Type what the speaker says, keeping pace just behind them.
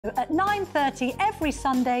At 9:30 every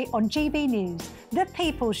Sunday on GB News, the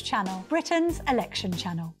People's Channel, Britain's election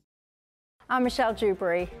channel. I'm Michelle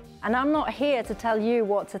Dewberry, and I'm not here to tell you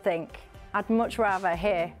what to think. I'd much rather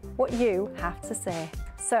hear what you have to say.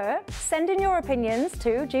 So, send in your opinions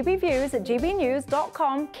to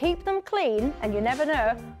gbviews@gbnews.com. Keep them clean, and you never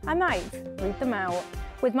know, I might read them out.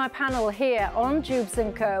 With my panel here on Dubes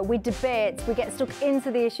 & Co, we debate, we get stuck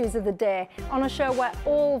into the issues of the day on a show where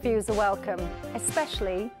all views are welcome,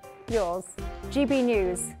 especially yours. GB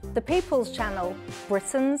News, the People's Channel,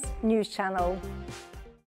 Britain's news channel.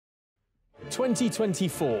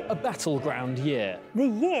 2024, a battleground year. The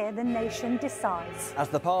year the nation decides. As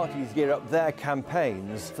the parties gear up their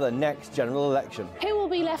campaigns for the next general election. Who will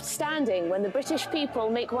be left standing when the British people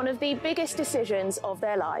make one of the biggest decisions of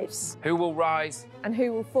their lives? Who will rise? And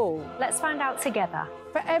who will fall? Let's find out together.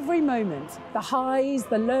 For every moment, the highs,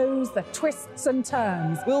 the lows, the twists and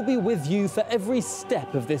turns. We'll be with you for every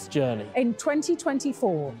step of this journey. In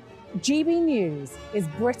 2024, GB News is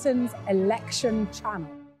Britain's election channel.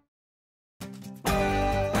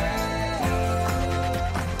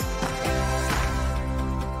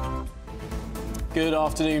 Good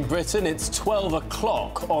afternoon, Britain. It's 12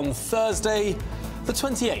 o'clock on Thursday, the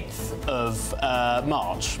 28th of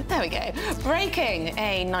March. There we go. Breaking.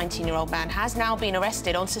 A 19-year-old man has now been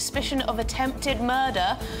arrested on suspicion of attempted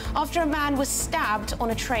murder after a man was stabbed on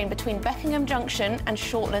a train between Beckenham Junction and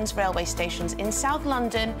Shortlands railway stations in South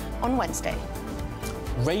London on Wednesday.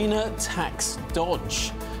 Rayner tax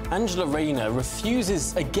dodge. Angela Rayner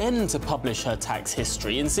refuses again to publish her tax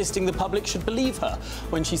history, insisting the public should believe her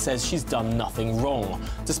when she says she's done nothing wrong.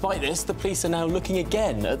 Despite this, the police are now looking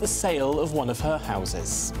again at the sale of one of her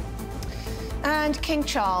houses. And King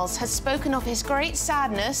Charles has spoken of his great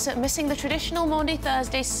sadness at missing the traditional Maundy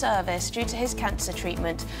Thursday service due to his cancer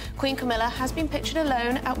treatment. Queen Camilla has been pictured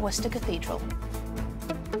alone at Worcester Cathedral.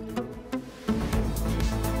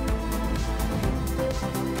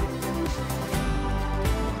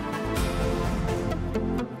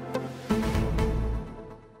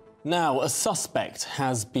 Now, a suspect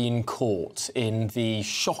has been caught in the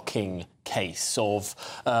shocking case of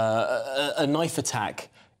a knife attack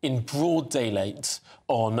in broad daylight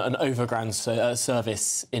on an overground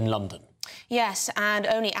service in London. Yes, and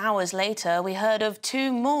only hours later we heard of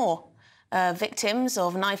two more victims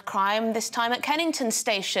of knife crime, this time at Kennington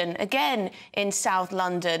Station, again in South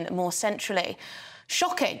London, more centrally.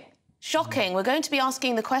 Shocking, shocking. We're going to be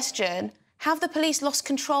asking the question, have the police lost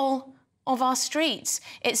control of our streets?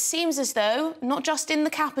 It seems as though, not just in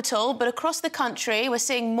the capital, but across the country, we're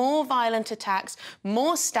seeing more violent attacks,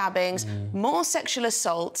 more stabbings, more sexual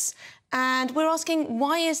assaults. And we're asking,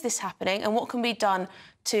 why is this happening and what can be done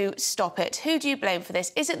to stop it? Who do you blame for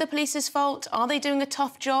this? Is it the police's fault? Are they doing a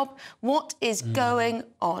tough job? What is going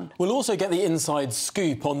on? We'll also get the inside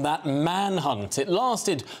scoop on that manhunt. It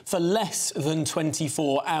lasted for less than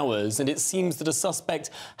 24 hours, and it seems that a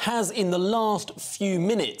suspect has, in the last few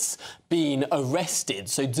minutes, been arrested.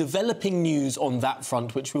 So developing news on that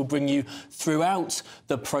front, which we'll bring you throughout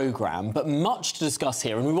the programme. But much to discuss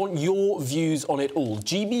here, and we want your views on it all.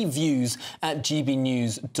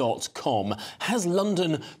 gbviews@gbnews.com. Has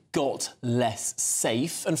London got less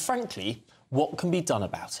safe? And frankly, what can be done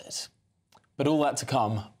about it? But all that to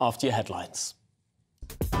come after your headlines.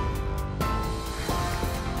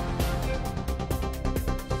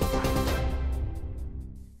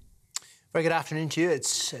 Very good afternoon to you.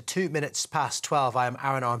 It's 2 minutes past 12. I am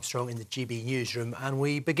Aaron Armstrong in the GB newsroom, and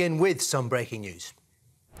we begin with some breaking news.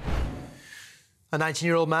 A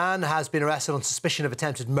 19-year-old man has been arrested on suspicion of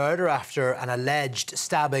attempted murder after an alleged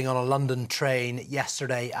stabbing on a London train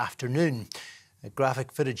yesterday afternoon. A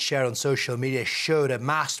graphic footage shared on social media showed a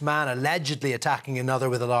masked man allegedly attacking another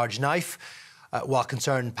with a large knife. While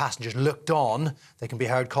concerned passengers looked on, they can be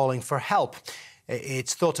heard calling for help.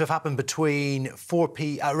 It's thought to have happened between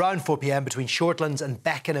around 4 p.m. between Shortlands and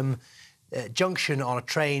Beckenham Junction on a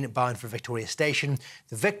train bound for Victoria Station.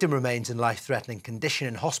 The victim remains in life-threatening condition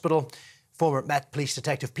in hospital. Former Met Police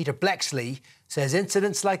Detective Peter Blexley says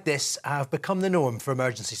incidents like this have become the norm for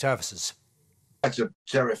emergency services. That's a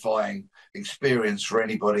terrifying experience for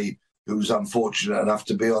anybody who's unfortunate enough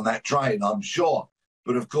to be on that train, I'm sure.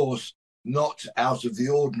 But of course, not out of the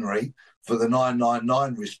ordinary for the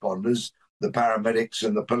 999 responders, the paramedics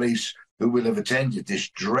and the police who will have attended this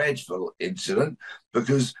dreadful incident,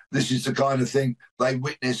 because this is the kind of thing they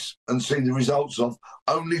witness and see the results of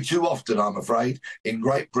only too often, I'm afraid, in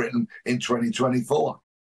Great Britain in 2024.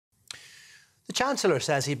 The Chancellor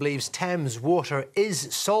says he believes Thames Water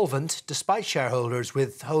is solvent, despite shareholders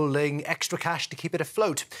withholding extra cash to keep it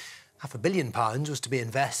afloat. £500 million was to be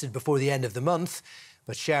invested before the end of the month.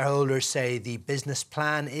 But shareholders say the business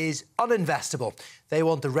plan is uninvestable. They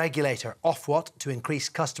want the regulator, Ofwat, to increase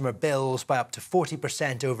customer bills by up to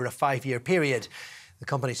 40% over a 5-year period. The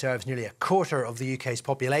company serves nearly a quarter of the UK's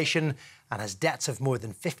population and has debts of more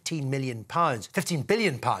than £15 billion.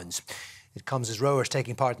 It comes as rowers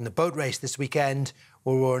taking part in the boat race this weekend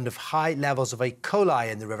were warned of high levels of E.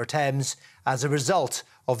 coli in the River Thames as a result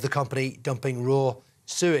of the company dumping raw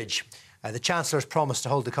sewage. The Chancellor has promised to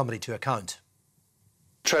hold the company to account.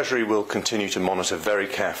 Treasury will continue to monitor very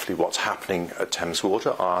carefully what's happening at Thames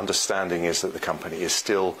Water. Our understanding is that the company is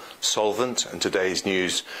still solvent, and today's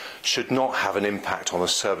news should not have an impact on the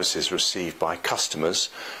services received by customers.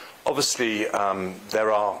 Obviously,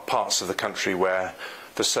 there are parts of the country where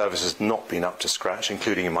the service has not been up to scratch,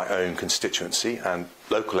 including in my own constituency, and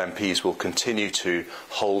local MPs will continue to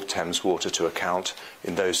hold Thames Water to account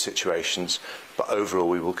in those situations. But overall,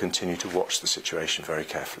 we will continue to watch the situation very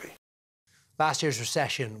carefully. Last year's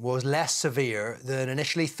recession was less severe than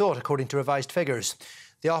initially thought, according to revised figures.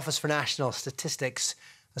 The Office for National Statistics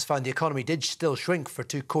has found the economy did still shrink for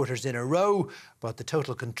 2 quarters in a row, but the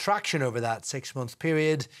total contraction over that 6-month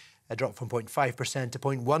period dropped from 0.5% to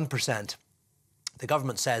 0.1%. The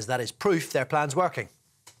government says that is proof their plan's working.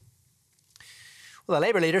 Well, the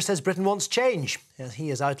Labour leader says Britain wants change. He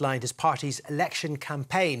has outlined his party's election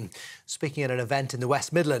campaign. Speaking at an event in the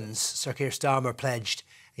West Midlands, Sir Keir Starmer pledged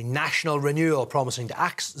a national renewal, promising to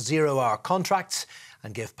axe zero-hour contracts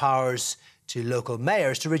and give powers to local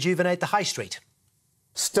mayors to rejuvenate the high street.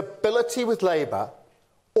 Stability with Labour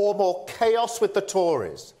or more chaos with the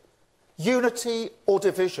Tories? Unity or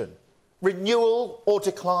division? Renewal or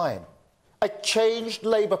decline? A changed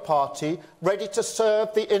Labour Party ready to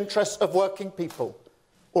serve the interests of working people,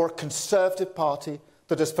 or a Conservative Party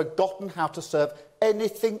that has forgotten how to serve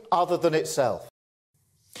anything other than itself?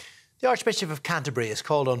 The Archbishop of Canterbury has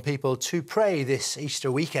called on people to pray this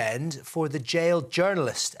Easter weekend for the jailed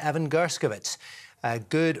journalist Evan Gershkovich.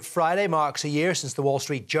 Good Friday marks a year since the Wall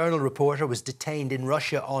Street Journal reporter was detained in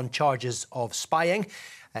Russia on charges of spying.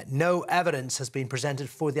 No evidence has been presented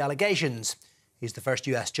for the allegations. He's the first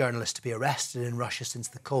US journalist to be arrested in Russia since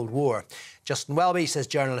the Cold War. Justin Welby says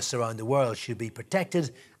journalists around the world should be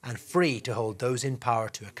protected and free to hold those in power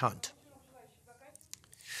to account.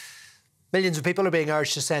 Millions of people are being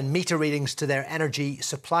urged to send meter readings to their energy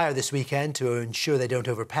supplier this weekend to ensure they don't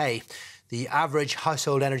overpay. The average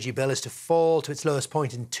household energy bill is to fall to its lowest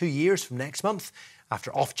point in 2 years from next month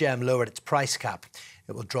after Ofgem lowered its price cap.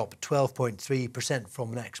 It will drop 12.3%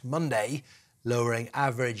 from next Monday, lowering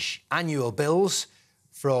average annual bills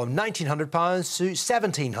from £1,900 to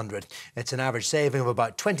 £1,700. It's an average saving of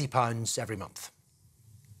about £20 every month.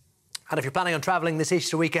 And if you're planning on travelling this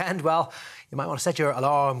Easter weekend, well, you might want to set your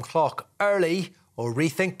alarm clock early or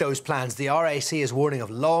rethink those plans. The RAC is warning of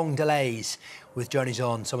long delays, with journeys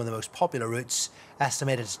on some of the most popular routes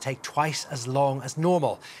estimated to take twice as long as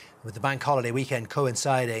normal. With the bank holiday weekend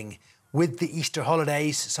coinciding with the Easter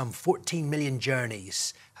holidays, some 14 million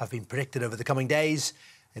journeys have been predicted over the coming days.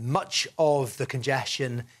 And much of the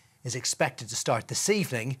congestion is expected to start this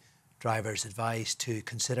evening. Drivers advised to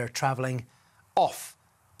consider travelling off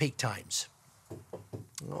peak times.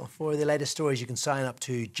 Well, for the latest stories, you can sign up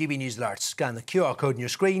to GB News Alerts. Scan the QR code on your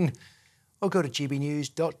screen or go to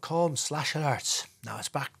gbnews.com/alerts. Now it's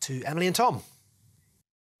back to Emily and Tom.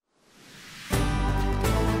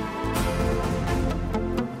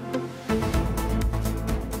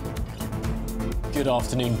 Good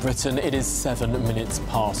afternoon, Britain. It is 7 minutes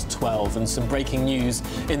past 12 and some breaking news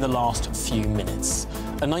in the last few minutes.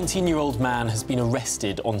 A 19-year-old man has been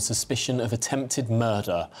arrested on suspicion of attempted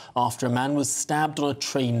murder after a man was stabbed on a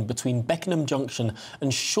train between Beckenham Junction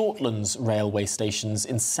and Shortlands railway stations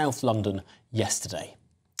in South London yesterday.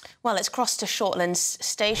 Well, it's crossed to Shortlands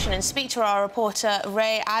station and speak to our reporter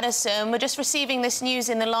Ray Addison. We're just receiving this news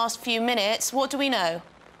in the last few minutes. What do we know?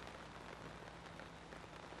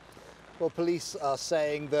 Well, police are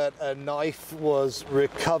saying that a knife was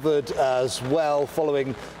recovered as well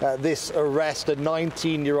following this arrest. A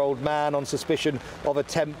 19-year-old man on suspicion of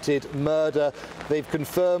attempted murder. They've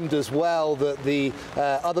confirmed as well that the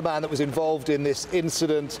other man that was involved in this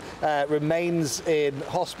incident remains in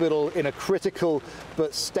hospital in a critical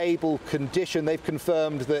but stable condition. They've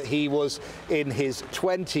confirmed that he was in his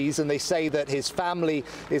 20s, and they say that his family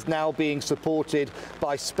is now being supported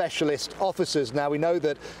by specialist officers. Now, we know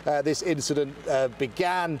that this incident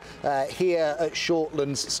began here at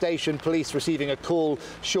Shortlands Station. Police receiving a call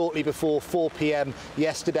shortly before 4 p.m.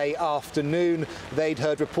 yesterday afternoon. They'd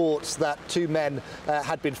heard reports that two men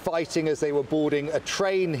had been fighting as they were boarding a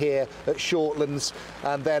train here at Shortlands,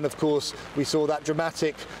 and then of course we saw that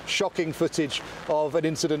dramatic, shocking footage of an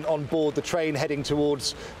incident on board the train heading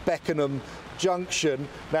towards Beckenham Junction.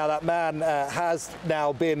 Now that man has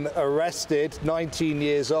now been arrested, 19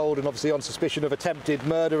 years old, and obviously on suspicion of attempted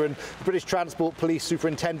murder. And British Transport Police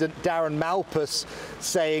Superintendent Darren Malpass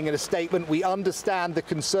saying in a statement, "We understand the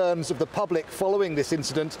concerns of the public following this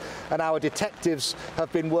incident, and our detectives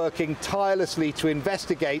have been working tirelessly to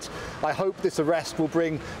investigate. I hope this arrest will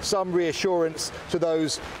bring some reassurance to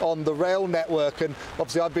those on the rail network." And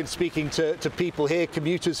obviously I've been speaking to people here,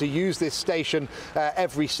 commuters who use this station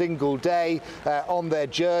every single day on their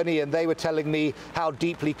journey, and they were telling me how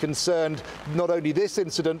deeply concerned not only this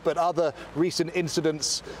incident but other recent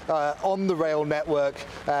incidents on the rail network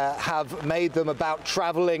have made them about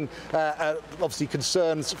travelling. Obviously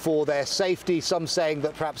concerns for their safety, some saying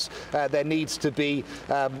that perhaps there needs to be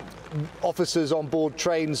officers on board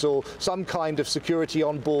trains or some kind of security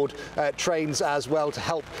on board trains as well to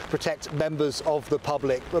help protect members of the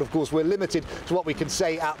public. But of course we're limited to what we can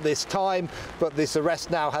say at this time, but this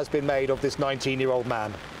arrest now has been made of this 19-year-old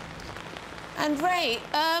man. And Ray,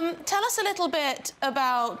 tell us a little bit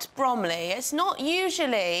about Bromley. It's not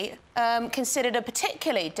usually considered a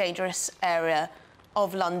particularly dangerous area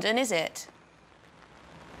of London, is it?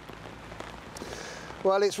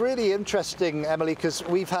 Well, it's really interesting, Emily, because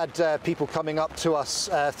we've had people coming up to us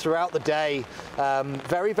throughout the day,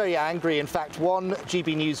 very, very angry. In fact, one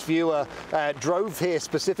GB News viewer drove here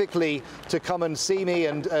specifically to come and see me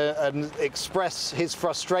and express his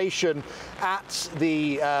frustration at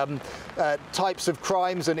the types of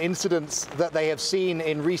crimes and incidents that they have seen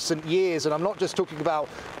in recent years. And I'm not just talking about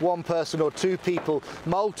one person or two people.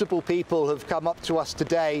 Multiple people have come up to us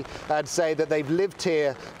today and say that they've lived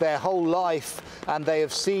here their whole life, and they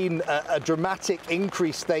have seen a dramatic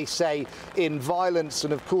increase, they say, in violence.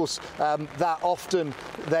 And of course that often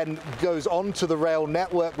then goes on to the rail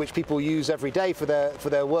network, which people use every day for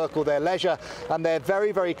their work or their leisure, and they're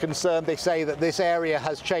very, very concerned. They say that this area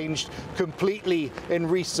has changed completely in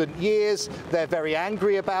recent years. They're very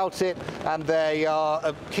angry about it, and they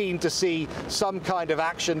are keen to see some kind of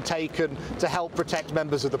action taken to help protect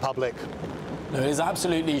members of the public. No, it is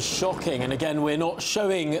absolutely shocking. And again, we're not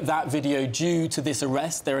showing that video due to this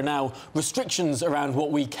arrest. There are now restrictions around what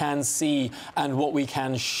we can see and what we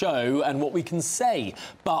can show and what we can say.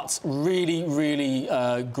 But really, really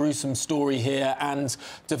gruesome story here and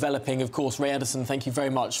developing, of course. Ray Edison, thank you very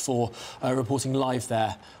much for reporting live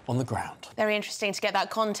there on the ground. Very interesting to get that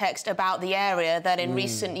context about the area, that in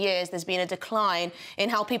recent years there's been a decline in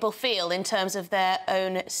how people feel in terms of their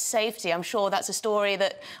own safety. I'm sure that's a story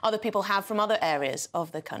that other people have from other areas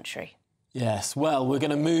of the country. Yes, well, we're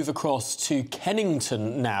going to move across to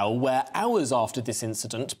Kennington now, where hours after this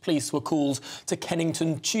incident, police were called to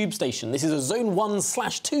Kennington Tube Station. This is a Zone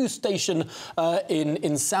 1/2 station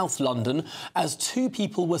in South London, as two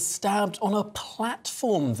people were stabbed on a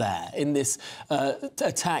platform there in this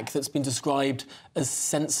attack that's been described as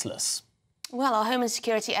senseless. Well, our Home and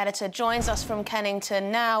Security editor joins us from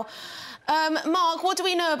Kennington now. Mark, what do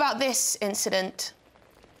we know about this incident?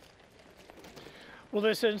 Well,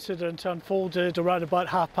 this incident unfolded around about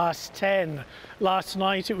 10:30 last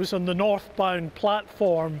night. It was on the northbound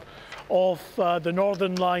platform of the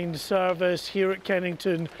Northern Line service here at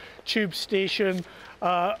Kennington Tube Station.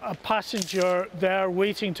 A passenger there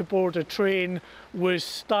waiting to board a train was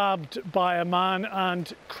stabbed by a man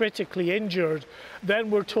and critically injured. Then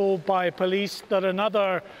we're told by police that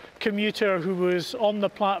another commuter who was on the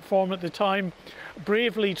platform at the time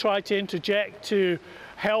bravely tried to interject to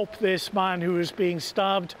help this man who was being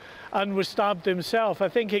stabbed and was stabbed himself. I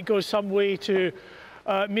think it goes some way to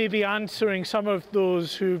maybe answering some of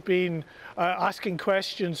those who've been asking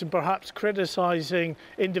questions and perhaps criticising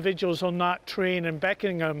individuals on that train in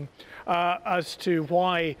Beckenham as to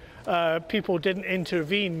why people didn't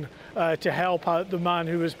intervene to help out the man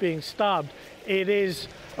who was being stabbed. It is,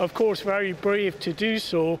 of course, very brave to do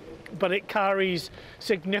so, but it carries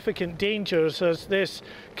significant dangers, as this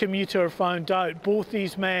commuter found out. Both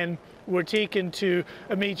these men were taken to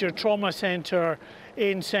a major trauma centre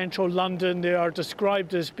in central London. They are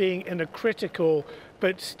described as being in a critical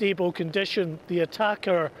but stable condition. The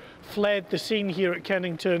attacker fled the scene here at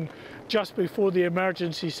Kennington just before the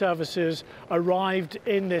emergency services arrived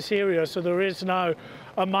in this area. So there is now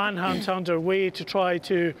a manhunt underway to try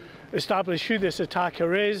to establish who this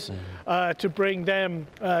attacker is, to bring them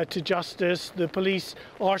to justice. The police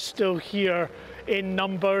are still here in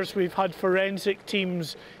numbers. We've had forensic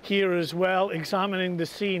teams here as well, examining the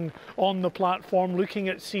scene on the platform, looking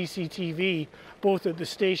at CCTV, both at the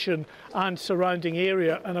station and surrounding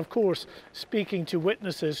area, and of course speaking to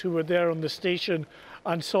witnesses who were there on the station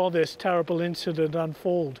and saw this terrible incident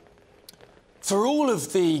unfold. For all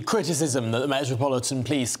of the criticism that the Metropolitan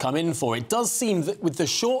Police come in for, it does seem that with the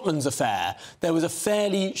Shortlands affair, there was a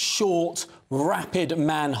fairly short, rapid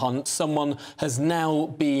manhunt. Someone has now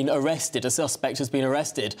been arrested, a suspect has been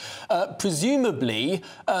arrested. Presumably,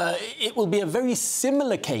 it will be a very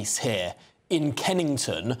similar case here in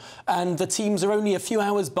Kennington, and the teams are only a few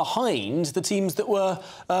hours behind the teams that were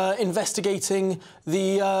investigating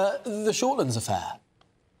the Shortlands affair.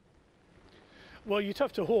 Well, you'd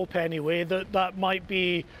have to hope anyway that that might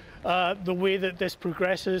be the way that this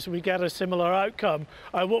progresses. We get a similar outcome.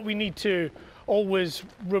 What we need to always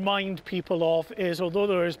remind people of is, although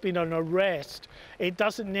there has been an arrest, it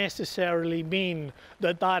doesn't necessarily mean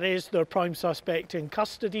that that is their prime suspect in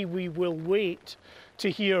custody. We will wait to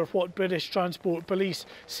hear what British Transport Police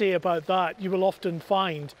say about that. You will often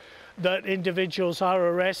find that individuals are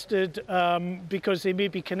arrested because they may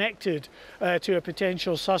be connected to a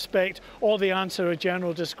potential suspect, or they answer a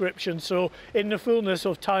general description. So in the fullness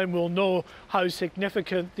of time, we'll know how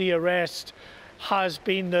significant the arrest has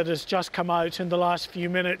been that has just come out in the last few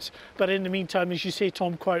minutes. But in the meantime, as you say,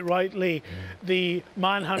 Tom, quite rightly, the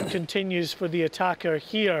manhunt continues for the attacker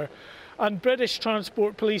here. And British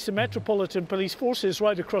Transport Police and Metropolitan Police forces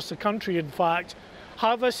right across the country, in fact,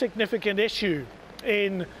 have a significant issue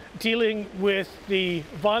in dealing with the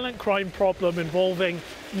violent crime problem involving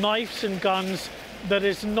knives and guns that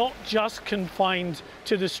is not just confined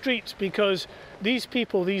to the streets, because these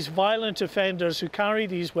people, these violent offenders who carry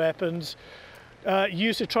these weapons,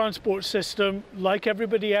 use the transport system like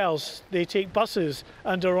everybody else. They take buses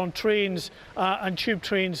and are on trains and tube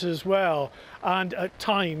trains as well. And at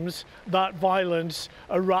times that violence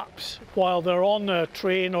erupts while they're on a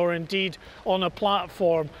train or indeed on a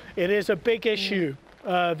platform. It is a big issue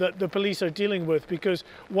that the police are dealing with, because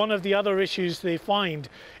one of the other issues they find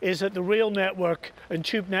is that the rail network and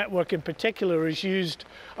tube network in particular is used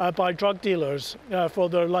by drug dealers for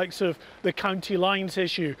their likes of the county lines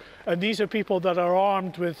issue. And these are people that are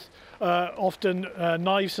armed with often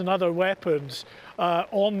knives and other weapons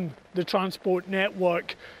on the transport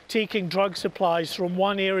network, taking drug supplies from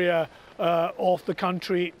one area of the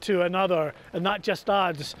country to another, and that just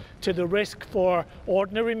adds to the risk for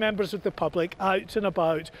ordinary members of the public out and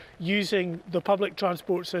about using the public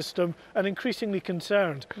transport system, and increasingly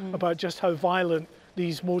concerned about just how violent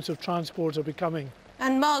these modes of transport are becoming.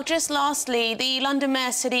 And Mark, just lastly, the London Mayor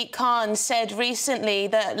Sadiq Khan said recently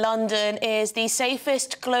that London is the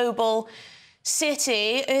safest global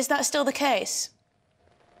city. Is that still the case?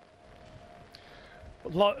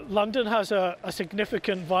 London has a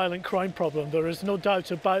significant violent crime problem. There is no doubt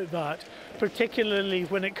about that, particularly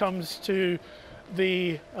when it comes to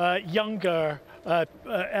the younger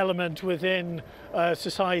element within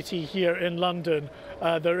society here in London.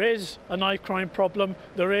 There is a knife crime problem,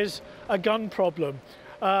 there is a gun problem,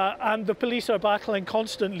 and the police are battling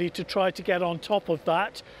constantly to try to get on top of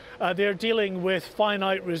that. They're dealing with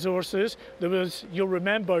finite resources. There was, you'll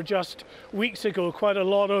remember, just weeks ago, quite a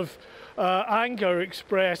lot of anger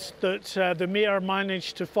expressed that the Mayor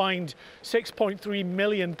managed to find £6.3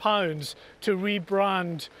 million to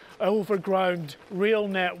rebrand overground rail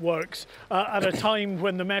networks at a time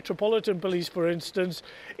when the Metropolitan Police, for instance,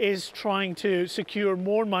 is trying to secure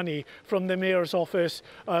more money from the Mayor's office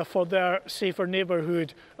for their safer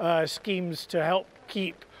neighbourhood schemes to help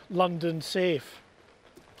keep London safe.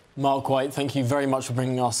 Mark White, thank you very much for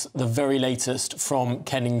bringing us the very latest from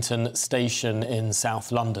Kennington Station in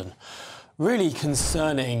South London. Really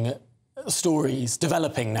concerning stories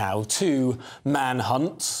developing now. 2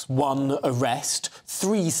 manhunts, 1 arrest,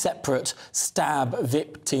 3 separate stab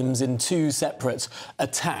victims in 2 separate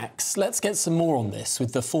attacks. Let's get some more on this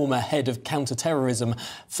with the former head of counter-terrorism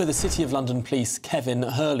for the City of London Police, Kevin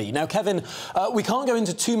Hurley. Now, Kevin, we can't go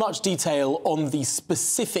into too much detail on the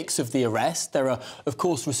specifics of the arrest. There are, of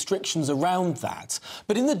course, restrictions around that.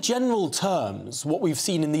 But in the general terms, what we've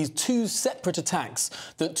seen in these 2 separate attacks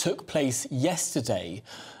that took place yesterday,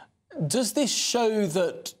 does this show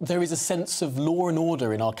that there is a sense of law and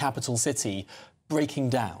order in our capital city breaking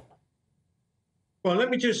down? Well, let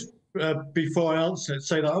me just, before I answer,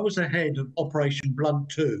 say that I was ahead of Operation Blunt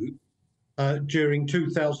 2 during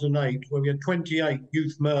 2008, where we had 28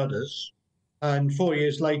 youth murders, and 4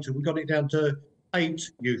 years later we got it down to 8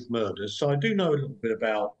 youth murders. So I do know a little bit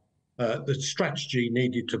about the strategy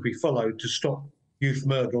needed to be followed to stop youth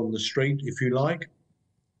murder on the street, if you like.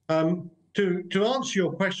 To answer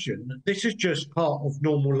your question, this is just part of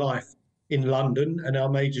normal life in London and our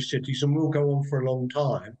major cities, and will go on for a long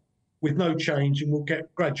time with no change and will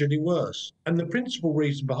get gradually worse. And the principal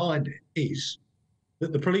reason behind it is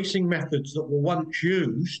that the policing methods that were once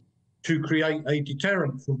used to create a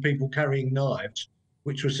deterrent from people carrying knives,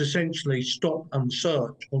 which was essentially stop and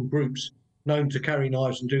search on groups known to carry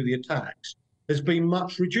knives and do the attacks, has been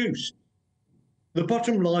much reduced. The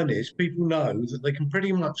bottom line is people know that they can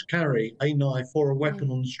pretty much carry a knife or a weapon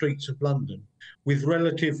on the streets of London with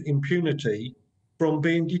relative impunity from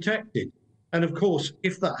being detected. And of course,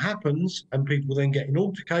 if that happens and people then get in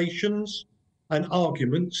altercations and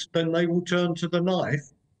arguments, then they will turn to the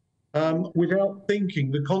knife without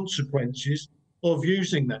thinking the consequences of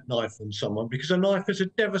using that knife on someone, because a knife has a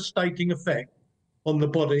devastating effect on the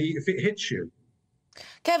body if it hits you.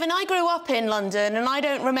 Kevin, I grew up in London and I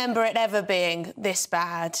don't remember it ever being this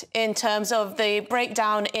bad in terms of the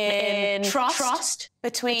breakdown in trust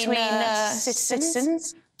between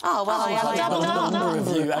citizens. Oh, well, I doubled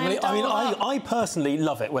up. I personally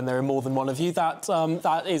love it when there are more than one of you.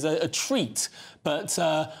 That is a treat. But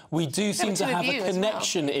we do seem to have a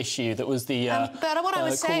connection issue that was the But what I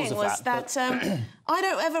was saying was that I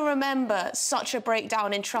don't ever remember such a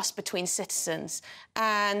breakdown in trust between citizens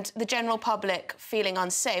and the general public feeling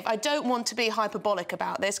unsafe. I don't want to be hyperbolic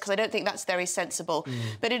about this because I don't think that's very sensible.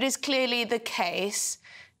 But it is clearly the case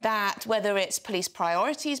that whether it's police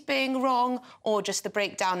priorities being wrong or just the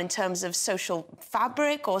breakdown in terms of social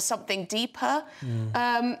fabric or something deeper,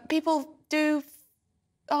 people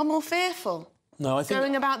are more fearful. No, I think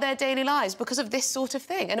going about their daily lives because of this sort of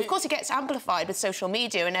thing. And of course it gets amplified with social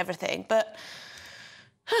media and everything, but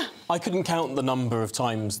I couldn't count the number of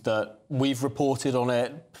times that we've reported on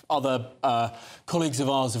it. Other colleagues of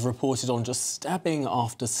ours have reported on just stabbing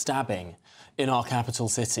after stabbing in our capital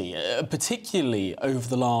city, particularly over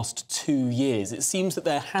the last 2 years. It seems that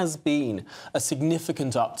there has been a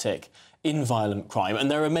significant uptick in violent crime,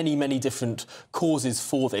 and there are many, many different causes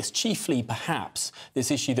for this, chiefly perhaps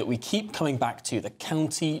this issue that we keep coming back to, the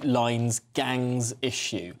county lines gangs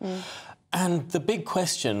issue. And the big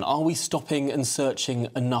question, are we stopping and searching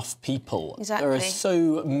enough people? Exactly. There are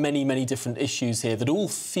so many, many different issues here that all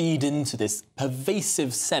feed into this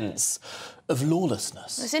pervasive sense of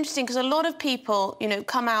lawlessness. It's interesting because a lot of people, you know,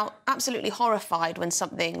 come out absolutely horrified when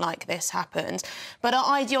something like this happens, but are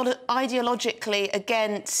ideologically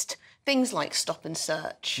against things like stop and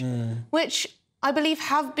search, which I believe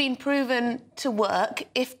have been proven to work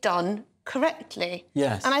if done correctly.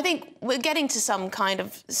 Yes. And I think we're getting to some kind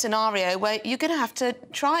of scenario where you're going to have to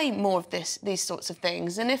try more of these sorts of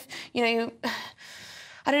things. And if, you know,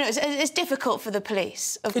 I don't know, it's difficult for the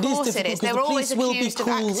police. Of course it is. They're always accused of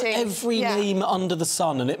acting. The police will be called every name under the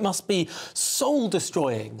sun, and it must be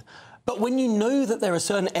soul-destroying. But when you know that there are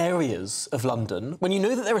certain areas of London, when you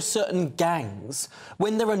know that there are certain gangs,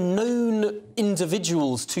 when there are known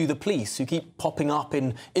individuals to the police who keep popping up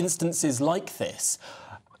in instances like this,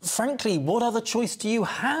 frankly, what other choice do you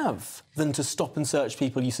have than to stop and search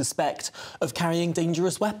people you suspect of carrying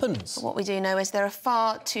dangerous weapons? What we do know is there are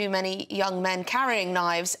far too many young men carrying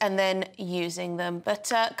knives and then using them.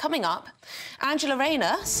 But coming up, Angela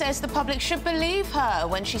Rayner says the public should believe her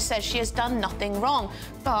when she says she has done nothing wrong.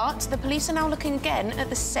 But the police are now looking again at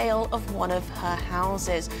the sale of one of her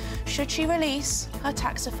houses. Should she release her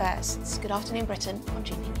tax affairs? It's Good Afternoon Britain on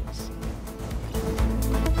GB News.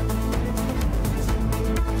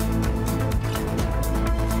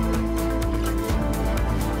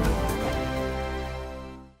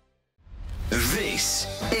 This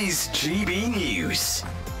is GB News,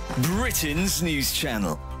 Britain's news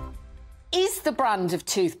channel. Is the brand of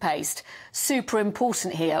toothpaste super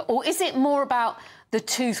important here, or is it more about the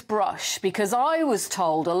toothbrush? Because I was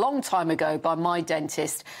told a long time ago by my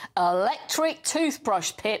dentist, electric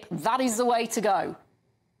toothbrush, Pip, that is the way to go.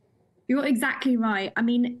 You're exactly right. I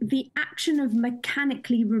mean, the action of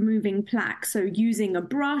mechanically removing plaque, so using a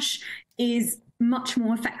brush, is much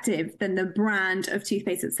more effective than the brand of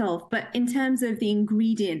toothpaste itself. But in terms of the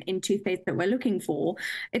ingredient in toothpaste that we're looking for,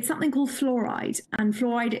 it's something called fluoride. And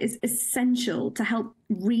fluoride is essential to help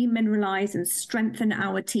remineralize and strengthen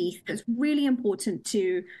our teeth. It's really important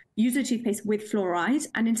to use a toothpaste with fluoride.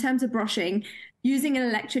 And in terms of brushing, using an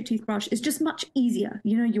electric toothbrush is just much easier.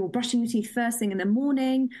 You know, you're brushing your teeth first thing in the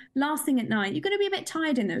morning, last thing at night. You're going to be a bit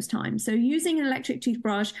tired in those times. So using an electric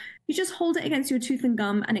toothbrush, you just hold it against your tooth and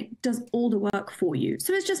gum and it does all the work for you.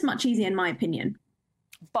 So it's just much easier in my opinion.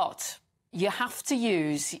 But you have to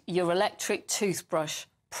use your electric toothbrush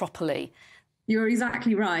properly. You're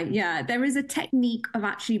exactly right. Yeah, there is a technique of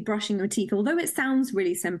actually brushing your teeth, although it sounds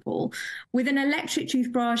really simple. With an electric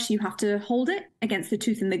toothbrush, you have to hold it against the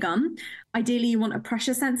tooth and the gum. Ideally, you want a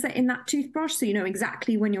pressure sensor in that toothbrush so you know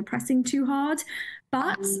exactly when you're pressing too hard.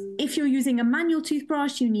 But if you're using a manual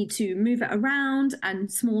toothbrush, you need to move it around and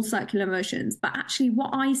small circular motions. But actually,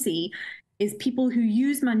 what I see is people who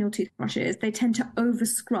use manual toothbrushes, they tend to over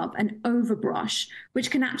scrub and over brush, which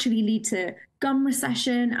can actually lead to gum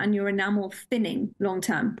recession and your enamel thinning long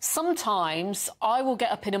term. Sometimes I will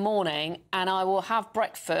get up in the morning and I will have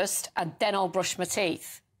breakfast and then I'll brush my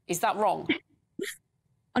teeth. Is that wrong?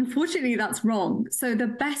 Unfortunately, that's wrong. So the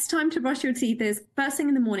best time to brush your teeth is first thing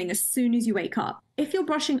in the morning, as soon as you wake up. If you're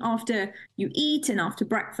brushing after you eat and after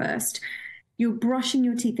breakfast, you're brushing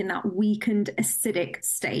your teeth in that weakened acidic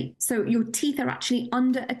state. So your teeth are actually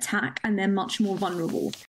under attack and they're much more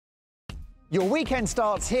vulnerable. Your weekend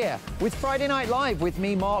starts here with Friday Night Live with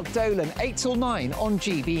me, Mark Dolan, 8 till 9 on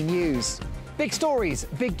GB News. Big stories,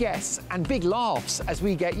 big guests and big laughs as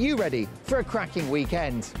we get you ready for a cracking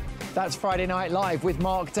weekend. That's Friday Night Live with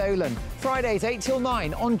Mark Dolan. Fridays 8 till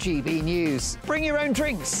 9 on GB News. Bring your own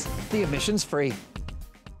drinks. The admission's free.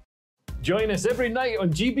 Join us every night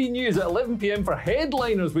on GB News at 11 p.m. for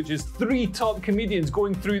Headliners, which is 3 top comedians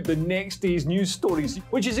going through the next day's news stories,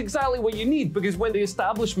 which is exactly what you need, because when the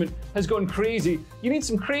establishment has gone crazy, you need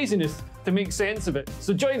some craziness to make sense of it.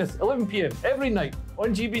 So join us 11 p.m. every night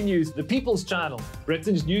on GB News, the People's Channel,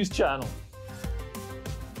 Britain's news channel.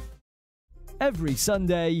 Every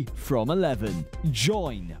Sunday from 11,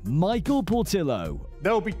 join Michael Portillo.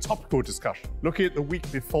 There will be topical discussion, looking at the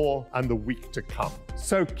week before and the week to come.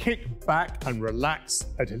 So kick back and relax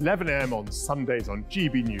at 11 a.m. on Sundays on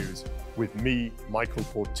GB News with me, Michael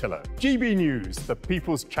Portillo. GB News, the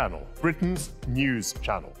People's Channel, Britain's news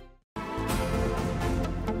channel.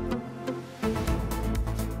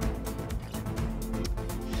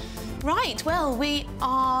 Right, well, we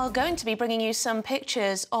are going to be bringing you some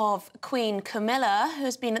pictures of Queen Camilla,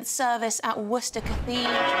 who's been at service at Worcester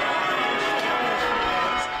Cathedral,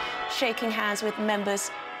 shaking hands with members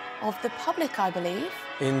of the public, I believe.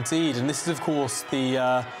 Indeed, and this is, of course,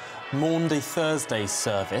 the Maundy Thursday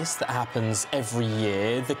service that happens every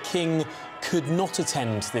year. The King could not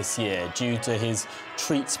attend this year due to his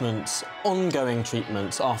treatment, ongoing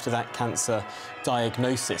treatment after that cancer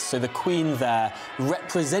diagnosis. So the Queen there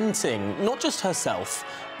representing not just herself,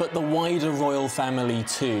 but the wider royal family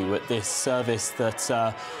too at this service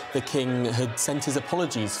that the King had sent his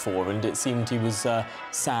apologies for, and it seemed he was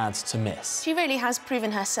sad to miss. She really has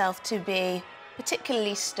proven herself to be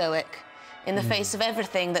particularly stoic in the face of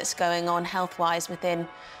everything that's going on health-wise within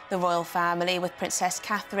the royal family, with Princess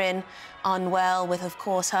Catherine unwell, with, of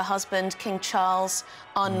course, her husband, King Charles,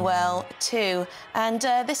 unwell too. And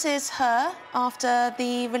this is her after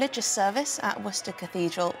the religious service at Worcester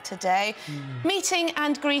Cathedral today. Meeting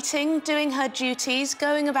and greeting, doing her duties,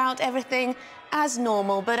 going about everything as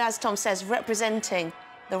normal, but as Tom says, representing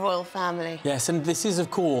the royal family. Yes, and this is, of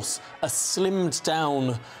course, a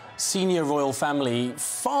slimmed-down senior royal family,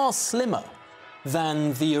 far slimmer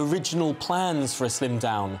than the original plans for a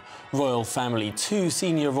slimmed-down royal family. 2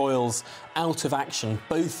 senior royals out of action,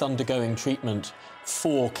 both undergoing treatment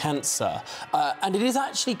for cancer. And it is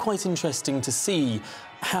actually quite interesting to see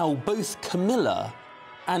how both Camilla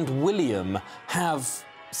and William have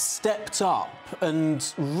stepped up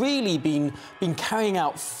and really been carrying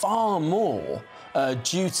out far more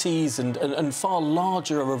duties and far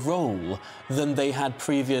larger a role than they had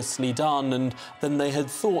previously done and than they had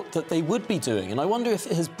thought that they would be doing. And I wonder if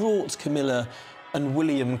it has brought Camilla and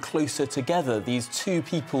William closer together, these 2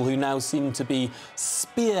 people who now seem to be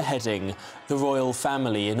spearheading the royal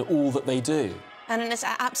family in all that they do. And it's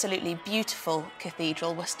an absolutely beautiful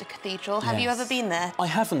cathedral, Worcester Cathedral. Have you ever been there? I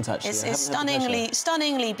haven't, actually. It's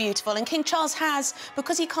stunningly beautiful. And King Charles has,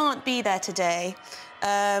 because he can't be there today,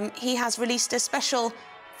 he has released a special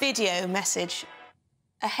video message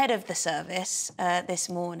ahead of the service this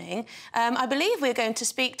morning. I believe we're going to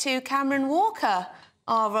speak to Cameron Walker,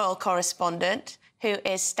 our royal correspondent, who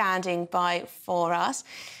is standing by for us.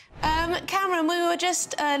 Cameron, we were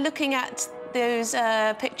just looking at those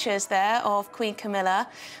pictures there of Queen Camilla,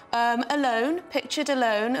 pictured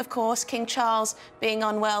alone, of course, King Charles being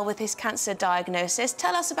unwell with his cancer diagnosis.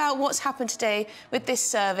 Tell us about what's happened today with this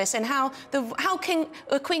service and how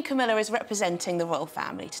Queen Camilla is representing the royal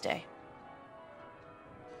family today.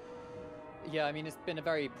 Yeah, I mean, it's been a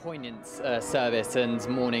very poignant service and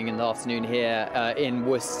morning and afternoon here in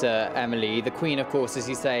Worcester, Emily. The Queen, of course, as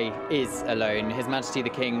you say, is alone. His Majesty the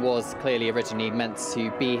King was clearly originally meant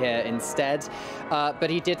to be here instead, but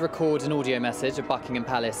he did record an audio message at Buckingham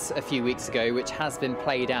Palace a few weeks ago, which has been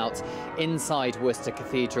played out inside Worcester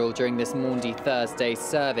Cathedral during this Maundy Thursday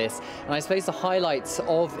service. And I suppose the highlight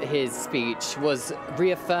of his speech was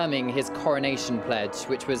reaffirming his coronation pledge,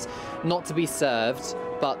 which was not to be served,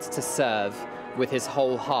 but to serve with his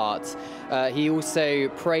whole heart. He also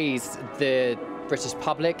praised the British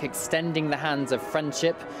public, extending the hands of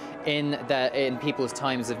friendship in people's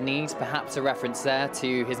times of need, perhaps a reference there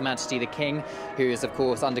to His Majesty the King, who is of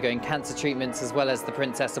course undergoing cancer treatments, as well as the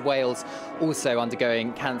Princess of Wales also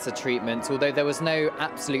undergoing cancer treatment. Although there was no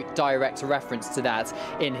absolute direct reference to that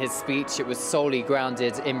in his speech, it was solely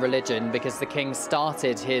grounded in religion, because the King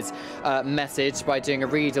started his message by doing a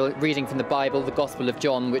reading from the Bible, the Gospel of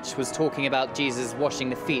John, which was talking about Jesus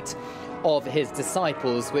washing the feet of his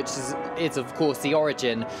disciples, which is of course the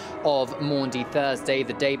origin of Maundy Thursday,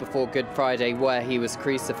 the day before Good Friday, where he was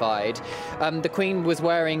crucified. The Queen was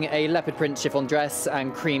wearing a leopard print chiffon dress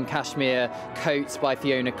and cream cashmere coat by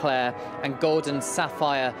Fiona Clare, and gold and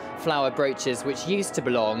sapphire flower brooches, which used to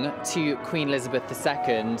belong to Queen Elizabeth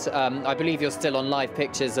II. I believe you're still on live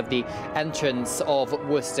pictures of the entrance of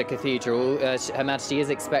Worcester Cathedral. Her Majesty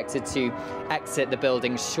is expected to exit the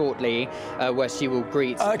building shortly, where she will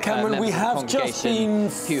greet Cameron, we have just been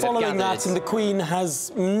following that, and the Queen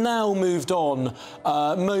has now moved on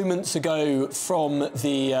moments ago from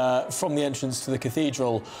the entrance to the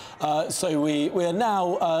cathedral. So we are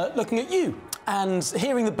now looking at you and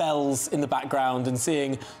hearing the bells in the background and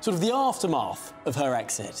seeing sort of the aftermath of her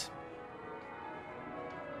exit.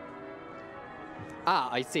 Ah,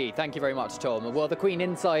 I see. Thank you very much, Tom. Well, the Queen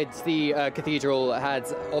inside the cathedral had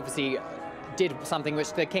obviously did something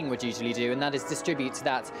which the King would usually do, and that is distribute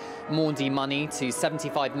that Maundy money to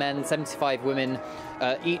 75 men, 75 women,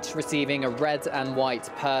 each receiving a red and white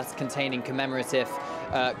purse containing commemorative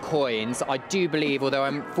coins. I do believe, although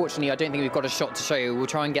unfortunately I don't think we've got a shot to show you, we'll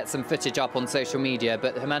try and get some footage up on social media,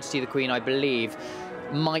 but Her Majesty the Queen, I believe,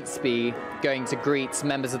 might be going to greet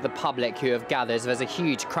members of the public who have gathered. There's a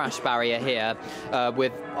huge crash barrier here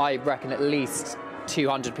with, I reckon, at least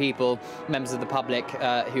 200 people, members of the public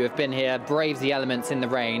who have been here, braved the elements in the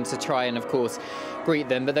rain to try and, of course, greet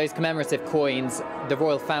them. But those commemorative coins, the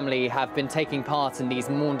royal family have been taking part in these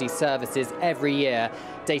Maundy services every year,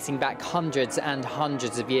 dating back hundreds and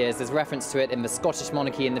hundreds of years. There's reference to it in the Scottish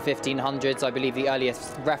monarchy in the 1500s. I believe the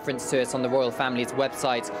earliest reference to it on the royal family's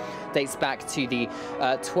website dates back to the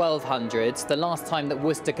 1200s. The last time that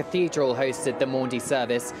Worcester Cathedral hosted the Maundy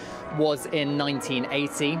service was in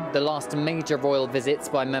 1980. The last major royal visits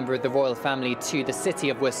by a member of the royal family to the city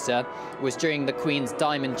of Worcester was during the Queen's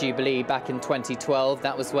Diamond Jubilee back in 2012.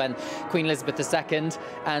 That was when Queen Elizabeth II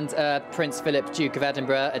and Prince Philip, Duke of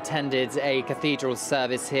Edinburgh, attended a cathedral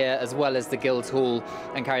service here, as well as the Guildhall,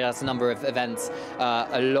 and carried out a number of events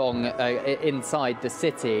along inside the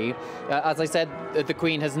city. As I said, the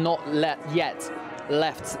Queen has not yet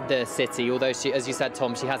left the city, although she, as you said,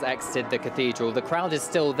 Tom, she has exited the cathedral. The crowd is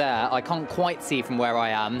still there. I can't quite see from where I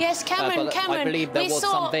am. Yes, Cameron, I believe there was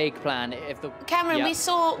some vague plan. Cameron, yeah.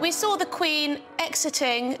 we saw the Queen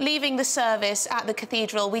exiting, leaving the service at the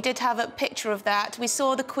cathedral. We did have a picture of that. We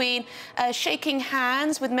saw the Queen shaking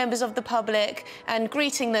hands with members of the public and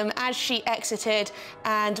greeting them as she exited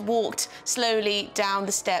and walked slowly down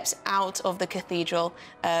the steps out of the cathedral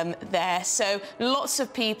there. So lots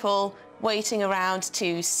of people waiting around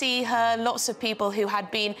to see her, lots of people who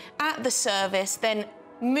had been at the service, then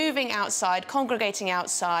moving outside, congregating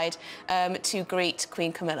outside to greet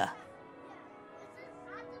Queen Camilla.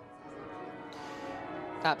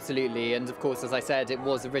 Absolutely, and of course, as I said, it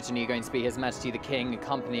was originally going to be His Majesty the King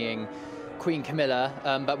accompanying Queen Camilla,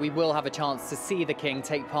 but we will have a chance to see the King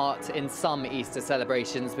take part in some Easter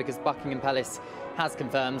celebrations, because Buckingham Palace has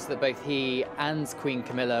confirmed that both he and Queen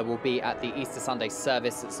Camilla will be at the Easter Sunday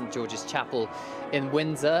service at St George's Chapel in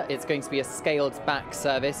Windsor. It's going to be a scaled-back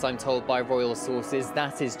service, I'm told by royal sources.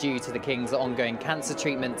 That is due to the King's ongoing cancer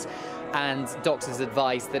treatment and doctors'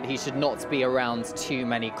 advice that he should not be around too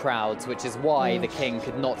many crowds, which is why the King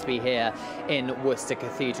could not be here in Worcester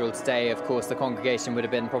Cathedral today. Of course, the congregation would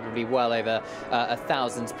have been probably well over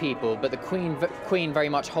 1,000 people, but the Queen very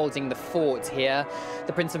much holding the fort here.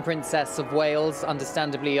 The Prince and Princess of Wales,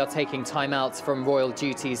 understandably, are taking time out from royal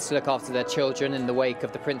duties to look after their children in the wake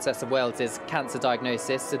of the Princess of Wales's cancer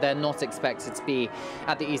diagnosis, so they're not expected to be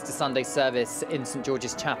at the Easter Sunday service in St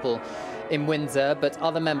George's Chapel in Windsor, but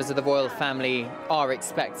other members of the royal family are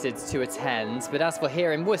expected to attend. But as for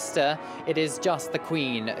here in Worcester, it is just the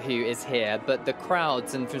Queen who is here. But the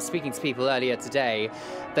crowds, and from speaking to people earlier today,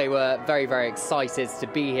 they were very, very excited to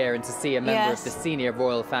be here and to see a member of the senior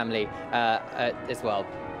royal family as well.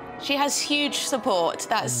 She has huge support,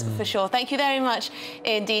 that's for sure. Thank you very much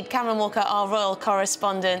indeed, Cameron Walker, our royal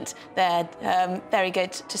correspondent there. Very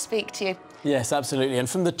good to speak to you. Yes, absolutely. And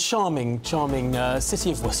from the charming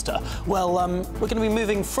city of Worcester, well, we're going to be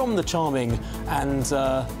moving from the charming and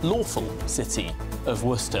lawful city of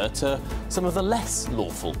Worcester to some of the less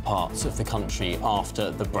lawful parts of the country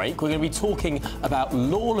after the break. We're going to be talking about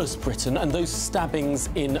lawless Britain and those stabbings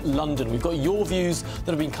in London. We've got your views that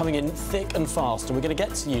have been coming in thick and fast, and we're going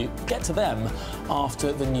to get to them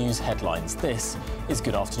after the news headlines. This is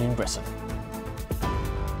Good Afternoon Britain.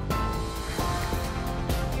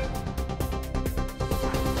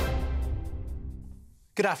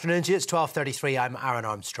 Good afternoon to you. It's 12:33. I'm Aaron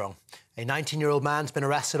Armstrong. A 19-year-old man's been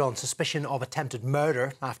arrested on suspicion of attempted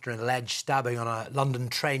murder after an alleged stabbing on a London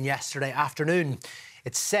train yesterday afternoon.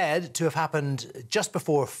 It's said to have happened just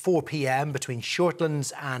before 4 p.m. between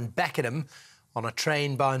Shortlands and Beckenham on a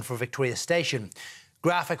train bound for Victoria Station.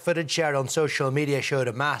 Graphic footage shared on social media showed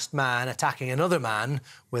a masked man attacking another man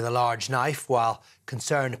with a large knife, while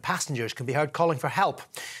concerned passengers can be heard calling for help.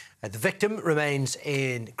 The victim remains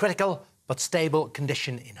in critical but stable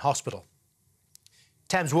condition in hospital.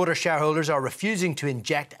 Thames Water shareholders are refusing to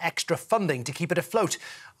inject extra funding to keep it afloat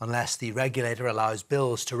unless the regulator allows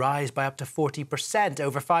bills to rise by up to 40%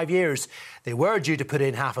 over 5 years. They were due to put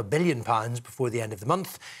in £500 million before the end of the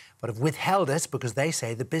month, but have withheld it because they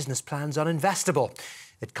say the business plan's uninvestable.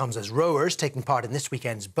 It comes as rowers taking part in this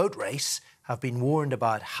weekend's boat race have been warned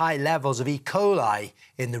about high levels of E. coli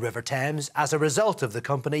in the River Thames as a result of the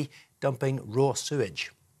company dumping raw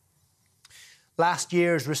sewage. Last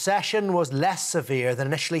year's recession was less severe than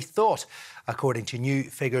initially thought, according to new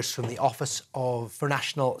figures from the Office for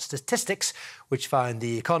National Statistics, which found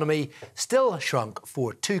the economy still shrunk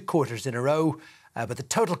for 2 quarters in a row, but the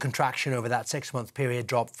total contraction over that 6-month period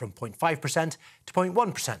dropped from 0.5% to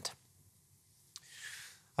 0.1%.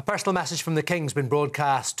 A personal message from the King's been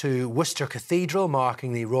broadcast to Worcester Cathedral,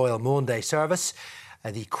 marking the Royal Maunday service.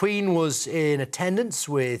 The Queen was in attendance,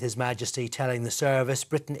 with His Majesty telling the service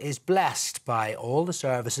Britain is blessed by all the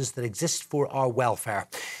services that exist for our welfare.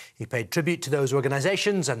 He paid tribute to those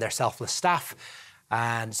organisations and their selfless staff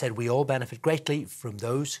and said we all benefit greatly from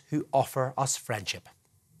those who offer us friendship.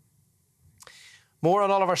 More on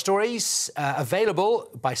all of our stories available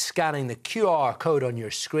by scanning the QR code on your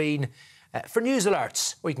screen. For news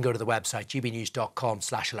alerts, or you can go to the website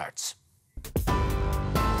gbnews.com/alerts.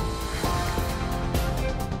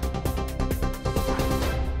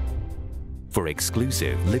 For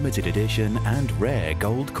exclusive, limited edition and rare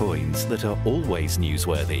gold coins that are always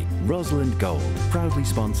newsworthy, Rosalind Gold proudly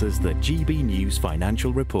sponsors the GB News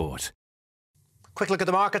Financial Report. Quick look at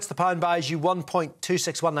the markets. The pound buys you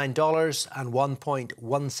 $1.2619 and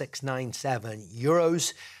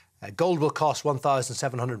 €1.1697. Gold will cost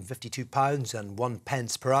 £1,752 and 1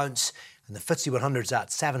 pence per ounce, and the FTSE 100's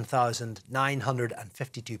at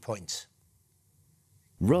 7,952 points.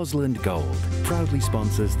 Rosalind Gold proudly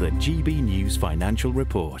sponsors the GB News Financial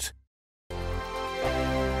Report. The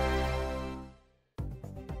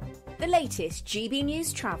latest GB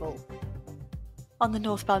News travel. On the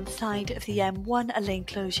northbound side of the M1, a lane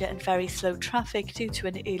closure and very slow traffic due to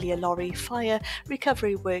an earlier lorry fire.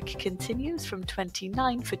 Recovery work continues from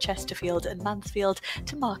 29 for Chesterfield and Mansfield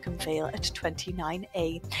to Markham Vale at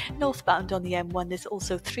 29A. Northbound on the M1, there's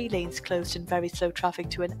also 3 lanes closed and very slow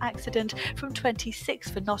traffic to an accident from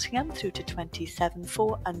 26 for Nottingham through to 27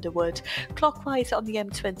 for Underwood. Clockwise on the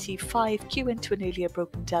M25, queue into an earlier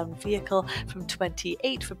broken down vehicle from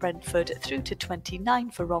 28 for Brentford through to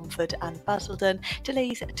 29 for Romford and Basildon.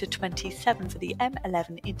 Delays to 27 for the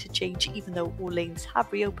M11 interchange, even though all lanes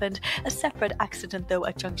have reopened. A separate accident, though,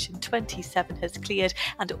 at junction 27 has cleared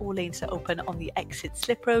and all lanes are open on the exit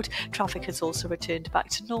slip road. Traffic has also returned back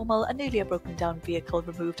to normal. An earlier broken down vehicle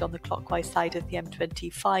removed on the clockwise side of the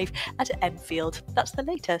M25 at Enfield. That's the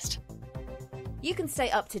latest. You can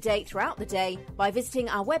stay up to date throughout the day by visiting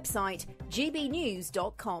our website,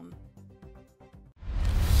 gbnews.com.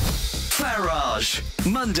 Farage,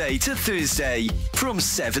 Monday to Thursday from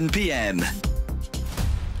 7 p.m.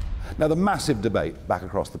 Now, the massive debate back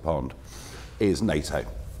across the pond is NATO.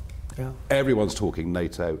 Yeah. Everyone's talking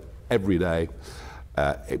NATO every day.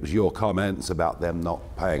 It was your comments about them not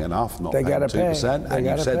paying enough, not They paying gotta 2%. pay. And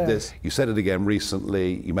you said pay. this. You said it again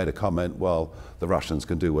recently. You made a comment. Well, the Russians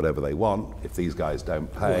can do whatever they want if these guys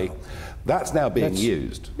don't pay. Well, that's now being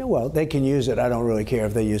used. Well, they can use it. I don't really care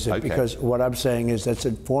if they use it, because what I'm saying is that's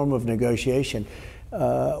a form of negotiation.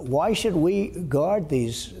 Why should we guard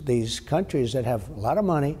these countries that have a lot of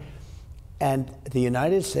money? And the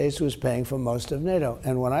United States was paying for most of NATO.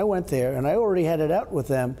 And when I went there, and I already had it out with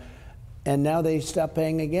them, and now they stopped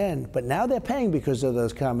paying again. But now they're paying because of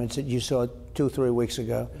those comments that you saw 2-3 weeks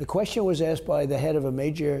ago. The question was asked by the head of a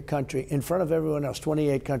major country in front of everyone else,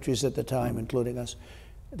 28 countries at the time, including us.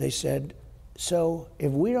 They said, so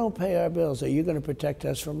if we don't pay our bills, are you going to protect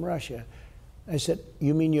us from Russia? I said,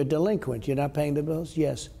 you mean you're delinquent? You're not paying the bills?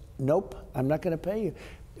 Yes. Nope, I'm not going to pay you.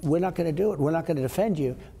 We're not going to do it. We're not going to defend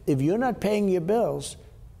you. If you're not paying your bills,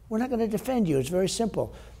 we're not going to defend you. It's very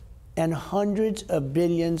simple. And hundreds of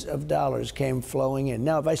billions of dollars came flowing in.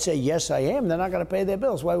 Now, if I say, yes, I am, they're not going to pay their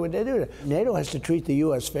bills. Why would they do that? NATO has to treat the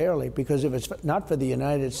U.S. fairly, because if it's not for the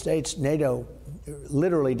United States, NATO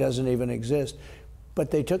literally doesn't even exist. But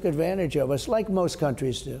they took advantage of us, like most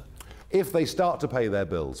countries do. If they start to pay their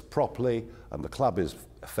bills properly and the club is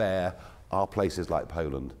fair, are places like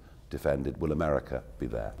Poland defended? Will America be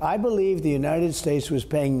there? I believe the United States was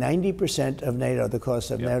paying 90% of NATO, the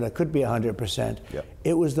cost of NATO. It could be 100%.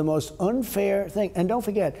 It was the most unfair thing. And don't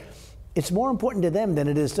forget, it's more important to them than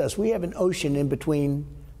it is to us. We have an ocean in between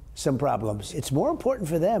some problems. It's more important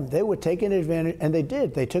for them. They were taking advantage, and they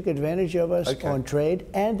did. They took advantage of us on trade,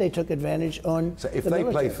 and they took advantage on So if they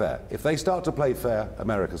play fair, if they start to play fair,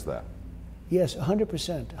 America's there? Yes,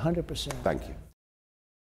 100%, 100%. Thank you.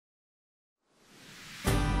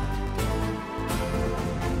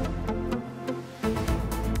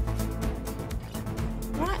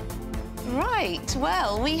 Right,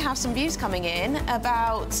 well, we have some views coming in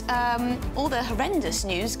about all the horrendous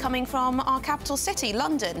news coming from our capital city,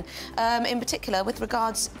 London, in particular with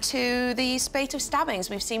regards to the spate of stabbings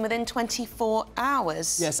we've seen within 24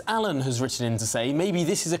 hours. Yes, Alan has written in to say maybe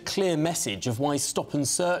this is a clear message of why Stop and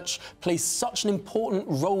Search plays such an important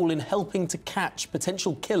role in helping to catch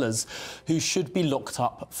potential killers who should be locked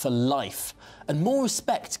up for life, and more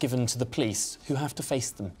respect given to the police who have to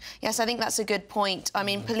face them. Yes, I think that's a good point. I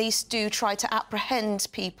mean, police do try to apprehend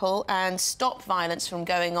people and stop violence from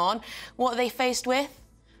going on. What are they faced with?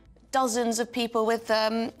 Dozens of people with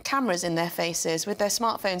cameras in their faces, with their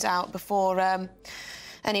smartphones out before...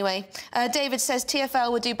 Anyway, David says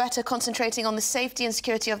TfL would do better concentrating on the safety and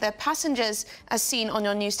security of their passengers, as seen on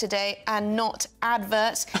your news today, and not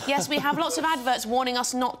adverts. Yes, we have lots of adverts warning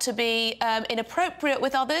us not to be inappropriate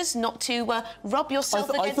with others, not to rub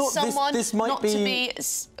yourself against someone, not to be...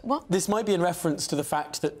 What? This might be in reference to the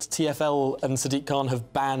fact that TfL and Sadiq Khan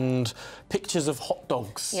have banned pictures of hot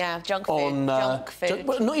dogs. Yeah, junk food. Junk food.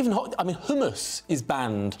 Well, not even hot... I mean, hummus is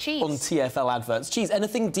banned on TfL adverts. Cheese,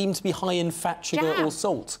 anything deemed to be high in fat, sugar or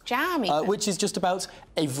salt. Jam, even. Which is just about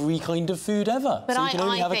every kind of food ever. But so you can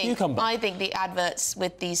only have a cucumber. I think the adverts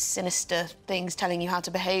with these sinister things telling you how to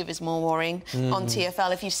behave is more worrying on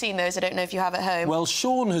TfL. If you've seen those, I don't know if you have at home. Well,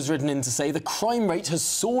 Sean has written in to say the crime rate has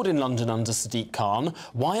soared in London under Sadiq Khan.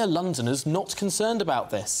 Why are Londoners not concerned about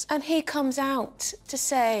this? And he comes out to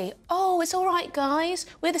say, oh, it's all right, guys,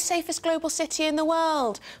 we're the safest global city in the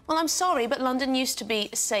world. Well, I'm sorry, but London used to be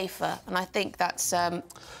safer, and I think that's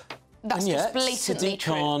just blatantly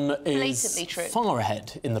true. Khan is far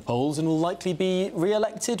ahead in the polls and will likely be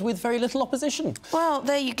re-elected with very little opposition. Well,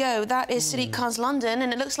 there you go. That is Sadiq Khan's London,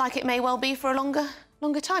 and it looks like it may well be for a longer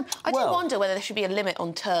time. I do wonder whether there should be a limit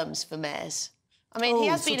on terms for mayors. I mean, he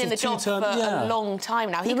has been in the job for a long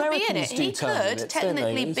time now. He could be in it. He could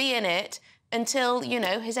technically be in it until, you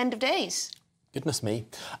know, his end of days. Goodness me.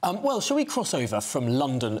 Well, shall we cross over from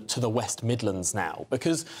London to the West Midlands now?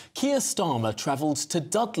 Because Keir Starmer travelled to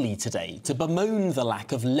Dudley today to bemoan the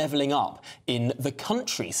lack of levelling up in the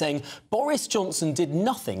country, saying Boris Johnson did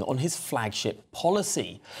nothing on his flagship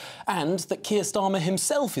policy, and that Keir Starmer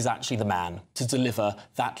himself is actually the man to deliver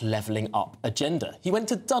that levelling up agenda. He went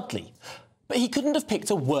to Dudley. But he couldn't have picked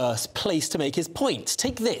a worse place to make his point.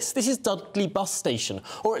 Take this. This is Dudley bus station,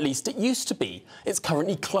 or at least it used to be. It's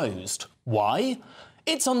currently closed. Why?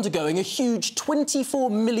 It's undergoing a huge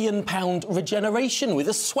 £24 million regeneration with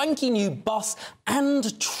a swanky new bus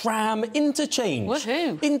and tram interchange.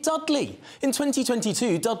 Woohoo! In Dudley. In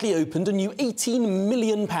 2022, Dudley opened a new £18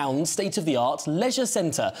 million state-of-the-art leisure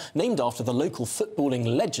centre named after the local footballing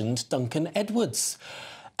legend Duncan Edwards.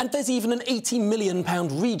 And there's even an £80 million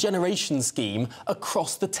regeneration scheme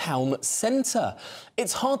across the town centre.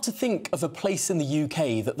 It's hard to think of a place in the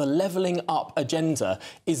UK that the levelling up agenda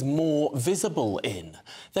is more visible in.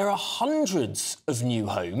 There are hundreds of new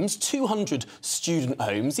homes, 200 student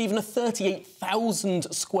homes, even a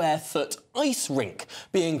 38,000 square foot ice rink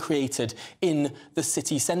being created in the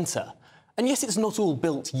city centre. And yes, it's not all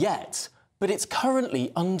built yet, but it's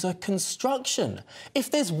currently under construction. If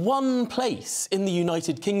there's one place in the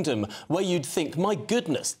United Kingdom where you'd think, my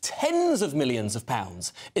goodness, tens of millions of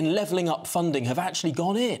pounds in levelling up funding have actually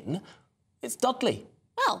gone in, it's Dudley.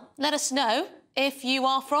 Well, let us know if you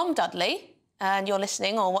are from Dudley and you're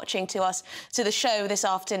listening or watching to the show this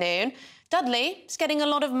afternoon. Dudley is getting a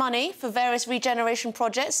lot of money for various regeneration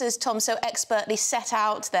projects, as Tom so expertly set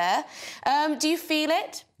out there. Do you feel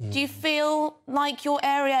it? Do you feel like your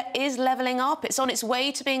area is levelling up? It's on its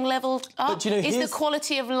way to being levelled up? But, you know, is the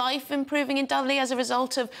quality of life improving in Dudley as a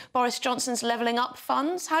result of Boris Johnson's levelling up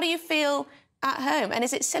funds? How do you feel at home? And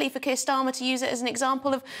is it silly for Keir Starmer to use it as an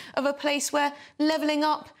example of a place where levelling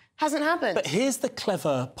up hasn't happened? But here's the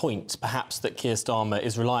clever point, perhaps, that Keir Starmer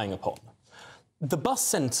is relying upon. The bus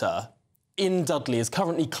centre in Dudley is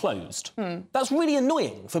currently closed. That's really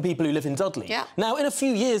annoying for people who live in Dudley. Yeah. Now, in a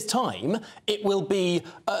few years' time, it will be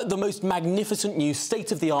the most magnificent new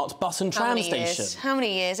state-of-the-art bus and tram station. How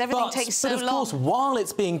many years? Everything takes so long. But, of course, while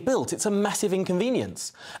it's being built, it's a massive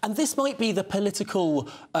inconvenience. And this might be the political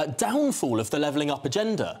downfall of the levelling up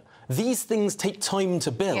agenda. These things take time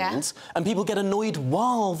to build, and people get annoyed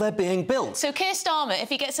while they're being built. So Keir Starmer, if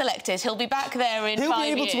he gets elected, he'll be back there in 5 years.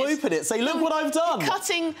 He'll be able to open it, say, look what I've done.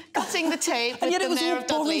 Cutting the tape and with yet the it was Mayor all of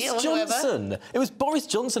Dudley Boris Johnson. It was Boris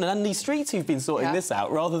Johnson and Andy Street who've been sorting this out,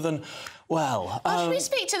 rather than, well... Should we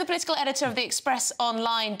speak to the political editor of The Express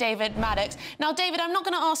Online, David Maddox? Now, David, I'm not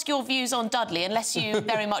going to ask your views on Dudley unless you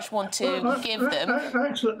very much want to give them.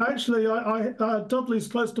 Actually, Dudley's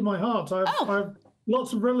close to my heart. I've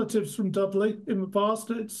lots of relatives from Dudley in the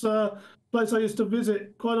past. It's a place I used to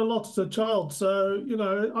visit quite a lot as a child. So, you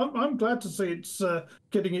know, I'm glad to see it's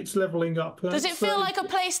getting its levelling up. Does it feel like a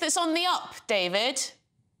place that's on the up, David?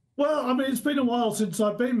 Well, I mean, it's been a while since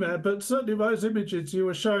I've been there, but certainly those images you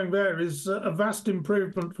were showing there is a vast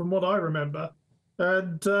improvement from what I remember.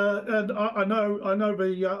 And I know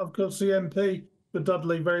of course, the MP for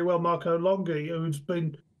Dudley very well, Marco Longhi, who's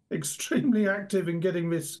been extremely active in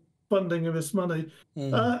getting this funding of this money.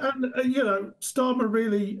 You know, Starmer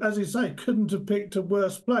really, as you say, couldn't have picked a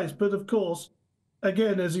worse place. But of course,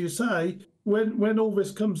 again, as you say, when all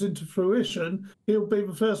this comes into fruition, he'll be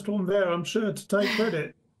the first one there, I'm sure, to take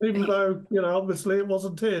credit, even though, you know, obviously it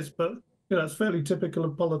wasn't his. But you know, it's fairly typical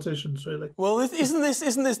of politicians, really. Well, isn't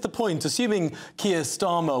this the point? Assuming Keir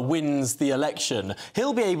Starmer wins the election,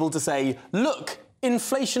 he'll be able to say, look,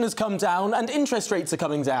 inflation has come down and interest rates are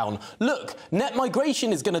coming down. Look, net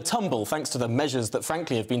migration is going to tumble thanks to the measures that,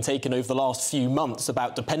 frankly, have been taken over the last few months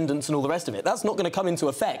about dependence and all the rest of it. That's not going to come into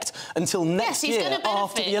effect until next year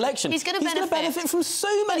after the election. He's going to benefit from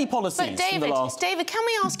so many policies. But David, can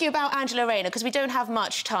we ask you about Angela Rayner? Because we don't have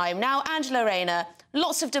much time. Now, Angela Rayner,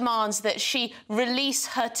 lots of demands that she release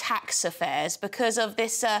her tax affairs because of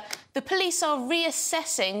this. The police are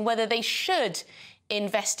reassessing whether they should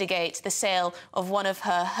investigate the sale of one of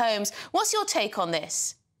her homes. What's your take on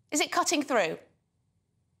this? Is it cutting through?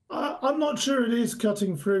 I'm not sure it is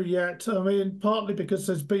cutting through yet. I mean, partly because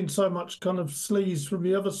there's been so much kind of sleaze from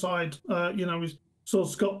the other side. You know, we saw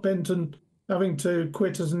Scott Benton having to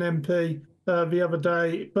quit as an MP the other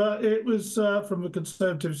day, but it was from the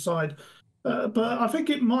Conservative side. But I think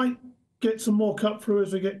it might get some more cut through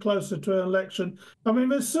as we get closer to an election. I mean,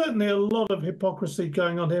 there's certainly a lot of hypocrisy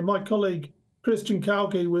going on here. My colleague Christian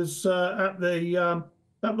Calgi was at the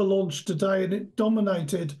launch today, and it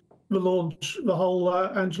dominated the launch. The whole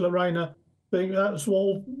Angela Rayner thing. That's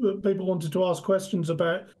all that people wanted to ask questions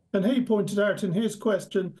about. And he pointed out in his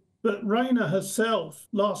question that Rayner herself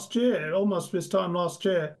last year, almost this time last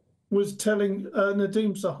year, was telling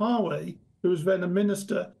Nadeem Zahawi, who was then a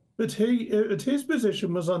minister, that his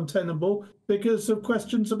position was untenable because of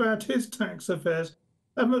questions about his tax affairs.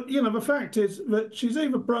 And, you know, the fact is that she's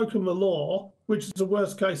either broken the law, which is the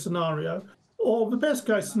worst-case scenario, or the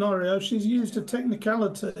best-case scenario, she's used a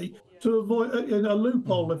technicality to avoid, a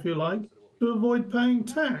loophole, if you like, to avoid paying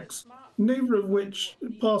tax, neither of which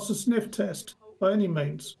pass a sniff test by any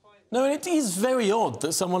means. No, and it is very odd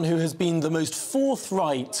that someone who has been the most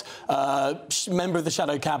forthright member of the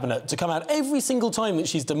shadow cabinet to come out every single time that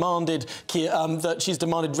she's demanded Rishi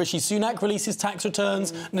Sunak release his tax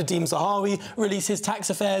returns, Nadeem Zahawi release his tax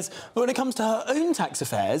affairs, but when it comes to her own tax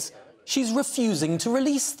affairs, she's refusing to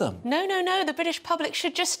release them. No, no, no, the British public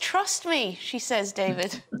should just trust me, she says,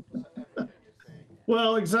 David.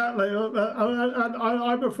 Well, exactly.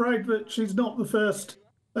 I'm afraid that she's not the first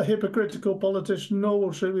hypocritical politician, nor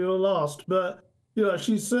will she be the last. But, you know,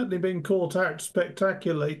 she's certainly been caught out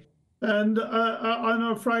spectacularly. And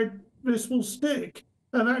I'm afraid this will stick.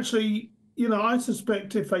 And actually, you know, I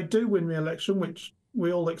suspect if they do win the election, which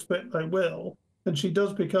we all expect they will, and she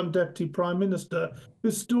does become Deputy Prime Minister,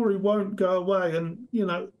 this story won't go away. And, you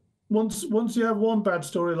know, once you have one bad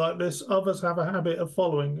story like this, others have a habit of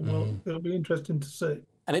following. Well, it'll be interesting to see.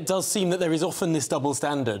 And it does seem that there is often this double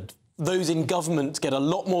standard. Those in government get a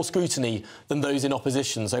lot more scrutiny than those in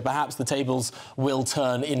opposition, so perhaps the tables will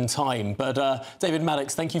turn in time. But David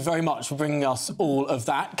Maddox, thank you very much for bringing us all of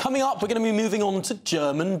that. Coming up, we're going to be moving on to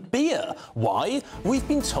German beer. Why? We've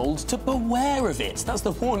been told to beware of it. That's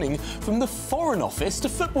the warning from the Foreign Office to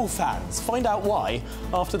football fans. Find out why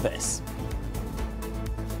after this.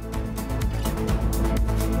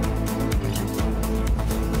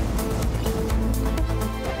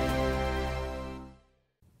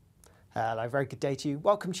 Hello, very good day to you.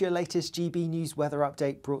 Welcome to your latest GB News weather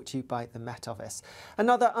update brought to you by the Met Office.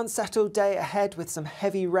 Another unsettled day ahead with some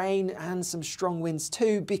heavy rain and some strong winds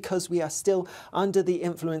too, because we are still under the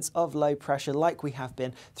influence of low pressure like we have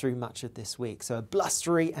been through much of this week. So a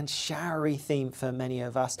blustery and showery theme for many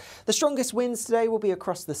of us. The strongest winds today will be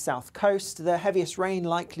across the south coast. The heaviest rain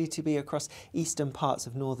likely to be across eastern parts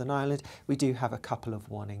of Northern Ireland. We do have a couple of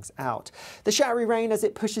warnings out. The showery rain, as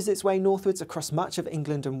it pushes its way northwards across much of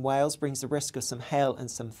England and Wales, brings the risk of some hail and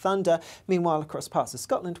some thunder. Meanwhile, across parts of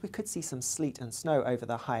Scotland, we could see some sleet and snow over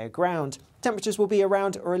the higher ground. Temperatures will be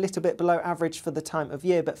around or a little bit below average for the time of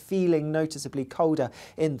year, but feeling noticeably colder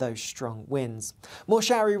in those strong winds. More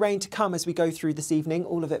showery rain to come as we go through this evening,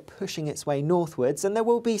 all of it pushing its way northwards, and there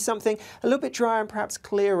will be something a little bit drier and perhaps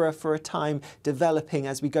clearer for a time developing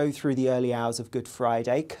as we go through the early hours of Good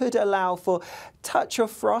Friday. Could allow for a touch of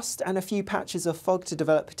frost and a few patches of fog to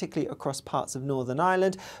develop, particularly across parts of Northern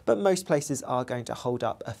Ireland, but most places are going to hold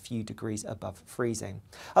up a few degrees above freezing.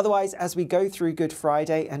 Otherwise, as we go through Good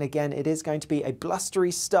Friday, and again, it is going to be a blustery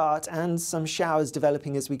start and some showers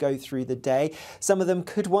developing as we go through the day. Some of them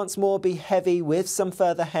could once more be heavy with some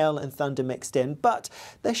further hail and thunder mixed in, but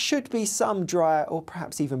there should be some drier or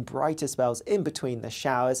perhaps even brighter spells in between the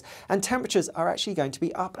showers, and temperatures are actually going to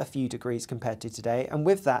be up a few degrees compared to today, and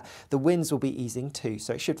with that the winds will be easing too,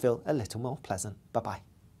 so it should feel a little more pleasant. Bye-bye.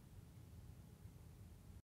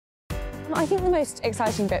 I think the most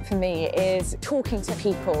exciting bit for me is talking to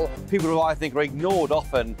people. People who I think are ignored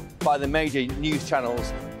often by the major news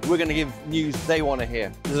channels. We're going to give news they want to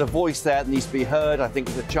hear. There's a voice there that needs to be heard. I think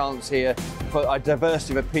there's a chance here for a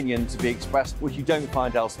diversity of opinion to be expressed, which you don't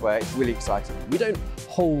find elsewhere. It's really exciting. We don't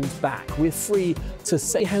hold back. We're free to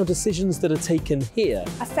say how decisions that are taken here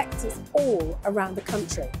affect us all around the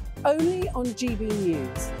country. Only on GB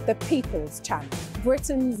News, the People's Channel,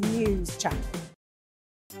 Britain's news channel.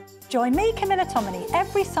 Join me, Camilla Tominey,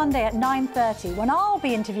 every Sunday at 9:30 when I'll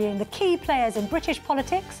be interviewing the key players in British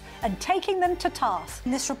politics and taking them to task.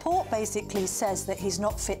 This report basically says that he's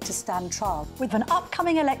not fit to stand trial. With an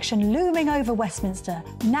upcoming election looming over Westminster,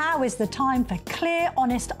 now is the time for clear,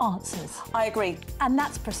 honest answers. I agree. And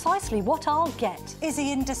that's precisely what I'll get. Is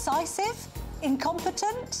he indecisive?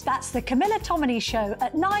 Incompetent? That's the Camilla Tominey Show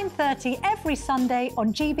at 9:30 every Sunday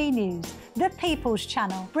on GB News, the People's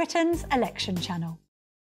Channel, Britain's election channel.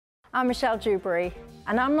 I'm Michelle Dewberry,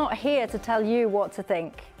 and I'm not here to tell you what to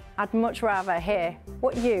think. I'd much rather hear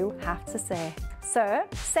what you have to say. So,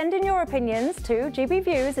 send in your opinions to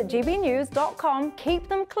gbviews@gbnews.com. Keep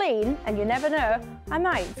them clean, and you never know, I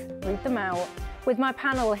might read them out. With my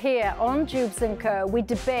panel here on Jubes & Co, we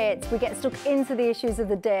debate, we get stuck into the issues of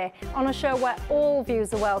the day on a show where all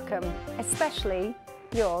views are welcome, especially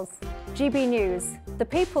yours. GB News, the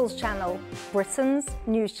People's Channel, Britain's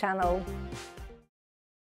news channel.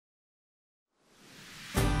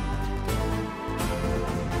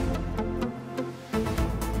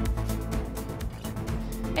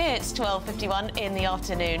 It's 12:51 in the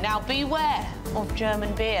afternoon. Now, beware of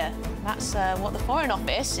German beer. That's what the Foreign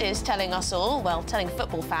Office is telling us all, well, telling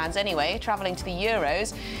football fans anyway, travelling to the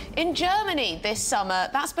Euros in Germany this summer.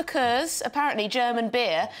 That's because, apparently, German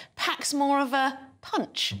beer packs more of a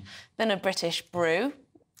punch than a British brew.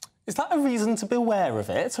 Is that a reason to beware of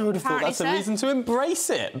it? I would have thought that's a reason to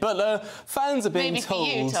embrace it. But fans are being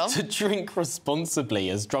told to drink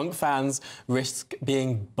responsibly as drunk fans risk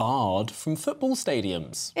being barred from football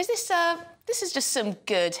stadiums. Is this is just some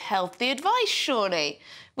good, healthy advice, surely?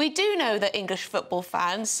 We do know that English football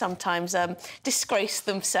fans sometimes disgrace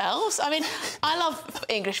themselves. I mean, I love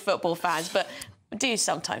English football fans, but do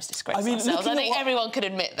sometimes disgrace ourselves. I think everyone could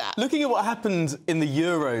admit that. Looking at what happened in the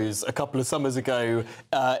Euros a couple of summers ago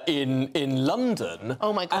in London,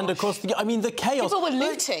 oh my gosh, and across the, I mean, the chaos. People were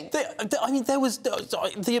looting. I mean, there was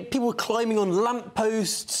people were climbing on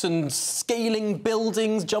lampposts and scaling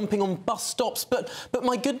buildings, jumping on bus stops. But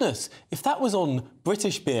my goodness, if that was on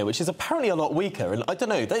British beer, which is apparently a lot weaker, and I don't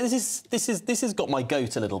know, this has got my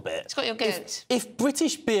goat a little bit. It's got your goat. If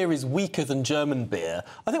British beer is weaker than German beer,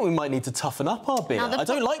 I think we might need to toughen up our beer. I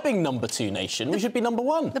don't like being number 2 nation. We should be number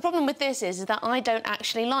 1. The problem with this is that I don't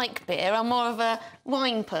actually like beer. I'm more of a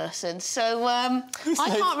wine person, so I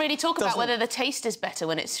can't really talk about whether the taste is better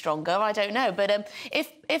when it's stronger. I don't know, but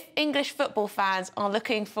if English football fans are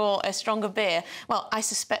looking for a stronger beer, well, I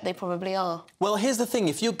suspect they probably are. Well, here's the thing: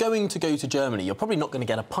 if you're going to go to Germany, you're probably not going to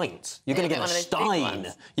get a pint. You're going to get a Stein.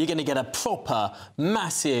 You're going to get a proper,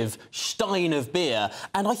 massive Stein of beer.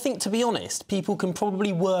 And I think, to be honest, people can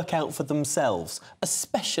probably work out for themselves,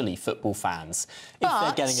 especially football fans, if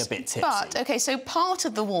they're getting a bit tipsy. But, OK, so part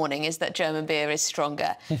of the warning is that German beer is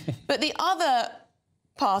stronger. But the other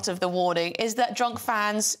part of the warning is that drunk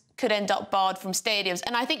fans could end up barred from stadiums.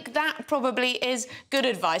 And I think that probably is good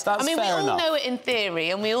advice. That's I mean, we fair all enough. know it in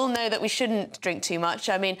theory, and we all know that we shouldn't drink too much.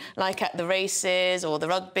 I mean, like at the races or the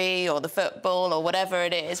rugby or the football or whatever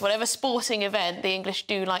it is, whatever sporting event, the English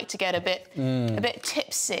do like to get a bit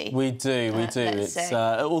tipsy. We do. It's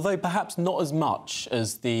although perhaps not as much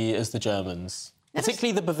as the Germans,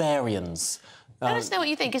 particularly the Bavarians. Let us know what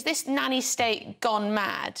you think. Is this nanny state gone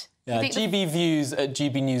mad? Yeah, GBViews at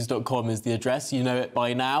gbnews.com is the address. You know it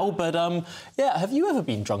by now. But, yeah, have you ever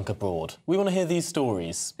been drunk abroad? We want to hear these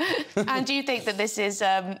stories. And do you think that this is,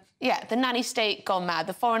 the nanny state gone mad?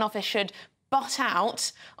 The Foreign Office should butt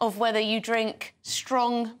out of whether you drink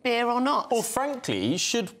strong beer or not? Or, frankly,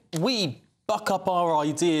 should we buck up our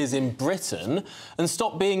ideas in Britain and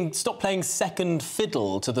stop playing second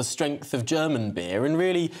fiddle to the strength of German beer and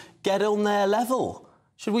really get on their level?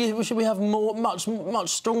 Should we have much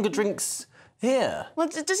stronger drinks here? Well,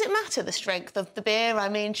 does it matter, the strength of the beer? I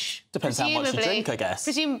mean, depends how much you drink, I guess.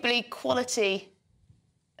 Presumably, quality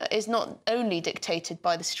is not only dictated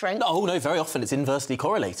by the strength. Oh, no, very often it's inversely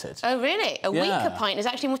correlated. Oh, really? A weaker pint is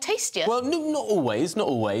actually more tastier? Well, no, not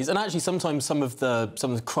always. And actually, sometimes some of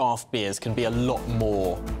the craft beers can be a lot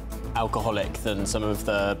more alcoholic than some of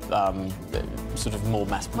the sort of more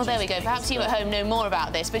mass-produced. Well, there we go. Perhaps you at home know more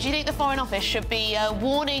about this, but do you think the Foreign Office should be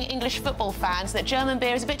warning English football fans that German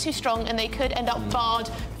beer is a bit too strong and they could end up barred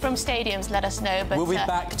from stadiums? Let us know. But we'll be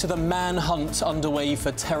back to the manhunt underway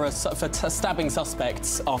for stabbing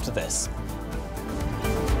suspects after this.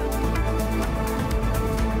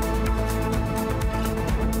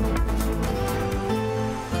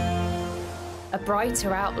 A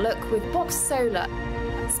brighter outlook with Box Solar,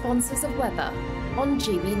 sponsors of weather on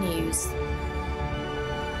GB News.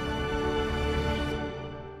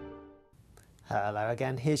 Hello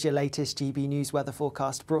again, here's your latest GB News weather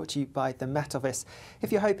forecast brought to you by the Met Office. If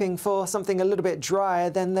you're hoping for something a little bit drier,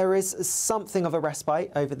 then there is something of a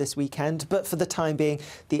respite over this weekend, but for the time being,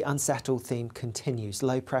 the unsettled theme continues.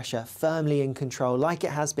 Low pressure firmly in control, like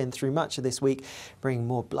it has been through much of this week, bringing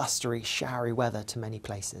more blustery, showery weather to many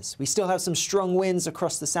places. We still have some strong winds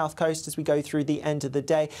across the south coast as we go through the end of the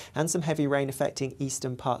day, and some heavy rain affecting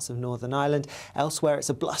eastern parts of Northern Ireland. Elsewhere, it's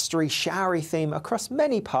a blustery, showery theme across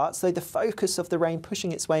many parts, though the focus of the rain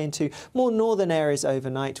pushing its way into more northern areas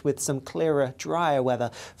overnight, with some clearer, drier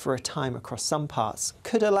weather for a time across some parts.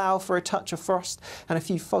 Could allow for a touch of frost and a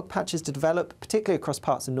few fog patches to develop, particularly across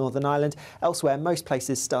parts of Northern Ireland. Elsewhere, most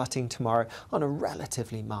places starting tomorrow on a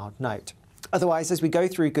relatively mild note. Otherwise, as we go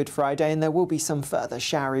through Good Friday, and there will be some further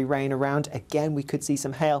showery rain around, again we could see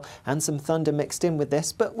some hail and some thunder mixed in with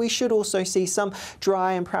this, but we should also see some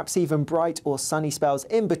dry and perhaps even bright or sunny spells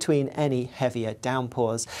in between any heavier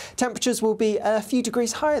downpours. Temperatures will be a few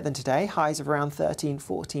degrees higher than today, highs of around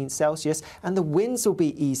 13–14 Celsius, and the winds will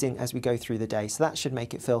be easing as we go through the day, so that should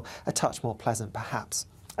make it feel a touch more pleasant perhaps.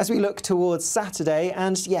 As we look towards Saturday,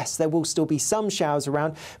 and yes, there will still be some showers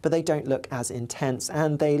around, but they don't look as intense,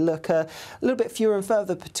 and they look a little bit fewer and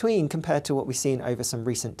further between compared to what we've seen over some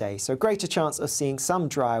recent days. So a greater chance of seeing some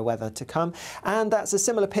drier weather to come, and that's a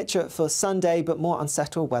similar picture for Sunday, but more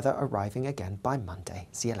unsettled weather arriving again by Monday.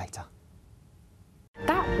 See you later.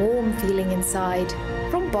 That warm feeling inside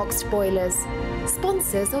from Boxed Boilers,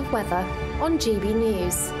 sponsors of weather on GB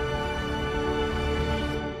News.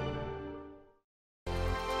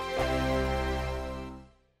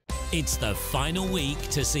 It's the final week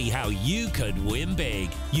to see how you could win big.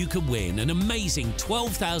 You could win an amazing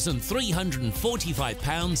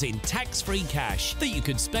 £12,345 in tax-free cash that you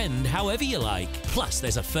could spend however you like. Plus,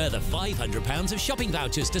 there's a further £500 of shopping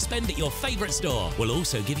vouchers to spend at your favourite store. We'll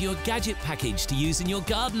also give you a gadget package to use in your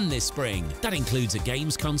garden this spring. That includes a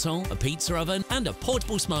games console, a pizza oven and a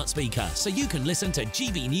portable smart speaker, so you can listen to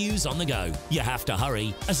GB News on the go. You have to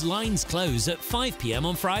hurry, as lines close at 5 p.m.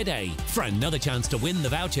 on Friday. For another chance to win the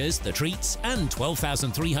vouchers, the treats and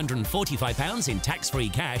 £12,345 in tax-free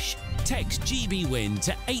cash, text GBWIN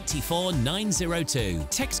to 84902.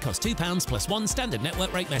 Text costs £2 plus one standard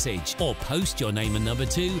network rate message, or post your name and number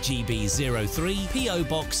to GB03 PO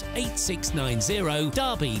Box 8690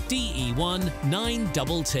 Derby DE1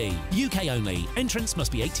 9TT. UK only. Entrance must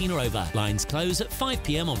be 18 or over. Lines close at 5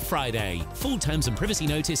 p.m. on Friday. Full terms and privacy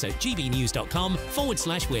notice at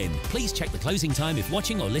gbnews.com/win. Please check the closing time if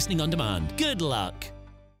watching or listening on demand. Good luck.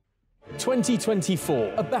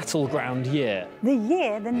 2024, a battleground year. The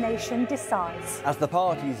year the nation decides. As the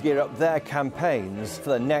parties gear up their campaigns for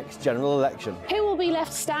the next general election. Who will be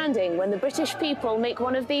left standing when the British people make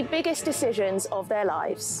one of the biggest decisions of their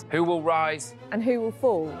lives? Who will rise? And who will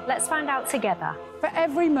fall? Let's find out together. For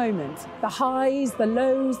every moment, the highs, the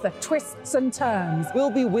lows, the twists and turns.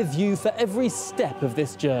 We'll be with you for every step of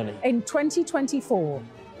this journey. In 2024,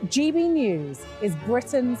 GB News is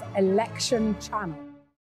Britain's election channel.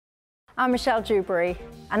 I'm Michelle Dewberry,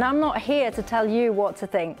 and I'm not here to tell you what to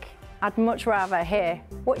think. I'd much rather hear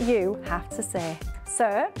what you have to say.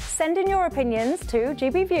 So, send in your opinions to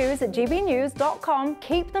gbviews@gbnews.com.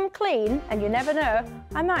 Keep them clean, and you never know,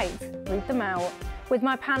 I might read them out. With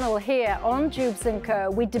my panel here on Jubes & Co,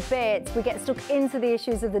 we debate, we get stuck into the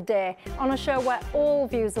issues of the day on a show where all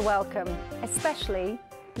views are welcome, especially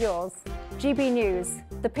yours. GB News,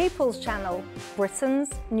 the People's Channel, Britain's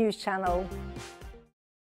news channel.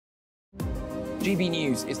 GB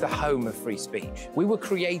News is the home of free speech. We were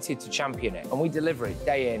created to champion it, and we deliver it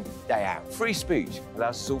day in, day out. Free speech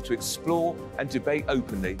allows us all to explore and debate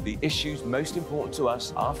openly the issues most important to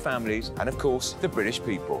us, our families, and of course, the British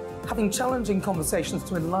people. Having challenging conversations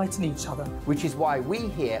to enlighten each other. Which is why we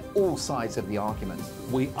hear all sides of the argument.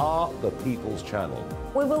 We are the People's Channel.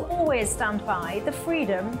 We will always stand by the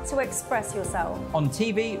freedom to express yourself. On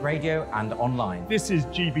TV, radio and online. This is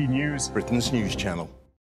GB News, Britain's news channel.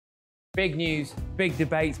 Big news, big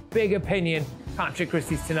debates, big opinion. Patrick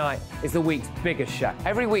Christie's Tonight is the week's biggest show.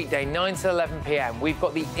 Every weekday, 9 to 11 p.m, we've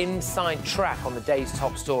got the inside track on the day's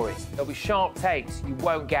top stories. There'll be sharp takes you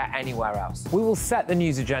won't get anywhere else. We will set the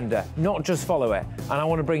news agenda, not just follow it, and I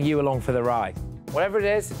want to bring you along for the ride. Whatever it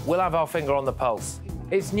is, we'll have our finger on the pulse.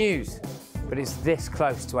 It's news, but it's this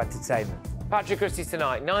close to entertainment. Patrick Christie's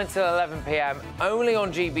Tonight, 9 to 11 p.m, only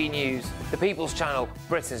on GB News, the People's Channel,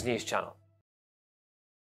 Britain's news channel.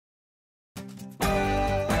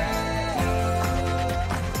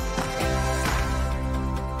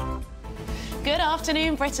 Good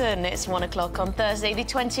afternoon, Britain. It's 1 o'clock on Thursday, the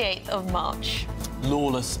 28th of March.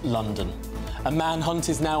 Lawless London. A manhunt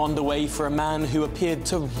is now underway for a man who appeared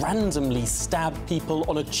to randomly stab people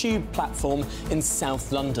on a tube platform in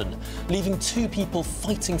South London, leaving 2 people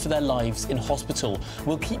fighting for their lives in hospital.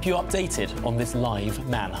 We'll keep you updated on this live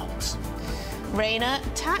manhunt. Rayner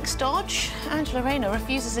tax dodge. Angela Rayner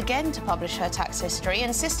refuses again to publish her tax history,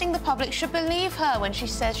 insisting the public should believe her when she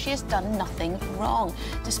says she has done nothing wrong.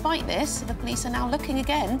 Despite this, the police are now looking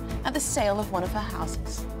again at the sale of one of her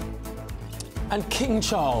houses. And King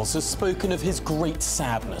Charles has spoken of his great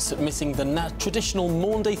sadness at missing the traditional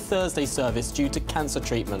Maundy Thursday service due to cancer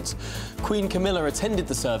treatment. Queen Camilla attended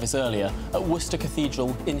the service earlier at Worcester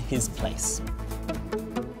Cathedral in his place.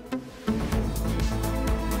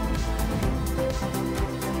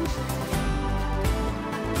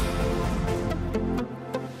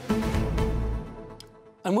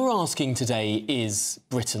 And we're asking today, is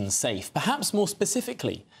Britain safe? Perhaps more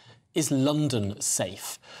specifically, is London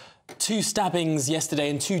safe? 2 stabbings yesterday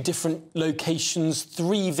in 2 different locations,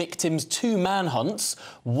 3 victims, 2 manhunts,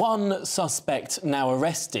 1 suspect now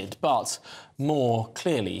arrested, but more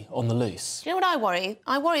clearly on the loose. Do you know what I worry?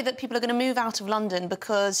 I worry that people are going to move out of London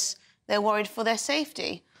because they're worried for their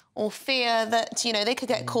safety, or fear that, you know, they could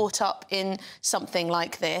get caught up in something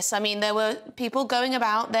like this. I mean, there were people going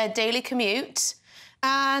about their daily commute,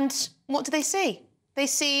 and what do they see? they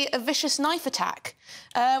see a vicious knife attack,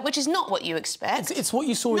 which is not what you expect. It's what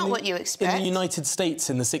you saw not in what you expect. in the United States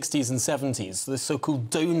in the 60s and 70s, the so-called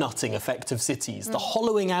donutting effect of cities, the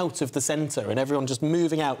hollowing out of the centre and everyone just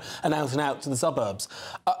moving out and out to the suburbs.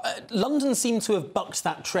 London seemed to have bucked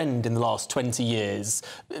that trend in the last 20 years.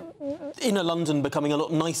 Inner London becoming a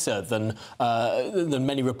lot nicer than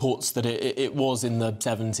many reports that it was in the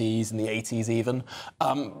 70s and the 80s even.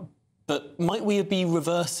 But might we be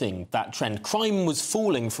reversing that trend? Crime was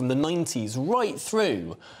falling from the 90s right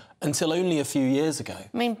through until only a few years ago.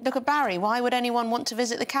 I mean, look at Barry. Why would anyone want to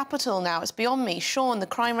visit the capital now? It's beyond me. Sean, the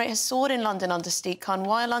crime rate has soared in London under Steve Khan.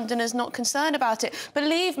 Why are Londoners not concerned about it?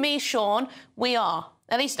 Believe me, Sean, we are.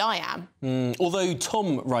 At least I am. Although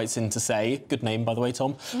Tom writes in to say, good name, by the way,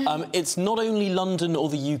 Tom, it's not only London or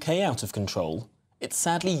the UK out of control. It's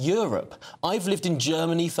sadly Europe. I've lived in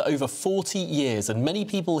Germany for over 40 years and many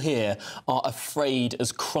people here are afraid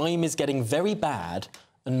as crime is getting very bad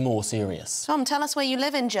and more serious. Tom, tell us where you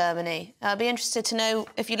live in Germany. I'd be interested to know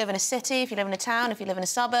if you live in a city, if you live in a town, if you live in a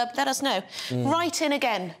suburb. Let us know. Write in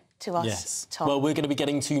again to us, yes. Tom. Well, we're going to be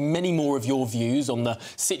getting to many more of your views on the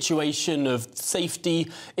situation of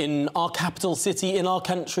safety in our capital city, in our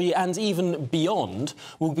country and even beyond.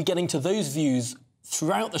 We'll be getting to those views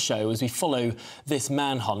throughout the show as we follow this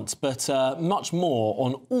manhunt, but much more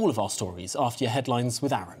on all of our stories after your headlines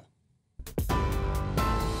with Aaron.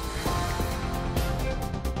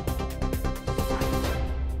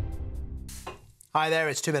 Hi there,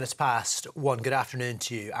 it's 2 minutes past 1. Good afternoon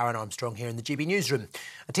to you. Aaron Armstrong here in the GB Newsroom.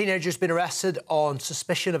 A teenager's been arrested on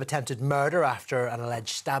suspicion of attempted murder after an alleged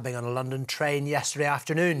stabbing on a London train yesterday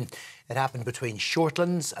afternoon. It happened between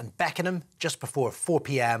Shortlands and Beckenham just before 4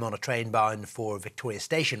 p.m. on a train bound for Victoria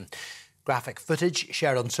Station. Graphic footage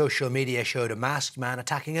shared on social media showed a masked man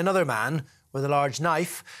attacking another man with a large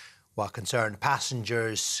knife, while concerned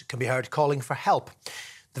passengers can be heard calling for help.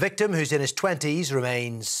 The victim, who's in his 20s,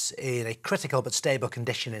 remains in a critical but stable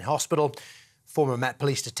condition in hospital. Former Met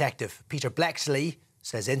Police detective Peter Blexley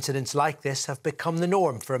says incidents like this have become the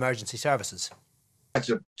norm for emergency services. It's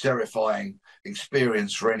a terrifying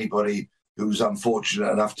experience for anybody who's unfortunate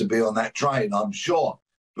enough to be on that train, I'm sure.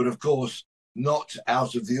 But of course, not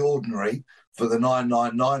out of the ordinary for the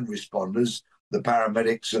 999 responders, the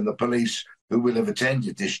paramedics and the police who will have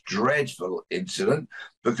attended this dreadful incident,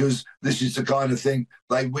 because this is the kind of thing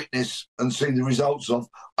they witness and see the results of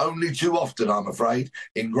only too often, I'm afraid,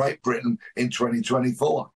 in Great Britain in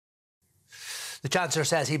 2024. The Chancellor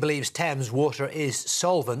says he believes Thames Water is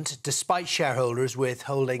solvent, despite shareholders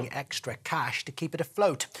withholding extra cash to keep it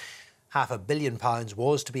afloat. £500 million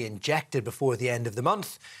was to be injected before the end of the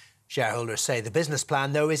month. Shareholders say the business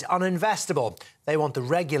plan, though, is uninvestable. They want the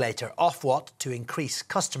regulator, Ofwat, to increase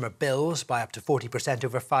customer bills by up to 40%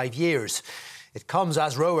 over 5 years. It comes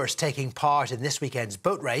as rowers taking part in this weekend's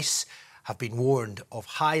boat race have been warned of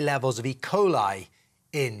high levels of E. coli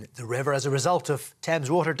in the river as a result of Thames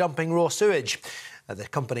Water dumping raw sewage. The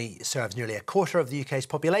company serves nearly a quarter of the UK's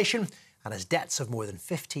population and has debts of more than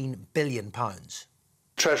 £15 billion.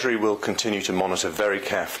 Treasury will continue to monitor very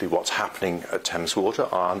carefully what's happening at Thames Water.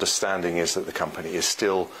 Our understanding is that the company is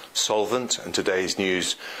still solvent, and today's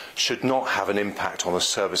news should not have an impact on the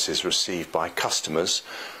services received by customers.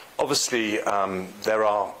 Obviously, there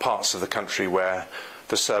are parts of the country where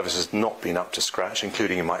the service has not been up to scratch,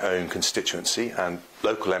 including in my own constituency, and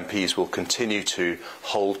local MPs will continue to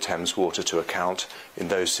hold Thames Water to account in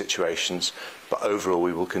those situations. But overall,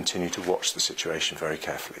 we will continue to watch the situation very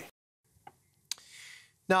carefully.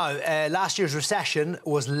 Now, last year's recession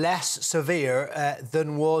was less severe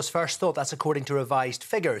than was first thought. That's according to revised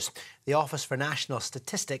figures. The Office for National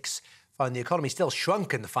Statistics found the economy still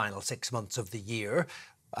shrunk in the final 6 months of the year,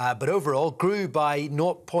 but overall grew by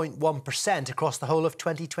 0.1% across the whole of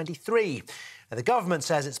 2023. The government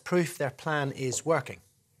says it's proof their plan is working.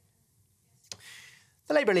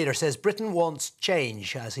 The Labour leader says Britain wants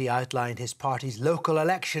change as he outlined his party's local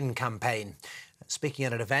election campaign. Speaking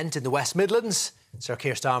at an event in the West Midlands, Sir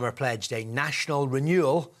Keir Starmer pledged a national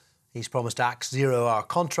renewal. He's promised to axe zero-hour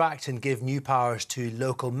contract and give new powers to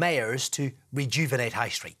local mayors to rejuvenate high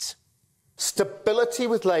streets. Stability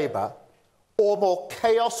with Labour or more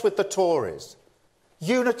chaos with the Tories?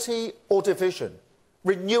 Unity or division?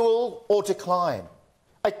 Renewal or decline?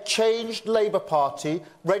 A changed Labour Party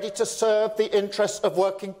ready to serve the interests of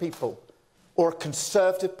working people, or a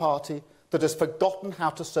Conservative Party that has forgotten how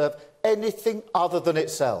to serve anything other than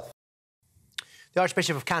itself? The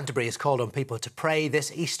Archbishop of Canterbury has called on people to pray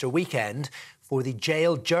this Easter weekend for the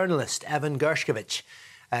jailed journalist Evan Gershkovich.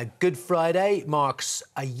 Good Friday marks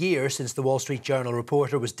a year since the Wall Street Journal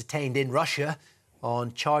reporter was detained in Russia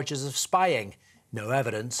on charges of spying. No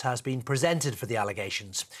evidence has been presented for the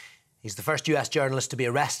allegations. He's the first US journalist to be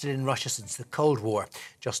arrested in Russia since the Cold War.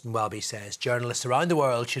 Justin Welby says journalists around the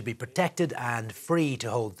world should be protected and free to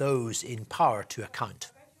hold those in power to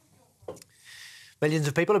account. Millions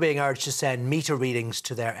of people are being urged to send meter readings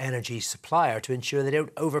to their energy supplier to ensure they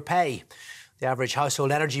don't overpay. The average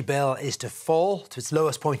household energy bill is to fall to its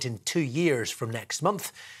lowest point in 2 years from next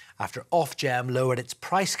month after Ofgem lowered its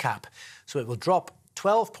price cap. So it will drop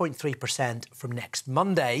 12.3% from next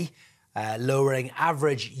Monday, lowering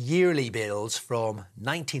average yearly bills from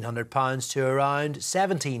 £1,900 to around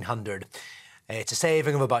 £1,700. It's a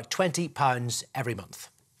saving of about £20 every month.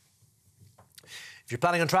 If you're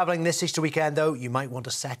planning on travelling this Easter weekend, though, you might want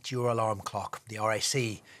to set your alarm clock. The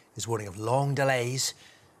RAC is warning of long delays,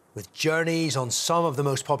 with journeys on some of the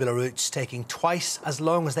most popular routes taking twice as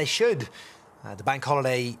long as they should. The bank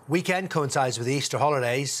holiday weekend coincides with the Easter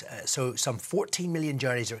holidays, so some 14 million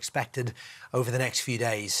journeys are expected over the next few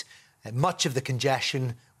days. Much of the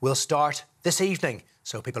congestion will start this evening,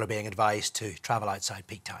 so people are being advised to travel outside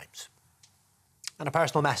peak times. And a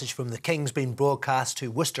personal message from the King's been broadcast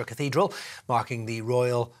to Worcester Cathedral, marking the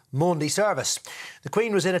Royal Maundy service. The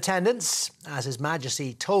Queen was in attendance. As His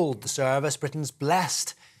Majesty told the service, Britain's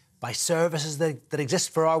blessed by services that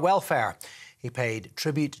exist for our welfare. He paid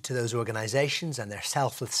tribute to those organisations and their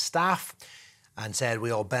selfless staff and said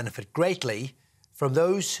we all benefit greatly from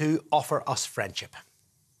those who offer us friendship.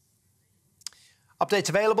 Updates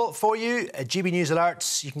available for you at GB News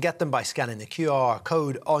Alerts. You can get them by scanning the QR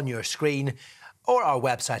code on your screen, or our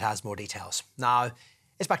website has more details. Now,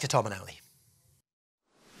 it's back to Tom and Emily.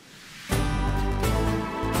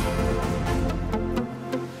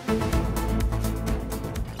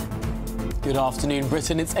 Good afternoon,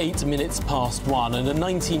 Britain. It's 8 minutes past 1 and a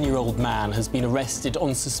 19-year-old man has been arrested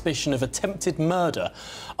on suspicion of attempted murder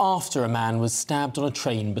after a man was stabbed on a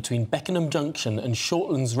train between Beckenham Junction and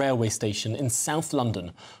Shortlands railway station in South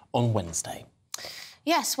London on Wednesday.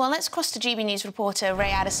 Yes, well, let's cross to GB News reporter Ray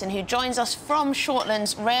Addison, who joins us from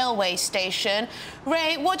Shortlands railway station.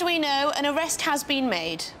 Ray, what do we know? An arrest has been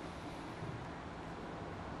made.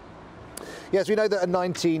 Yes, we know that a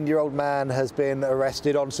 19-year-old man has been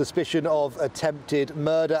arrested on suspicion of attempted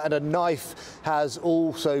murder, and a knife has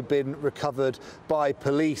also been recovered by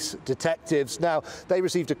police detectives. Now, they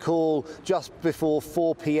received a call just before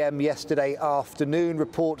 4 p.m. yesterday afternoon.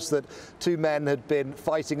 Reports that two men had been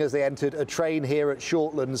fighting as they entered a train here at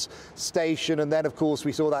Shortlands station. And then, of course,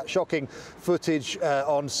 we saw that shocking footage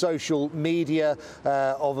on social media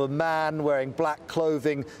of a man wearing black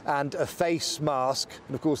clothing and a face mask.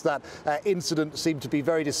 And, of course, that incident seemed to be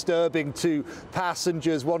very disturbing to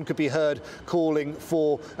passengers. One could be heard calling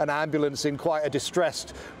for an ambulance in quite a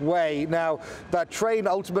distressed way. Now, that train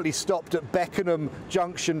ultimately stopped at Beckenham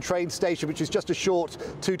Junction train station, which is just a short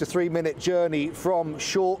 2 to 3 minute journey from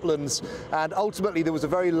Shortlands. And ultimately, there was a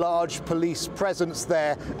very large police presence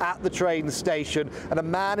there at the train station. And a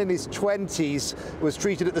man in his 20s was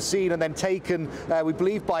treated at the scene and then taken, we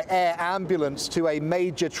believe, by air ambulance to a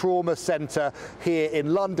major trauma centre here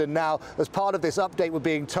in London. Now, as part of this update, we're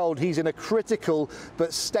being told he's in a critical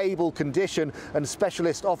but stable condition and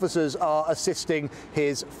specialist officers are assisting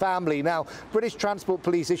his family. Now, British Transport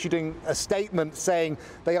Police issued a statement saying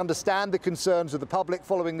they understand the concerns of the public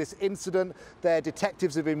following this incident. Their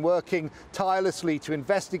detectives have been working tirelessly to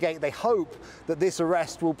investigate. They hope that this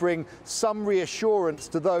arrest will bring some reassurance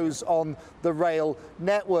to those on the rail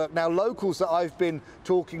network. Now, locals that I've been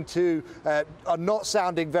talking to are not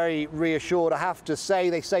sounding very reassured, I have to say.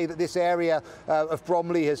 They say that this area of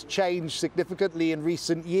Bromley has changed significantly in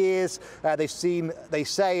recent years. They've seen, they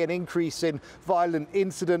say, an increase in violent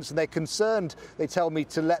incidents, and they're concerned, they tell me,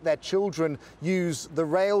 to let their children use the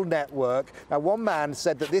rail network. Now, one man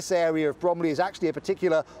said that this area of Bromley is actually a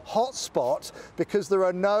particular hotspot because there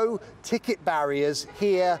are no ticket barriers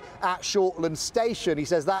here at Shortlands station. He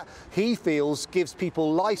says that, he feels, gives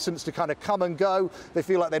people licence to kind of come and go. They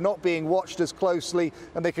feel like they're not being watched as closely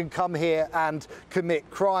and they can come here and commit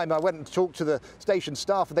crime. I went and talked to the station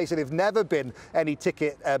staff and they said there've never been any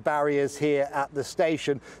ticket barriers here at the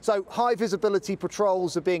station. So high visibility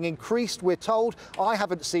patrols are being increased, we're told. I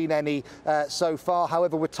haven't seen any so far.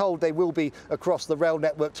 However, we're told they will be across the rail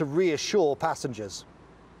network to reassure passengers.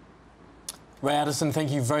 Ray Addison,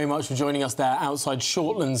 thank you very much for joining us there outside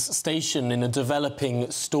Shortlands station in a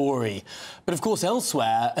developing story. But of course,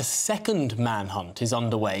 elsewhere, a second manhunt is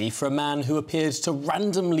underway for a man who appeared to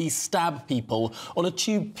randomly stab people on a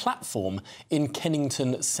tube platform in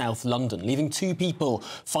Kennington, South London, leaving 2 people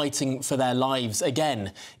fighting for their lives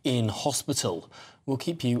again in hospital. We'll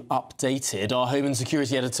keep you updated. Our Home and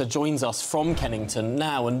Security editor joins us from Kennington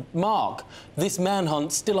now. And Mark, this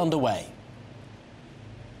manhunt still underway?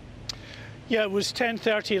 Yeah, it was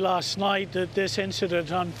 10:30 last night that this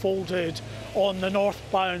incident unfolded on the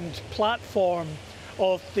northbound platform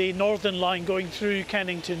of the Northern Line going through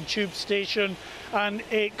Kennington Tube Station, and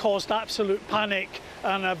it caused absolute panic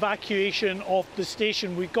and evacuation of the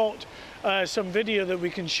station. We got some video that we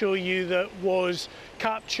can show you that was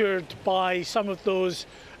captured by some of those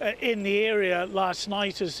in the area last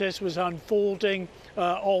night as this was unfolding,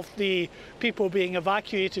 of the people being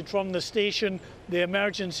evacuated from the station, the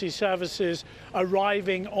emergency services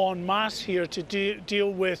arriving en masse here to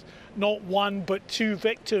deal with not one but two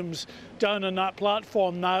victims down on that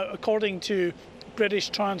platform. Now, according to British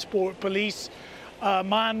Transport Police, a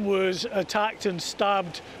man was attacked and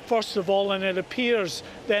stabbed first of all, and it appears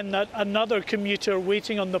then that another commuter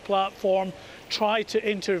waiting on the platform tried to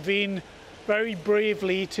intervene very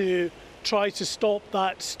bravely to try to stop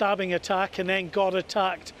that stabbing attack, and then got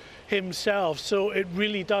attacked himself. So it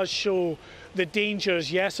really does show the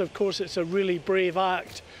dangers. Yes, of course, it's a really brave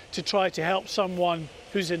act to try to help someone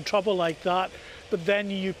who's in trouble like that, but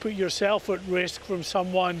then you put yourself at risk from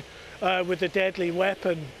someone with a deadly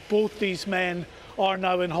weapon. Both these men are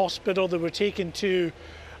now in hospital. They were taken to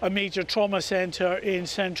a major trauma centre in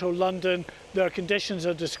central London. Their conditions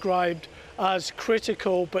are described as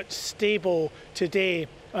critical but stable today.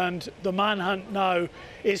 And the manhunt now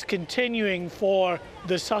is continuing for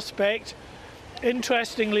the suspect.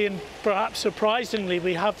 Interestingly and perhaps surprisingly,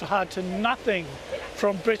 we have had nothing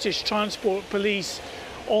from British Transport Police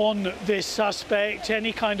on this suspect,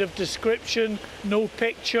 any kind of description, no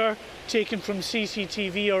picture taken from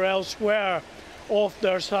CCTV or elsewhere of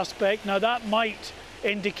their suspect. Now that might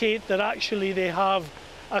indicate that actually they have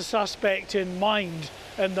a suspect in mind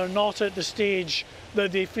and they're not at the stage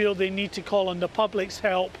that they feel they need to call on the public's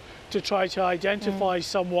help to try to identify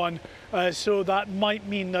someone. So that might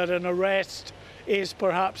mean that an arrest is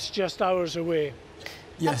perhaps just hours away.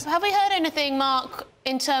 Yes. Have we heard anything, Mark,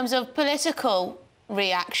 in terms of political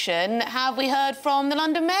reaction? Have we heard from the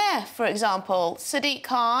London Mayor, for example? Sadiq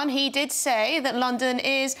Khan, he did say that London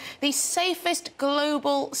is the safest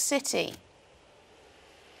global city.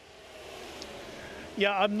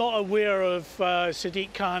 Yeah, I'm not aware of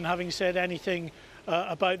Sadiq Khan having said anything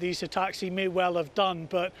about these attacks. He may well have done,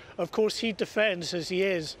 but of course he defends, as he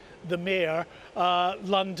is the mayor,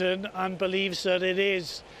 London, and believes that it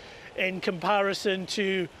is, in comparison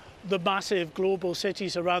to the massive global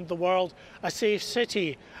cities around the world, a safe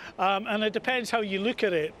city. And it depends how you look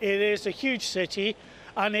at it. It is a huge city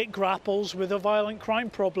and it grapples with a violent crime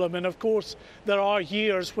problem. And of course, there are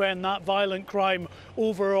years when that violent crime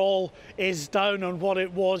overall is down on what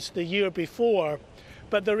it was the year before.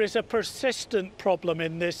 But there is a persistent problem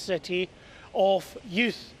in this city of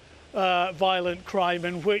youth violent crime,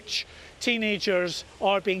 in which teenagers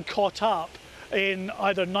are being caught up in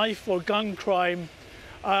either knife or gun crime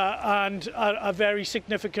and at a very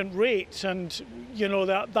significant rate. And, you know,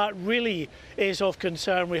 that really is of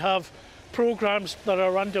concern. We have programmes that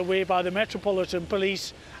are underway by the Metropolitan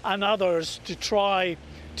Police and others to try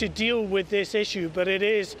to deal with this issue, but it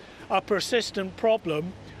is a persistent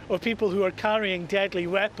problem of people who are carrying deadly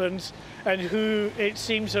weapons and who, it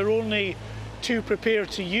seems, are only too prepared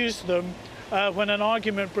to use them when an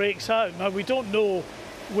argument breaks out. Now, we don't know,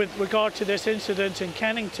 with regard to this incident in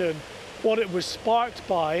Kennington, what it was sparked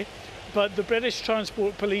by, but the British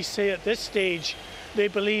Transport Police say at this stage they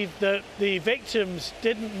believe that the victims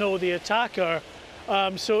didn't know the attacker,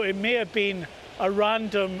 so it may have been a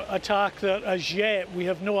random attack that, as yet, we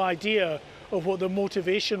have no idea of what the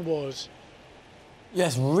motivation was.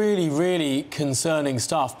 Yes, really, really concerning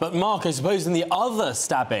stuff. But Mark, I suppose in the other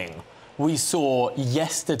stabbing we saw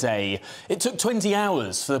yesterday, it took 20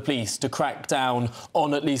 hours for the police to crack down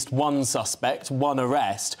on at least one suspect, one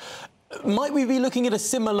arrest. Might we be looking at a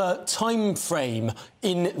similar time frame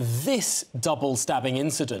in this double stabbing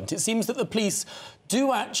incident? It seems that the police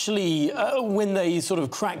do actually, when they sort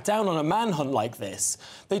of crack down on a manhunt like this,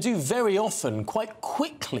 they do very often quite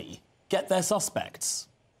quickly get their suspects.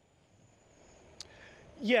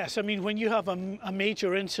 Yes, I mean, when you have a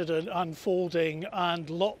major incident unfolding and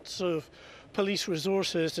lots of police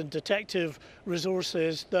resources and detective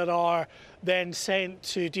resources that are then sent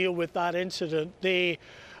to deal with that incident, they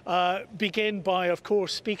begin by, of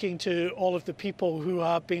course, speaking to all of the people who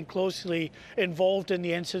have been closely involved in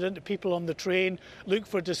the incident, the people on the train, look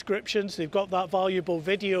for descriptions. They've got that valuable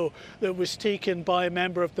video that was taken by a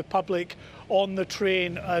member of the public on the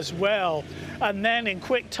train as well. And then in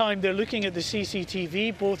quick time, they're looking at the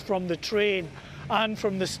CCTV, both from the train and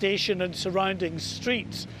from the station and surrounding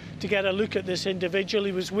streets, to get a look at this individual.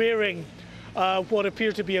 He was wearing what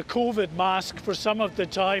appeared to be a COVID mask for some of the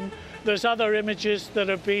time. There's other images that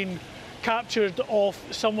have been captured of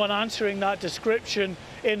someone answering that description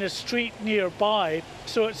in a street nearby.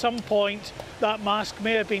 So at some point that mask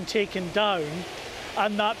may have been taken down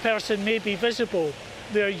and that person may be visible.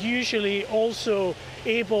 They're usually also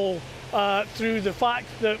able, through the fact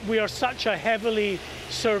that we are such a heavily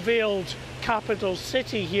surveilled capital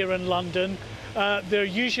city here in London, they're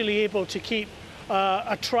usually able to keep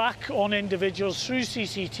a track on individuals through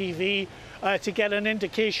CCTV to get an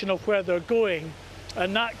indication of where they're going,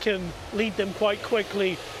 and that can lead them quite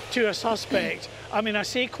quickly to a suspect. I mean, I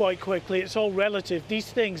say quite quickly, it's all relative.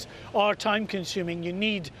 These things are time consuming. You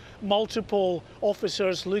need multiple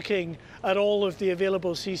officers looking at all of the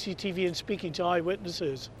available CCTV and speaking to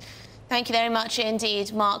eyewitnesses. Thank you very much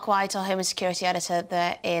indeed, Mark White, our Home and Security Editor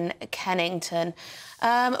there in Kennington.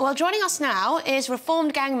 Well, joining us now is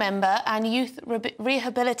reformed gang member and youth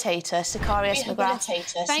rehabilitator Sicarius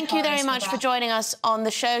McGrath. Thank you very much for joining us on the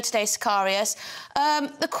show today, Sicarius.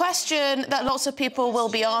 The question that lots of people will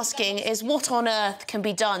be asking is what on earth can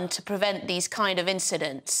be done to prevent these kind of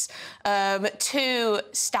incidents? 2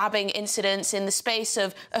 stabbing incidents in the space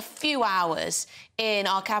of a few hours in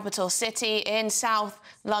our capital city, in South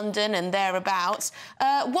London and thereabouts.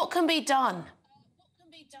 What can be done?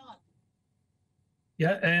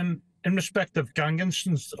 Yeah, in respect of gang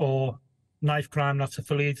incidents or knife crime that's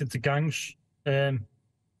affiliated to gangs, I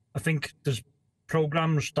think there's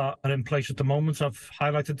programmes that are in place at the moment. I've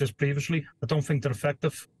highlighted this previously. I don't think they're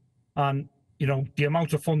effective. And, you know, the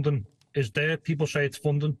amount of funding is there. People say it's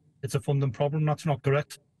funding. It's a funding problem. That's not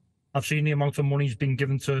correct. I've seen the amount of money's been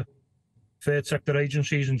given to third sector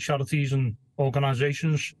agencies and charities and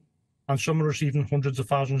organisations, and some are receiving hundreds of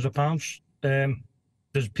thousands of pounds.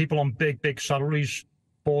 There's people on big salaries,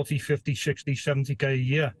 40, 50, 60, 70k a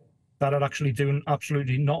year, that are actually doing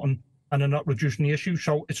absolutely nothing and are not reducing the issue.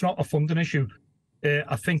 So it's not a funding issue.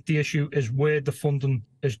 I think the issue is where the funding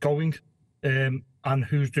is going and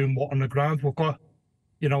who's doing what on the ground. We've got,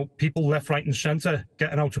 you know, people left, right and centre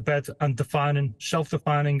getting out of bed and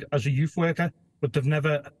self-defining as a youth worker, but they've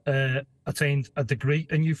never attained a degree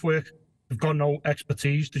in youth work. They've got no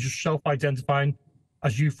expertise. They're just self-identifying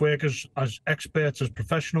as youth workers, as experts, as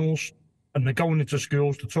professionals, and they're going into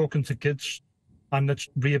schools, they're talking to kids, and it's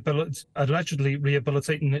allegedly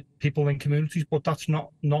rehabilitating people in communities, but that's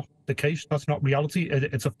not the case. That's not reality.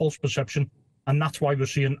 It's a false perception, and that's why we're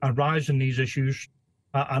seeing a rise in these issues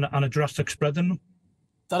and a drastic spread in them.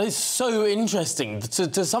 That is so interesting.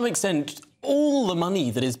 To some extent, all the money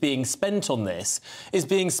that is being spent on this is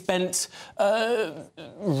being spent in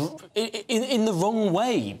the wrong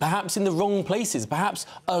way, perhaps in the wrong places, perhaps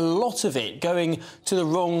a lot of it going to the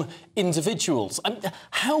wrong individuals. And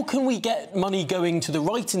how can we get money going to the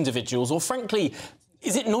right individuals? Or frankly,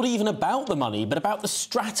 is it not even about the money, but about the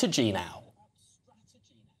strategy now?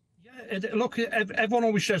 Yeah, look, everyone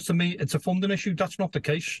always says to me, it's a funding issue. That's not the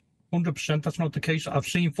case. 100% that's not the case. I've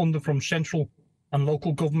seen funding from central and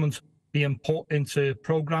local government being put into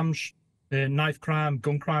programmes, knife crime,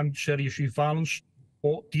 gun crime, serious youth violence.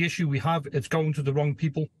 But the issue we have, it's going to the wrong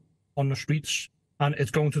people on the streets, and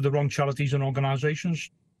it's going to the wrong charities and organisations.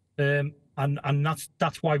 And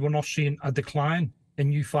that's why we're not seeing a decline in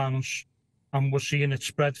youth violence, and we're seeing it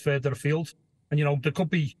spread further afield. And, you know, there could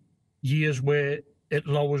be years where it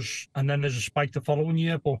lowers and then there's a spike the following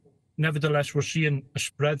year, but nevertheless, we're seeing a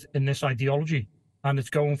spread in this ideology, and it's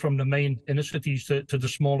going from the main inner cities to the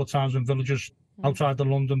smaller towns and villages outside of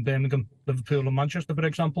London, Birmingham, Liverpool and Manchester, for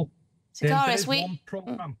example. Sicarius, we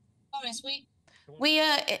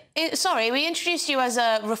introduced you as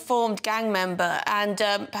a reformed gang member, and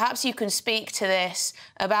perhaps you can speak to this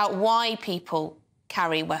about why people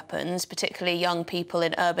carry weapons, particularly young people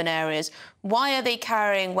in urban areas. Why are they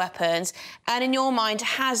carrying weapons? And in your mind,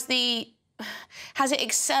 has it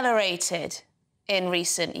accelerated in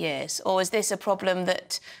recent years, or is this a problem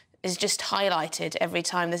that is just highlighted every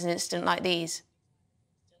time there's an incident like these?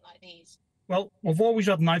 Well, we've always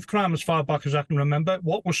had knife crime as far back as I can remember.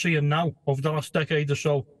 What we're seeing now over the last decade or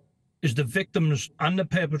so is the victims and the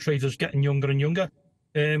perpetrators getting younger and younger.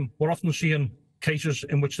 We're often seeing cases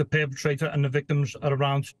in which the perpetrator and the victims are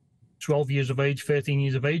around 12 years of age, 13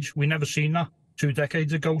 years of age. We never seen that 2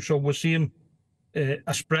 decades ago. So we're seeing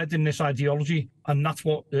a spread in this ideology, and that's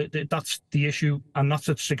the issue, and that's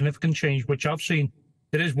a significant change which I've seen.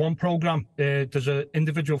 There is one programme. There's an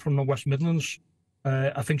individual from the West Midlands.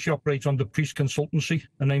 I think she operates on the Priest Consultancy.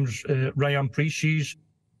 Her name's Rayanne Priest. She's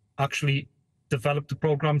actually developed the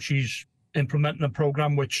programme. She's implementing a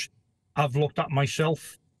programme which I've looked at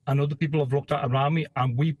myself and other people have looked at around me,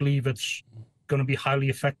 and we believe it's going to be highly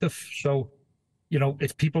effective. So, you know,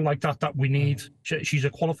 it's people like that we need. She's a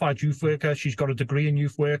qualified youth worker. She's got a degree in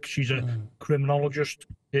youth work. She's a criminologist.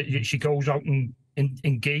 She goes out and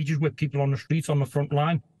engages with people on the streets, on the front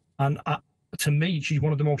line. And to me, she's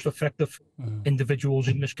one of the most effective individuals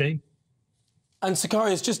in this game. And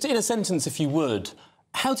Sicarius, just in a sentence, if you would,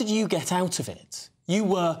 how did you get out of it? You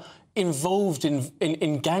were involved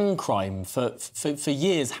in gang crime for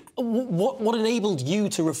years. What enabled you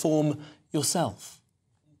to reform yourself?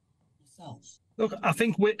 Look, I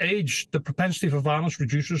think with age, the propensity for violence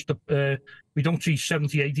reduces. We don't see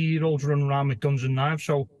 70, 80-year-olds running around with guns and knives.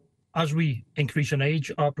 So as we increase in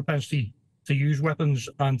age, our propensity to use weapons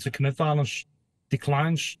and to commit violence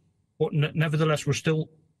declines. But nevertheless, we're still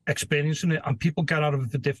experiencing it, and people get out of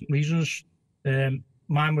it for different reasons.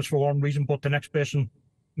 Mine was for one reason, but the next person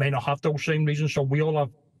may not have those same reasons. So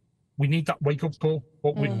we need that wake-up call,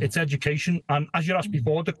 but it's education. And as you asked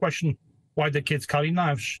before, the question, why do kids carry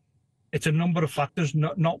knives? It's a number of factors.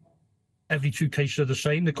 Not every two cases are the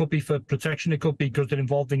same. It could be for protection. It could be because they're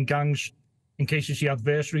involved in gangs, in case you see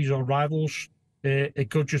adversaries or rivals. It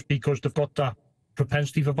could just be because they've got that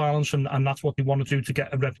propensity for violence, and that's what they want to do to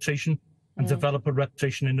get a reputation and develop a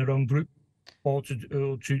reputation in their own group, or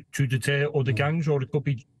to deter other gangs. Or it could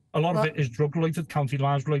be a lot of it is drug related, county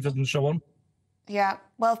lines related, and so on. Yeah,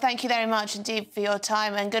 well, thank you very much indeed for your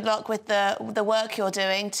time, and good luck with the work you're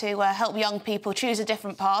doing to help young people choose a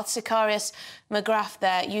different path. Sicarius McGrath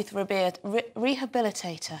there, youth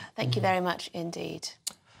rehabilitator. Thank you very much indeed.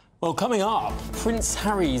 Well, coming up, Prince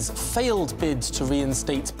Harry's failed bid to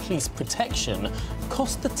reinstate police protection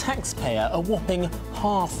cost the taxpayer a whopping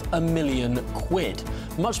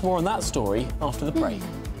 £500,000. Much more on that story after the break.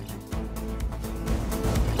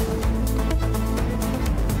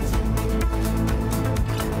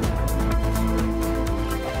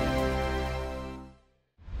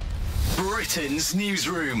 Britain's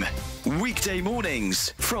Newsroom, weekday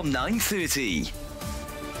mornings from 9:30.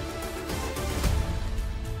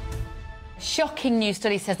 Shocking new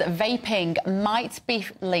study says that vaping might be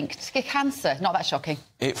linked to cancer. Not that shocking.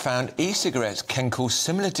 It found e-cigarettes can cause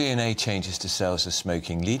similar DNA changes to cells as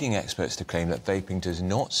smoking, leading experts to claim that vaping does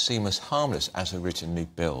not seem as harmless as originally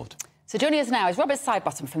billed. So joining us now is Robert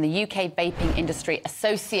Sidebottom from the UK Vaping Industry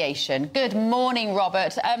Association. Good morning,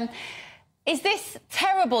 Robert. Is this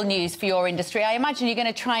terrible news for your industry? I imagine you're going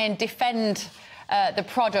to try and defend the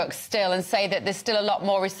product still and say that there's still a lot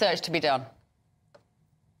more research to be done.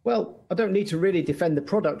 Well, I don't need to really defend the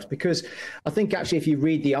product, because I think actually if you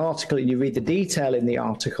read the article and you read the detail in the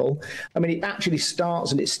article, I mean, it actually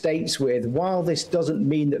starts and it states with, while this doesn't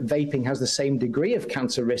mean that vaping has the same degree of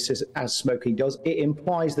cancer risks as smoking does, it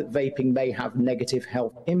implies that vaping may have negative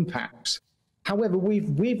health impacts. However,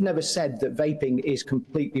 we've never said that vaping is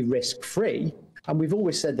completely risk-free. And we've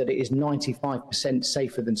always said that it is 95%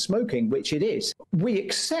 safer than smoking, which it is. We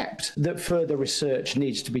accept that further research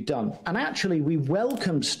needs to be done. And actually, we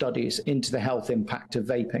welcome studies into the health impact of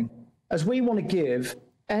vaping, as we want to give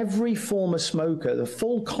every former smoker the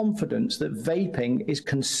full confidence that vaping is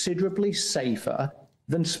considerably safer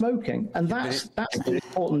than smoking. And that's the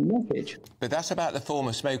important message. But that's about the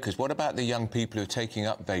former smokers. What about the young people who are taking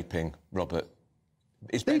up vaping, Robert?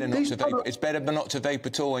 It's better not to vape. It's better not to vape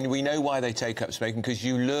at all, and we know why they take up smoking, because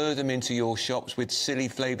you lure them into your shops with silly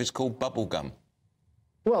flavours called bubblegum.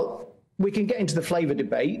 Well, we can get into the flavour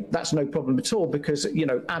debate. That's no problem at all, because, you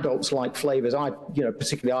know, adults like flavours.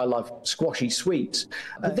 Particularly I love squashy sweets.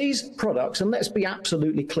 But these products, and let's be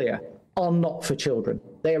absolutely clear, are not for children.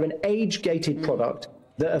 They are an age-gated product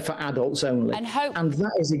that are for adults only. And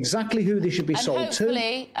that is exactly who they should be sold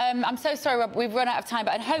to. I'm so sorry, Rob, we've run out of time,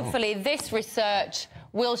 but hopefully this research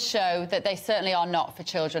will show that they certainly are not for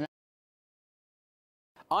children.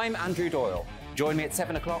 I'm Andrew Doyle. Join me at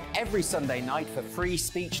 7 o'clock every Sunday night for Free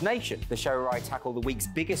Speech Nation, the show where I tackle the week's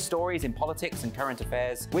biggest stories in politics and current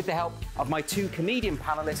affairs with the help of my two comedian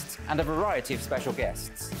panellists and a variety of special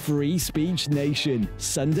guests. Free Speech Nation,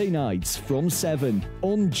 Sunday nights from 7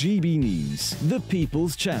 on GB News, the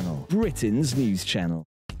People's Channel, Britain's news channel.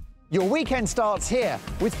 Your weekend starts here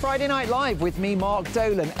with Friday Night Live with me, Mark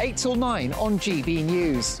Dolan, 8 till 9 on GB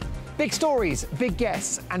News. Big stories, big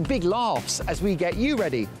guests and big laughs as we get you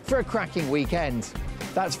ready for a cracking weekend.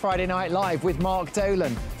 That's Friday Night Live with Mark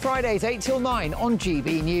Dolan. Fridays 8 till 9 on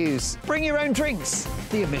GB News. Bring your own drinks.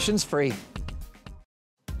 The admission's free.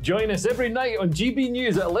 Join us every night on GB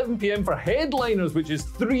News at 11 p.m. for Headliners, which is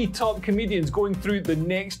 3 top comedians going through the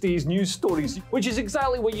next day's news stories, which is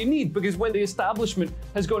exactly what you need, because when the establishment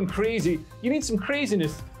has gone crazy, you need some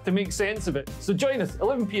craziness to make sense of it. So join us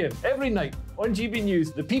 11 p.m. every night on GB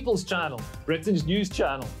News, the People's Channel, Britain's news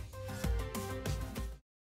channel.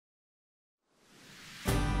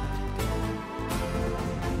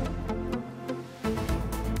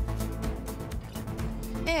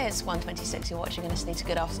 is 1:26. You're watching and listening to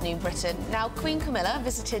Good Afternoon Britain. Now, Queen Camilla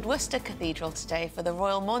visited Worcester Cathedral today for the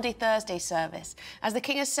Royal Maundy Thursday service. As the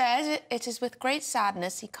King has said, it is with great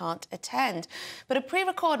sadness he can't attend. But a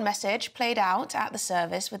pre-recorded message played out at the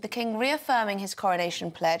service with the King reaffirming his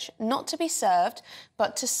coronation pledge not to be served,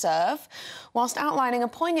 but to serve, whilst outlining a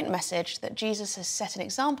poignant message that Jesus has set an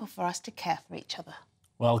example for us to care for each other.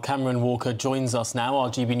 Well, Cameron Walker joins us now,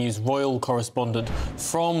 our GB News royal correspondent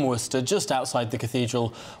from Worcester, just outside the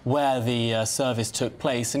cathedral where the service took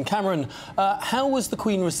place. And Cameron, how was the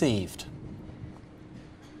Queen received?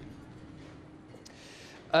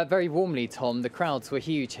 Very warmly, Tom. The crowds were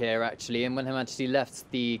huge here, actually, and when Her Majesty left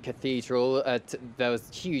the cathedral, there was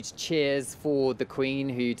huge cheers for the Queen,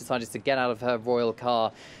 who decided to get out of her royal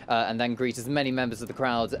car and then greet as many members of the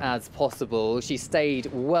crowd as possible. She stayed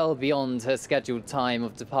well beyond her scheduled time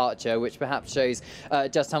of departure, which perhaps shows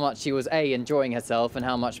just how much she was, A, enjoying herself, and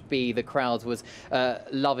how much, B, the crowd was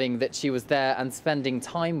loving that she was there and spending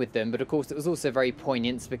time with them. But, of course, it was also very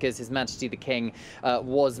poignant because His Majesty the King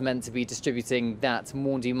was meant to be distributing that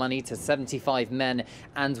Maundy money to 75 men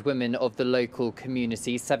and women of the local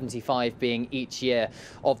community, 75 being each year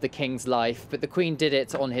of the King's life. But the Queen did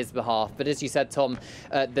it on his behalf. But as you said, Tom,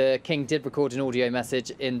 the King did record an audio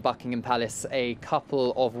message in Buckingham Palace a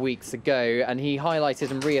couple of weeks ago, and he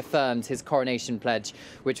highlighted and reaffirmed his coronation pledge,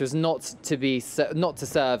 which was not to be served,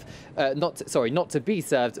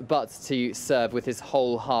 but to serve with his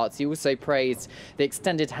whole heart. He also praised the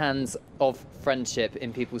extended hands of friendship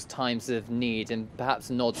in people's times of need, and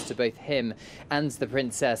perhaps nods to both him and the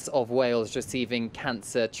Princess of Wales receiving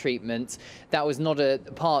cancer treatment. That was not a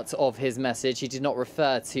part of his message. He did not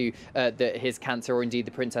refer to his cancer or indeed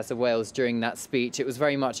the Princess of Wales during that speech. It was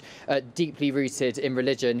very much deeply rooted in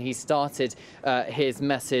religion. He started his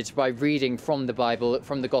message by reading from the Bible,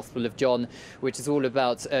 from the Gospel of John, which is all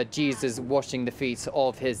about Jesus washing the feet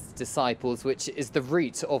of his disciples, which is the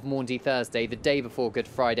root of Maundy Thursday, the day before Good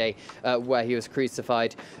Friday, where he was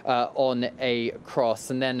crucified on a cross.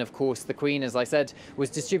 And then, of course, the Queen, as I said, was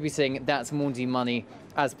distributing that Maundy money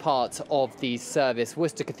as part of the service.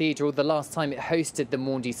 Worcester Cathedral, the last time it hosted the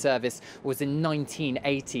Maundy service was in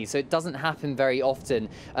 1980, so it doesn't happen very often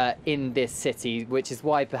in this city, which is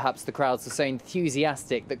why perhaps the crowds were so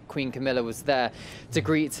enthusiastic that Queen Camilla was there to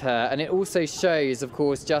greet her. And it also shows, of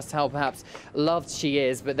course, just how perhaps loved she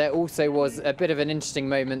is, but there also was a bit of an interesting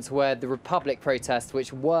moment where the Republic protests,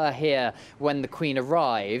 which were here when the Queen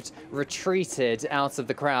arrived, retreated out of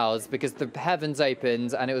the crowds because the heavens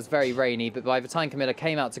opened and it was very rainy, but by the time Camilla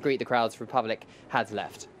came out to greet the crowds, Republic had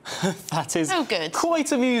left. That is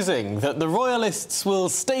quite amusing, that the Royalists will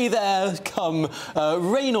stay there come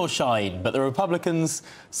rain or shine, but the Republicans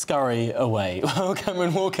scurry away. Well,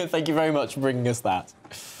 Cameron Walker, thank you very much for bringing us that.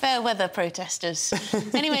 Fair weather protesters.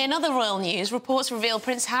 Anyway, in other royal news, reports reveal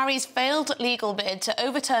Prince Harry's failed legal bid to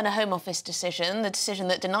overturn a Home Office decision, the decision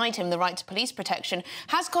that denied him the right to police protection,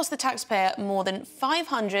 has cost the taxpayer more than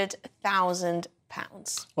 £500,000.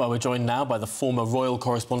 Well, we're joined now by the former royal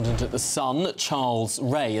correspondent at The Sun, Charles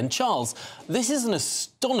Ray. And Charles, this is an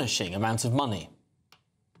astonishing amount of money.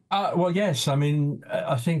 Well, yes. I mean,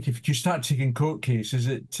 I think if you start taking court cases,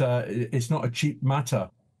 it's not a cheap matter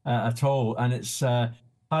at all. And it's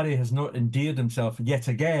Harry has not endeared himself yet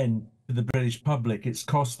again to the British public. It's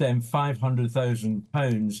cost them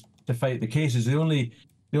 £500,000 to fight the cases. The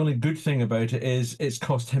only good thing about it is it's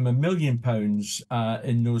cost him £1 million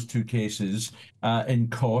in those two cases in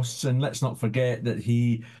costs. And let's not forget that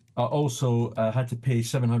he also had to pay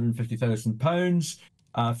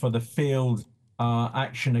 £750,000 for the failed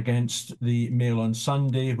action against the Mail on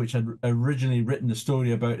Sunday, which had originally written the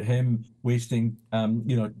story about him wasting,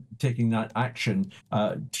 taking that action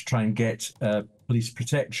to try and get police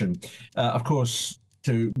protection. Of course,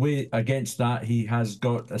 to weigh against that, he has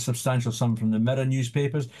got a substantial sum from the Mirror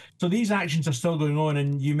newspapers. So these actions are still going on.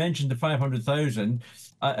 And you mentioned the 500,000.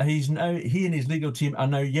 He and his legal team are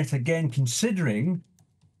now yet again considering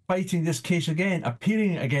fighting this case again,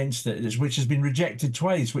 appealing against it, which has been rejected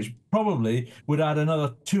twice, which probably would add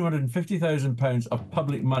another £250,000 of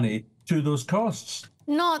public money to those costs.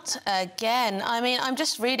 Not again. I mean, I'm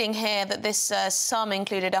just reading here that this sum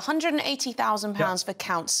included £180,000 for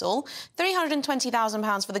council,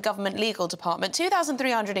 £320,000 for the government legal department,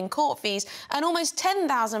 £2,300 in court fees, and almost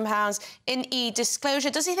 £10,000 in e-disclosure.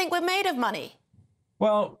 Does he think we're made of money?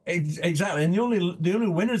 Well, exactly. And the only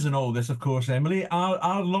winners in all this, of course, Emily,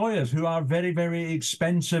 are lawyers who are very, very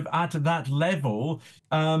expensive at that level,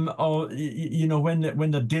 or when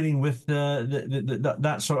they're dealing with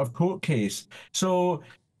that sort of court case. So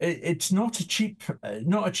it's not a cheap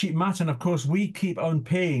matter. And of course, we keep on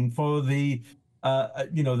paying for the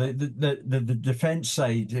you know, the defence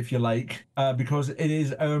side, if you like, because it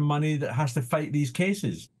is our money that has to fight these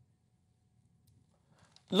cases.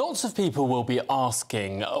 Lots of people will be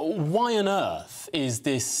asking, why on earth is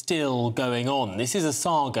this still going on? This is a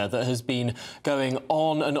saga that has been going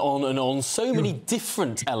on and on and on. So many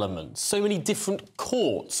different elements, so many different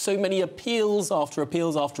courts, so many appeals after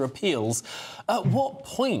appeals after appeals. At what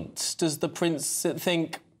point does the Prince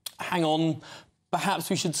think, hang on, perhaps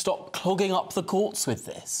we should stop clogging up the courts with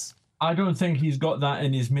this? I don't think he's got that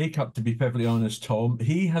in his makeup, to be perfectly honest, Tom.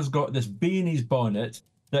 He has got this bee in his bonnet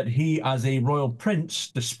that he, as a royal prince,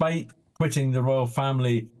 despite quitting the royal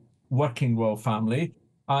family, working royal family,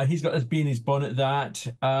 he's got this bee in his bonnet that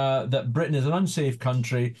that Britain is an unsafe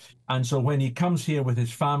country, and so when he comes here with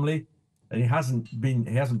his family, and he hasn't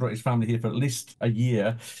brought his family here for at least a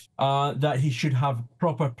year, that he should have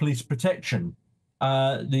proper police protection.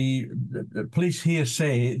 The police here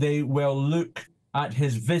say they will look at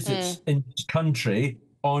his visits in this country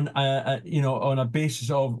on a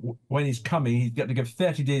basis of when he's coming. He's got to give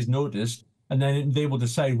 30 days notice, and then they will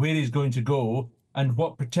decide where he's going to go and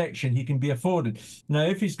what protection he can be afforded. Now,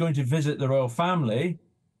 if he's going to visit the royal family,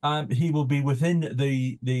 he will be within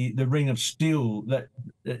the ring of steel that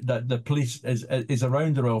the police is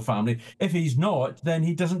around the royal family. If he's not, then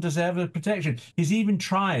he doesn't deserve the protection. He's even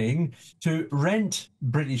trying to rent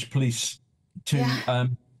British police to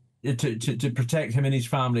protect him and his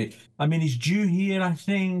family. I mean, he's due here, I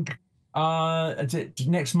think,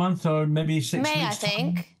 next month or maybe 6 weeks. May, I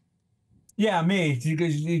think. Yeah, May.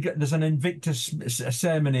 There's an Invictus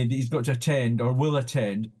ceremony that he's got to attend or will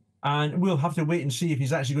attend, and we'll have to wait and see if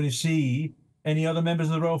he's actually going to see any other members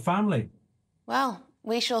of the royal family. Well,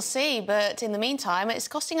 we shall see, but in the meantime, it's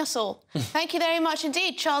costing us all. Thank you very much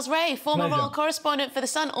indeed, Charles Ray, former royal correspondent for The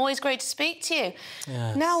Sun. Always great to speak to you.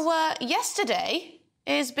 Yes. Now, yesterday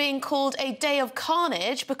is being called a day of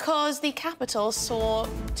carnage because the capital saw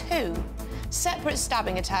 2 separate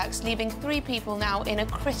stabbing attacks, leaving 3 people now in a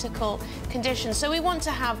critical condition. So we want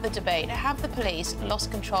to have the debate. Have the police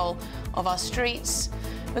lost control of our streets?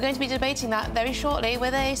 We're going to be debating that very shortly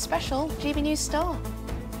with a special GB News star.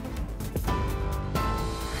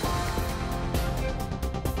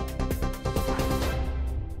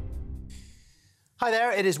 Hi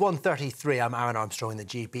there, it is 1:33. I'm Aaron Armstrong in the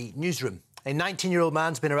GB Newsroom. A 19-year-old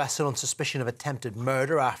man's been arrested on suspicion of attempted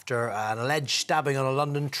murder after an alleged stabbing on a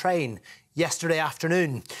London train yesterday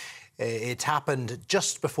afternoon. It happened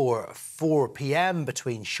just before 4 p.m.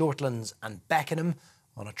 between Shortlands and Beckenham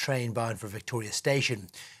on a train bound for Victoria Station.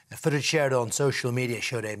 Footage shared on social media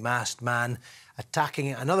showed a masked man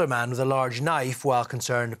attacking another man with a large knife while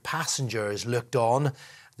concerned passengers looked on.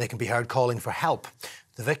 They can be heard calling for help.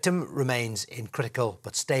 The victim remains in critical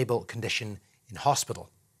but stable condition in hospital.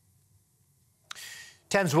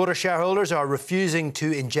 Thames Water shareholders are refusing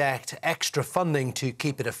to inject extra funding to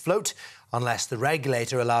keep it afloat unless the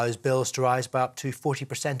regulator allows bills to rise by up to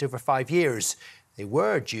 40% over 5 years. They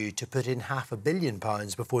were due to put in £500 million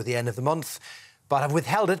before the end of the month, but have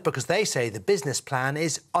withheld it because they say the business plan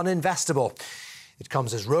is uninvestable. It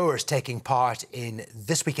comes as rowers taking part in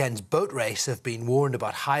this weekend's boat race have been warned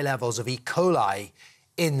about high levels of E. coli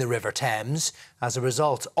in the River Thames as a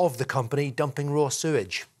result of the company dumping raw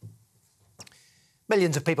sewage.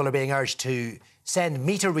 Millions of people are being urged to send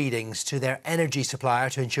meter readings to their energy supplier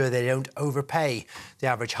to ensure they don't overpay. The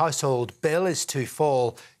average household bill is to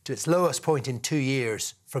fall to its lowest point in 2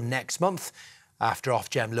 years from next month after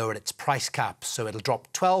Ofgem lowered its price cap, so it'll drop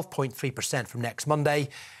 12.3% from next Monday.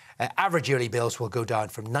 Average yearly bills will go down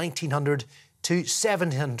from £1,900 to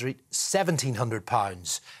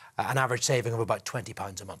 £1,700, an average saving of about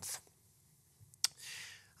 £20 a month.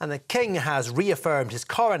 And the King has reaffirmed his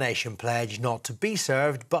coronation pledge not to be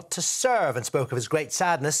served, but to serve, and spoke of his great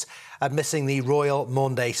sadness at missing the Royal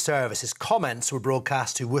Maundy service. His comments were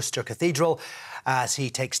broadcast to Worcester Cathedral as he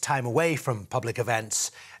takes time away from public events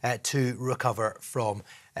to recover from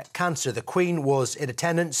cancer. The Queen was in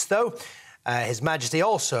attendance, though. His Majesty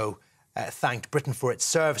also thanked Britain for its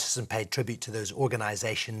services and paid tribute to those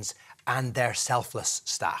organisations and their selfless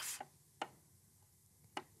staff.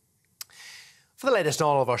 For the latest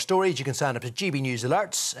on all of our stories, you can sign up to GB News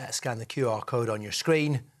Alerts, scan the QR code on your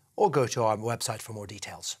screen, or go to our website for more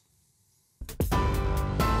details.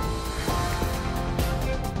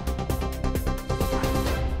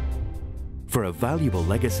 For a valuable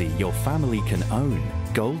legacy your family can own,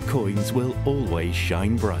 gold coins will always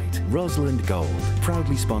shine bright. Rosalind Gold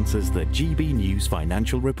proudly sponsors the GB News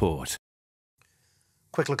Financial Report.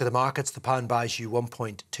 Quick look at the markets. The pound buys you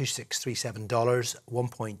 $1.2637,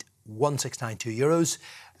 €1,692.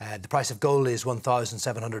 The price of gold is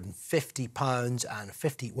 £1,750 and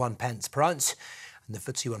 51 pence per ounce. And the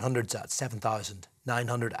FTSE 100's at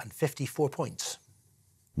 7,954 points.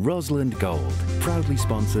 Rosalind Gold proudly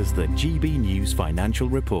sponsors the GB News Financial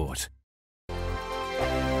Report.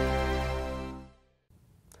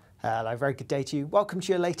 Hello, very good day to you. Welcome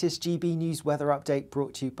to your latest GB News weather update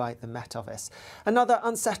brought to you by the Met Office. Another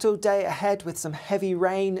unsettled day ahead with some heavy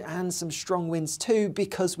rain and some strong winds too,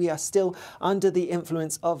 because we are still under the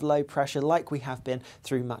influence of low pressure like we have been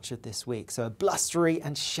through much of this week. So a blustery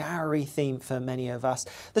and showery theme for many of us.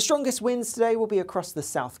 The strongest winds today will be across the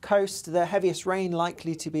south coast. The heaviest rain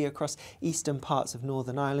likely to be across eastern parts of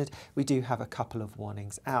Northern Ireland. We do have a couple of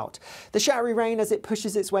warnings out. The showery rain, as it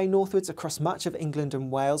pushes its way northwards across much of England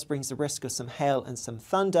and Wales, brings the risk of some hail and some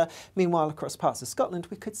thunder. Meanwhile, across parts of Scotland,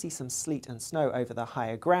 we could see some sleet and snow over the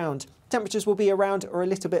higher ground. Temperatures will be around or a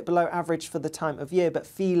little bit below average for the time of year, but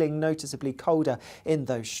feeling noticeably colder in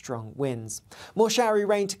those strong winds. More showery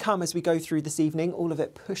rain to come as we go through this evening, all of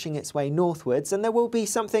it pushing its way northwards, and there will be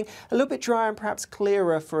something a little bit drier and perhaps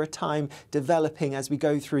clearer for a time developing as we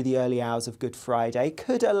go through the early hours of Good Friday.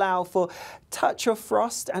 Could allow for a touch of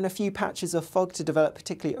frost and a few patches of fog to develop,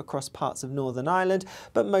 particularly across parts of Northern Ireland,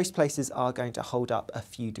 but most places are going to hold up a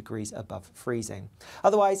few degrees above freezing.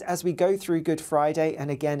 Otherwise, as we go through Good Friday,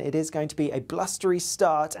 and again, it is going to be a blustery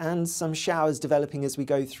start and some showers developing as we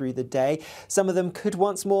go through the day. Some of them could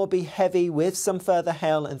once more be heavy with some further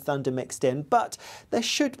hail and thunder mixed in, but there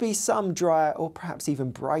should be some drier or perhaps even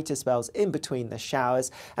brighter spells in between the showers,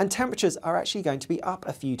 and temperatures are actually going to be up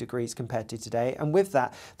a few degrees compared to today, and with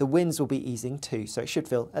that the winds will be easing too, so it should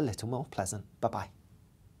feel a little more pleasant. Bye-bye.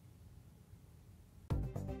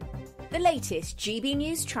 The latest GB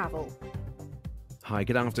News travel. Hi,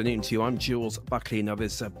 good afternoon to you. I'm Jules Buckley. Now,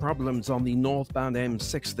 there's problems on the northbound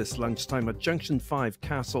M6 this lunchtime at Junction 5,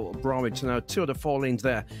 Castle Bromwich. Now, 2 of the 4 lanes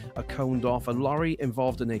there are coned off. A lorry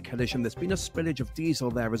involved in a collision. There's been a spillage of diesel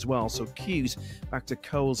there as well, so queues back to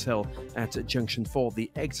Coleshill at Junction 4. The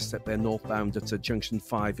exit there northbound at Junction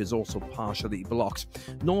 5 is also partially blocked.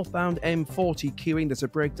 Northbound M40 queuing. There's a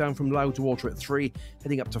breakdown from Loudwater at 3,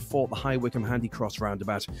 heading up to 4 the High Wycombe Handy Cross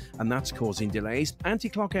roundabout, and that's causing delays.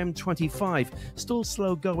 Anti-clock M25 still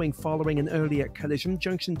slow going following an earlier collision.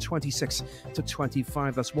 Junction 26 to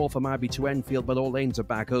 25, that's Waltham Abbey to Enfield, but all lanes are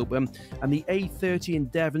back open. And the A30 in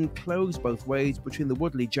Devon closed both ways between the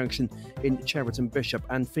Woodley Junction in Cheriton Bishop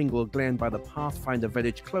and Fingal Glen by the Pathfinder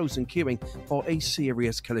Village, closed and queuing for a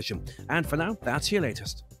serious collision. And for now, that's your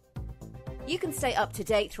latest. You can stay up to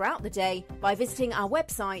date throughout the day by visiting our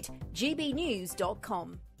website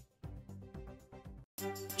gbnews.com.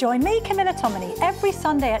 Join me, Camilla Tominey, every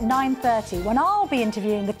Sunday at 9:30 when I'll be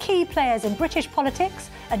interviewing the key players in British politics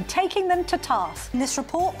and taking them to task. This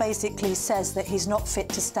report basically says that he's not fit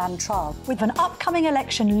to stand trial. With an upcoming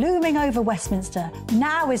election looming over Westminster,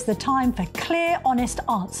 now is the time for clear, honest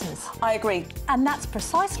answers. I agree. And that's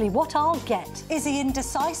precisely what I'll get. Is he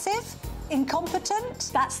indecisive? Incompetent?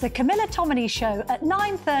 That's the Camilla Tominey Show at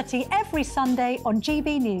 9:30 every Sunday on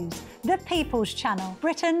GB News, the People's Channel,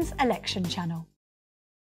 Britain's election channel.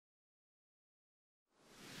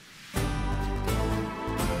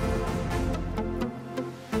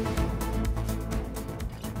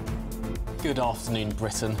 Good afternoon,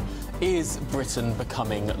 Britain. Is Britain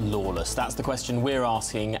becoming lawless? That's the question we're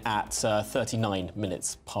asking at 39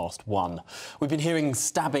 minutes past 1. We've been hearing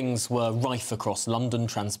stabbings were rife across London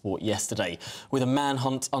transport yesterday, with a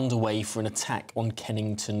manhunt underway for an attack on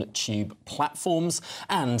Kennington tube platforms,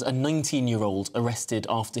 and a 19-year-old arrested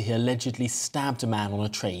after he allegedly stabbed a man on a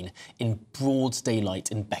train in broad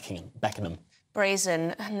daylight in Beckenham.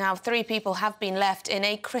 Brazen. Now, 3 people have been left in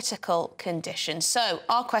a critical condition. So,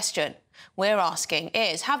 our question we're asking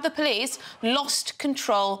is, have the police lost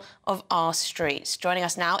control of our streets? Joining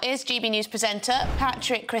us now is GB News presenter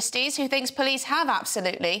Patrick Christys, who thinks police have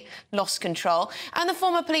absolutely lost control, and the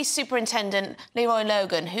former police superintendent Leroy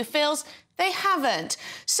Logan, who feels they haven't.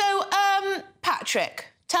 So, Patrick,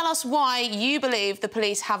 tell us why you believe the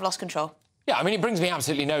police have lost control. Yeah, I mean, it brings me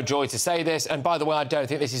absolutely no joy to say this. And by the way, I don't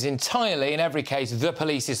think this is entirely, in every case, the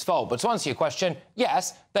police's fault. But to answer your question,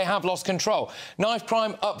 yes, they have lost control. Knife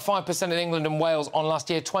crime up 5% in England and Wales on last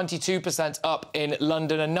year, 22% up in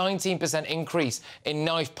London, a 19% increase in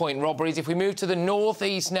knife point robberies. If we move to the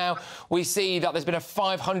northeast now, we see that there's been a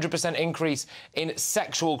 500% increase in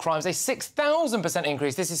sexual crimes, a 6,000%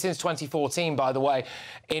 increase. This is since 2014, by the way,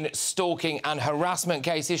 in stalking and harassment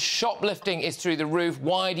cases. Shoplifting is through the roof.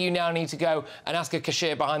 Why do you now need to go go and ask a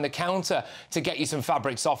cashier behind the counter to get you some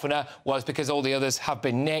fabric softener? Well, it's because all the others have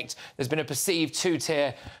been nicked. There's been a perceived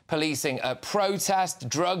two-tier policing protest.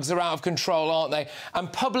 Drugs are out of control, aren't they?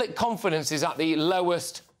 And public confidence is at the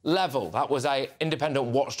lowest level. That was an independent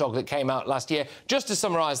watchdog that came out last year. Just to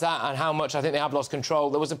summarise that and how much I think they have lost control,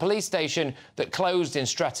 there was a police station that closed in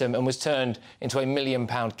Streatham and was turned into a £1 million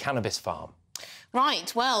cannabis farm.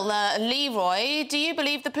 Right, well, Leroy, do you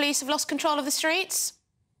believe the police have lost control of the streets?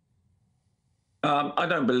 I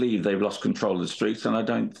don't believe they've lost control of the streets, and I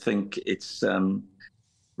don't think it's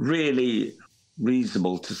really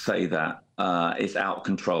reasonable to say that it's out of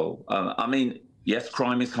control. I mean, yes,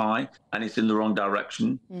 crime is high, and it's in the wrong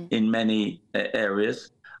direction in many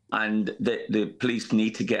areas, and the police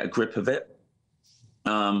need to get a grip of it.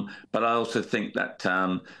 But I also think that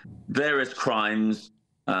various crimes,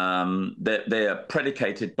 they are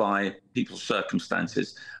predicated by people's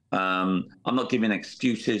circumstances. I'm not giving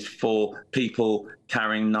excuses for people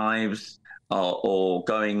carrying knives or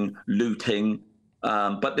going looting,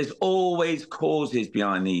 but there's always causes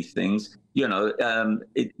behind these things. You know,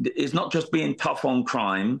 it's not just being tough on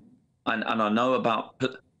crime, and I know about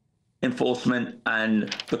enforcement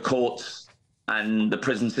and the courts and the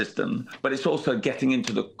prison system, but it's also getting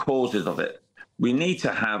into the causes of it. We need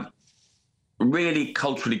to have really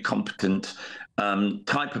culturally competent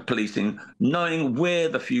type of policing, knowing where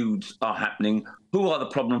the feuds are happening, who are the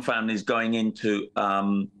problem families going into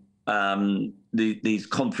these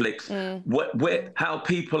conflicts, how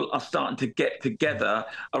people are starting to get together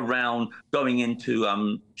around going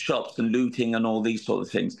into shops and looting and all these sort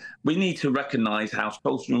of things. We need to recognise how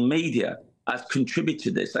social media has contributed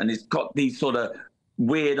to this, and it's got these sort of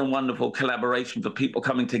weird and wonderful collaborations of people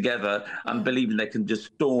coming together and believing they can just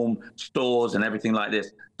storm stores and everything like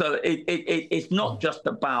this. So it's not just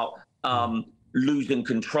about losing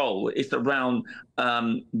control. It's around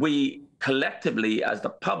we collectively as the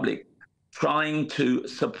public trying to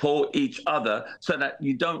support each other so that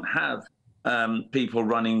you don't have people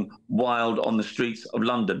running wild on the streets of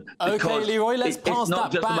London. OK, Leroy, let's pass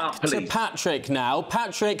that back to Patrick now.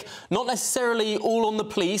 Patrick, not necessarily all on the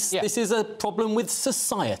police. Yeah. This is a problem with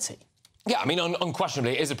society. Yeah, I mean,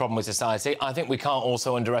 unquestionably, it is a problem with society. I think we can't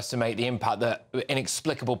also underestimate the impact that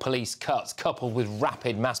inexplicable police cuts, coupled with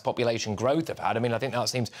rapid mass population growth, have had. I mean, I think that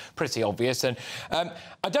seems pretty obvious. And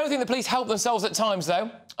I don't think the police help themselves at times,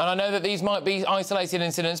 though. And I know that these might be isolated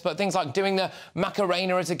incidents, but things like doing the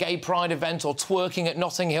Macarena at a gay pride event or twerking at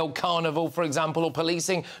Notting Hill Carnival, for example, or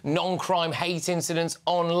policing non-crime hate incidents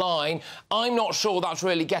online, I'm not sure that's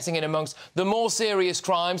really getting in amongst the more serious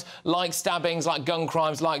crimes, like stabbings, like gun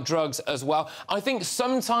crimes, like drugs as well. I think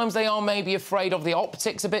sometimes they are maybe afraid of the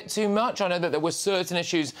optics a bit too much. I know that there were certain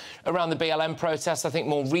issues around the BLM protests, I think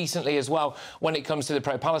more recently as well, when it comes to the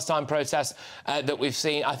pro-Palestine protests that we've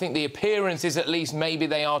seen. I think the appearance is at least maybe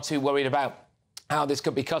they are too worried about how this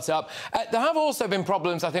could be cut up. There have also been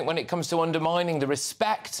problems, I think, when it comes to undermining the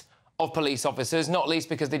respect of police officers, not least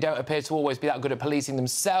because they don't appear to always be that good at policing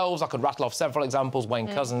themselves. I could rattle off several examples. Wayne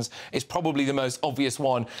Couzens is probably the most obvious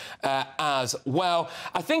one as well.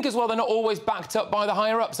 I think as well they're not always backed up by the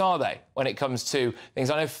higher-ups, are they, when it comes to things?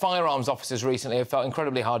 I know firearms officers recently have felt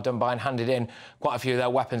incredibly hard done by and handed in quite a few of their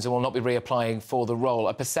weapons and will not be reapplying for the role.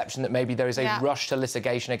 A perception that maybe there is a rush to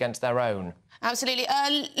litigation against their own. Absolutely.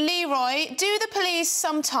 Leroy, do the police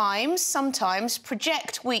sometimes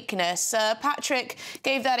project weakness? Patrick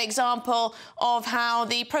gave that example of how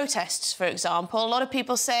the protests, for example, a lot of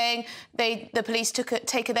people saying the police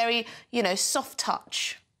take a very, soft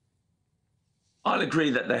touch. I'll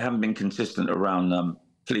agree that they haven't been consistent around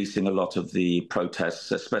policing a lot of the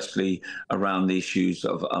protests, especially around the issues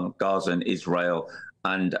of Gaza and Israel,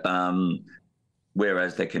 and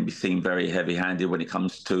whereas they can be seen very heavy-handed when it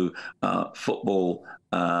comes to football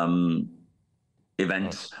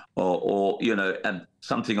events or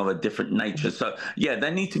something of a different nature. So, yeah,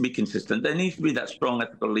 they need to be consistent. There needs to be that strong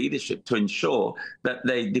ethical leadership to ensure that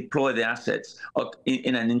they deploy the assets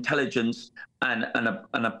in an intelligence and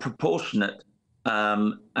a proportionate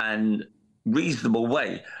and reasonable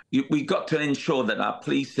way. We've got to ensure that our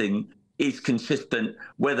policing is consistent,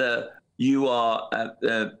 whether you are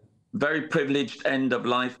very privileged end of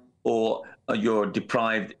life or you're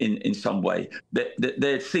deprived in some way.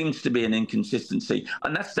 There seems to be an inconsistency,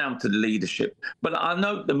 and that's down to the leadership. But I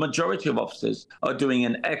know the majority of officers are doing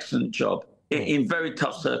an excellent job in very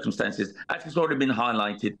tough circumstances. As it's already been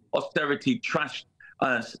highlighted, austerity trashed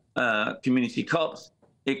community cops.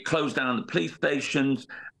 It closed down the police stations.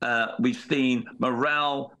 We've seen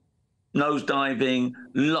morale nosediving,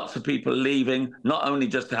 lots of people leaving, not only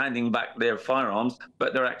just handing back their firearms,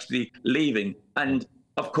 but they're actually leaving. And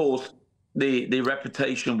of course, the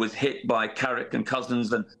reputation was hit by Carrick and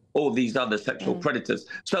Cousins and all these other sexual predators.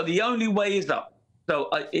 So the only way is up. So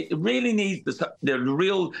it really needs the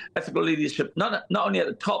real ethical leadership, not only at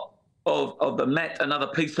the top of the Met and other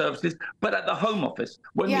police services, but at the Home Office.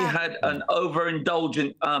 When we had an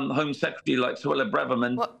overindulgent Home Secretary like Suella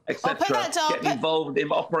Braverman, etc., getting involved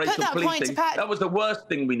in operational policing, that was the worst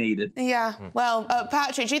thing we needed. Yeah. Well,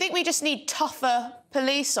 Patrick, do you think we just need tougher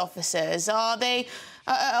police officers? Are they...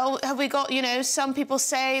 have we got, you know, some people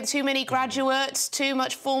say too many graduates, too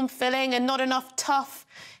much form filling and not enough tough,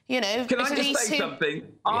 you know... Can I just say something? Yeah.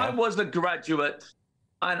 I was a graduate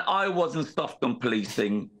and I wasn't stuffed on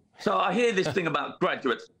policing. So I hear this thing about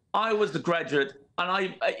graduates. I was a graduate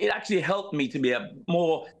and it actually helped me to be a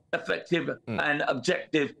more effective and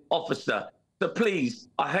objective officer. So please,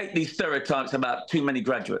 I hate these stereotypes about too many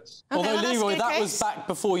graduates. Okay, although, Leroy, that was back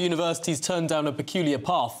before universities turned down a peculiar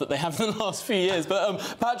path that they have in the last few years.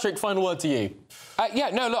 But, Patrick, final word to you.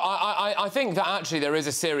 Yeah, no, look, I think that actually there is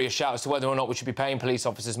a serious shout as to whether or not we should be paying police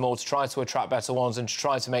officers more to try to attract better ones and to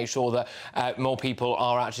try to make sure that more people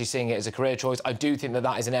are actually seeing it as a career choice. I do think that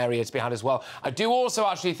that is an area to be had as well. I do also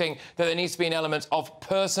actually think that there needs to be an element of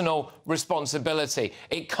personal responsibility.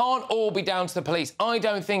 It can't all be down to the police. I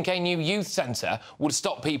don't think a new youth centre would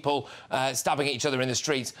stop people stabbing each other in the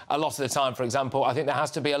streets a lot of the time, for example. I think there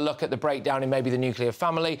has to be a look at the breakdown in maybe the nuclear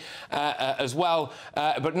family as well,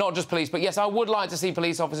 but not just police. But yes, I would like to see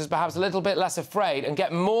police officers perhaps a little bit less afraid and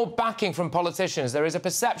get more backing from politicians. There is a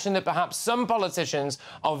perception that perhaps some politicians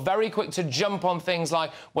are very quick to jump on things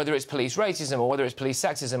like whether it's police racism or whether it's police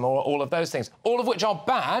sexism or all of those things, all of which are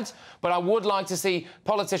bad, but I would like to see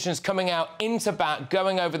politicians coming out into bat,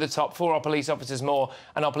 going over the top for our police officers more,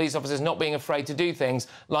 and our police officers not being afraid to do things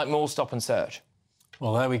like more stop and search.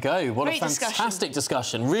 Well, there we go. What a fantastic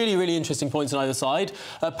discussion. Really, really interesting points on either side.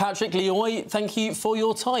 Patrick, Leroy, thank you for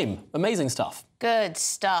your time. Amazing stuff. Good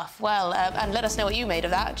stuff. Well, and let us know what you made of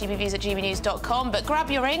that, gbviews@gbnews.com. But grab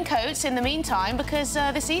your raincoats in the meantime, because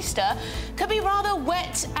this Easter could be rather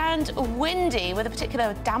wet and windy, with a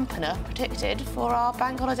particular dampener predicted for our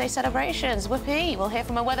bank holiday celebrations. Whoopee. We'll hear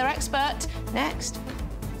from a weather expert next.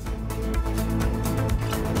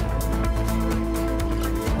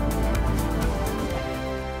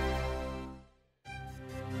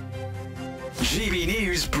 GB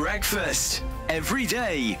News Breakfast, every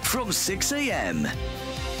day from 6 a.m.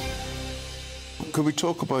 Could we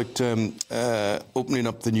talk about opening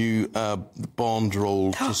up the new Bond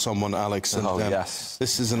role to someone, Alex? And, yes.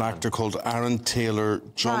 This is an actor called Aaron Taylor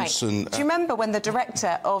Johnson. Right. Do you remember when the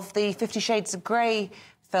director of the 50 Shades of Grey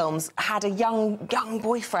films had a young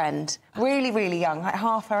boyfriend, really young, like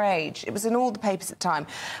half her age? It was in all the papers at the time.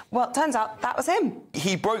 Well, it turns out that was him.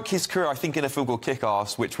 He broke his career, I think, in a film called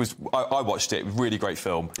Kick-Ass, which was... I watched it, really great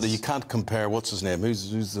film. You can't compare... What's his name?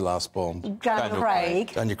 Who's the last Bond? Daniel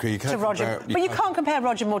Craig. Daniel Craig. You can't to Roger. compare, But you can't compare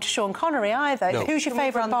Roger Moore to Sean Connery either. No. Who's your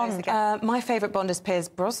favourite Bond? My favourite Bond is Pierce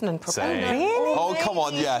Brosnan, probably. Same. Really? Oh, come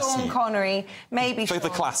on, yes. Sean Connery, maybe For Sean. the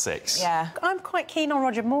classics. Yeah. I'm quite keen on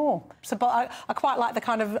Roger Moore. So, but I quite like the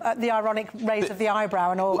kind of the ironic raise of the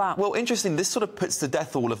eyebrow and all that. Well, interesting. This sort of puts to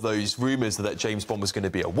death all of those rumours that James Bond was going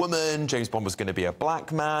to be a woman, James Bond was going to be a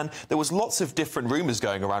black man. There was lots of different rumours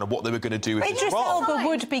going around of what they were going to do with his Idris role. Elba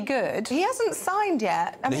would be good. He hasn't signed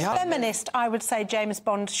yet. As a feminist, I would say James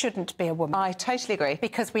Bond shouldn't be a woman. I totally agree.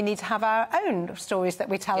 Because we need to have our own stories that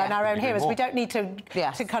we tell and our own heroes. We don't need to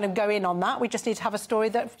kind of go in on that. We just need to have a story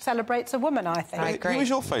that celebrates a woman, I think. I agree. Who was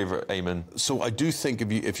your favourite, Eamon? So I do think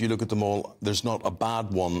if you look at them all, there's not a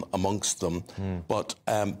bad one amongst them. But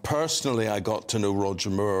personally, I got to know Roger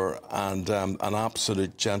Moore, and an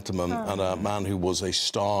absolute gentleman and a man who was a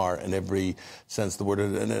star in every sense of the word,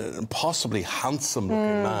 and a possibly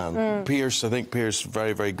handsome-looking man. Pierce, I think Pierce,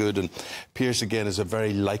 very, very good, and Pierce, again, is a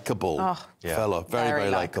very likeable fella. Very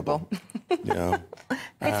likeable. Yeah.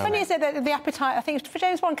 It's funny, isn't it, that the appetite, I think, for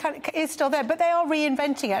James Bond is still there, but they are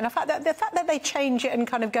reinventing it. And the fact that they change it and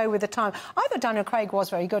kind of go with the time. I thought Daniel Craig was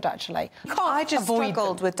very good, actually. I just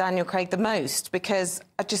struggled with Daniel Craig the most because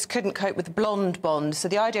I just couldn't cope with the blonde Bond. So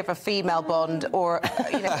the idea of a female Bond or,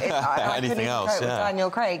 you know, I couldn't even cope with Daniel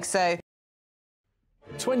Craig, so...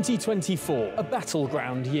 2024, a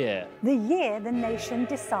battleground year. The year the nation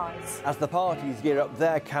decides. As the parties gear up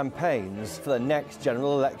their campaigns for the next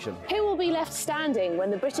general election. Who will be left standing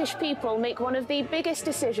when the British people make one of the biggest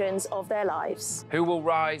decisions of their lives? Who will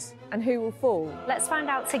rise? And who will fall? Let's find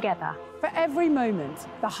out together. For every moment,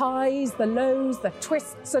 the highs, the lows, the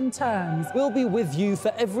twists and turns. We'll be with you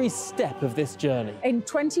for every step of this journey. In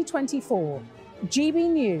 2024, GB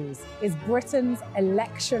News is Britain's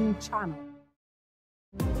election channel.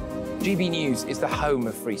 GB News is the home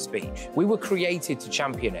of free speech. We were created to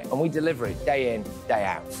champion it, and we deliver it day in, day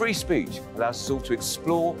out. Free speech allows us all to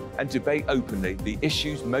explore and debate openly the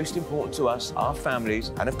issues most important to us, our families,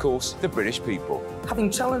 and of course, the British people. Having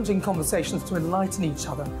challenging conversations to enlighten each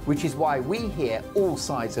other. Which is why we hear all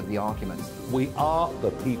sides of the argument. We are the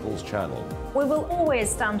People's Channel. We will always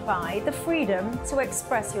stand by the freedom to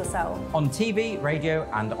express yourself. On TV, radio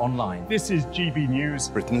and online. This is GB News,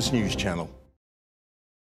 Britain's news channel.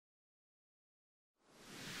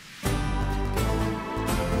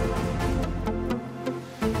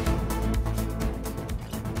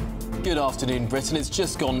 Good afternoon, Britain. It's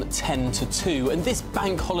just gone 10 to 2, and this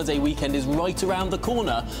bank holiday weekend is right around the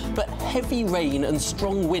corner. But heavy rain and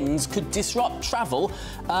strong winds could disrupt travel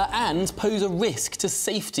and pose a risk to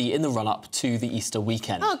safety in the run-up to the Easter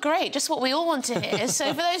weekend. Oh, great. Just what we all want to hear.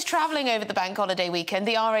 So for those travelling over the bank holiday weekend,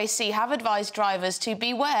 the RAC have advised drivers to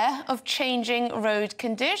beware of changing road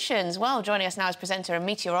conditions. Well, joining us now is presenter and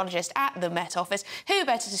meteorologist at the Met Office. Who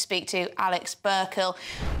better to speak to? Alex Burkle.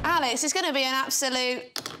 Alex, it's going to be an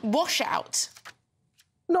absolute washout.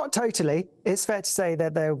 Not totally. It's fair to say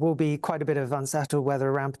that there will be quite a bit of unsettled weather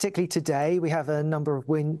around, particularly today. We have a number of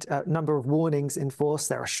warnings in force.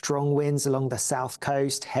 There are strong winds along the south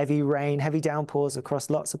coast, heavy rain, heavy downpours across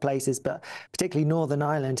lots of places, but particularly Northern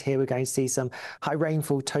Ireland here, we're going to see some high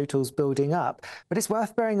rainfall totals building up. But it's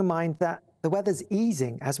worth bearing in mind that the weather's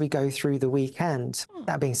easing as we go through the weekend.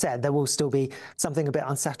 That being said, there will still be something a bit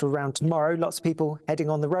unsettled around tomorrow. Lots of people heading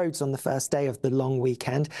on the roads on the first day of the long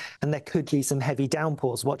weekend, and there could be some heavy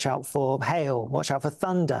downpours. Watch out for hail, watch out for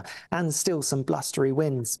thunder, and still some blustery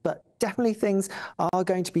winds. But definitely things are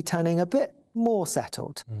going to be turning a bit more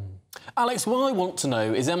settled. Alex, what I want to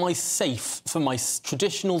know is, am I safe for my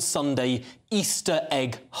traditional Sunday Easter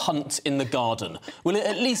egg hunt in the garden? Will it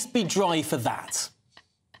at least be dry for that?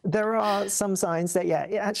 There are some signs that, yeah,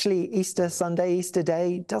 actually Easter Sunday, Easter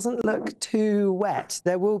Day doesn't look too wet.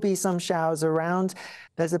 There will be some showers around.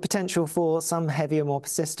 There's a potential for some heavier, more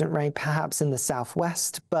persistent rain, perhaps in the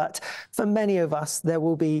southwest. But for many of us, there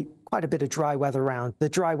will be quite a bit of dry weather around. The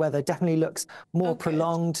dry weather definitely looks more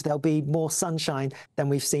prolonged. There'll be more sunshine than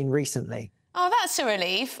we've seen recently. Oh, that's a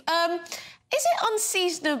relief. Is it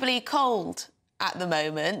unseasonably cold at the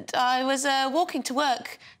moment? I was walking to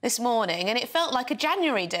work this morning and it felt like a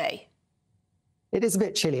January day. It is a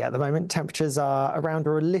bit chilly at the moment. Temperatures are around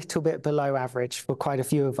or a little bit below average for quite a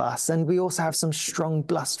few of us. And we also have some strong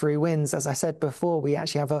blustery winds. As I said before, we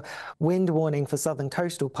actually have a wind warning for southern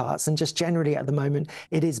coastal parts. And just generally at the moment,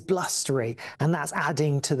 it is blustery. And that's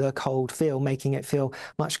adding to the cold feel, making it feel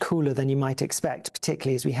much cooler than you might expect,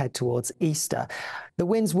 particularly as we head towards Easter. The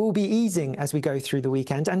winds will be easing as we go through the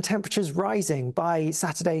weekend and temperatures rising. By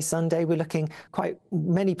Saturday, Sunday, we're looking quite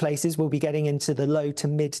many places will be getting into the low to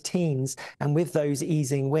mid-teens. And with those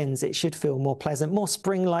easing winds, it should feel more pleasant, more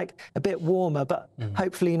spring-like, a bit warmer, but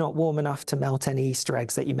hopefully not warm enough to melt any Easter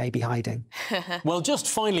eggs that you may be hiding. Well, just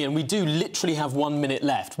finally, and we do literally have 1 minute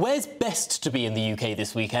left, where's best to be in the UK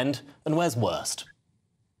this weekend and where's worst?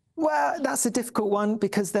 Well, that's a difficult one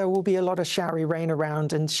because there will be a lot of showery rain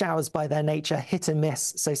around, and showers by their nature hit and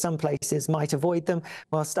miss. So some places might avoid them,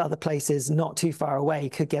 whilst other places not too far away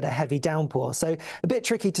could get a heavy downpour. So a bit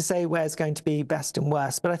tricky to say where's going to be best and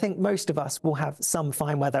worst. But I think most of us will have some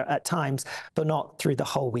fine weather at times, but not through the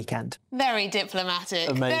whole weekend. Very diplomatic.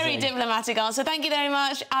 Amazing. Very diplomatic answer. Thank you very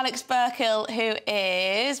much, Alex Burkle, who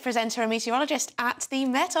is presenter and meteorologist at the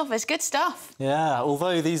Met Office. Good stuff. Yeah,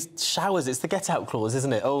 although these showers, it's the get-out clause,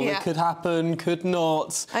 isn't it? Oh, Yeah. It could happen, could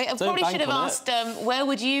not. I Don't probably bank should have on asked, where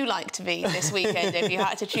would you like to be this weekend if you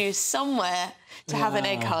had to choose somewhere to have an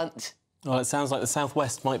egg hunt? Well, it sounds like the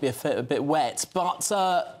southwest might be a bit wet, but...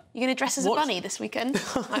 You're going to dress as a bunny this weekend?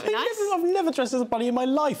 Might be nice. I've never dressed as a bunny in my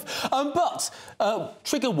life. But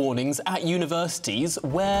trigger warnings at universities.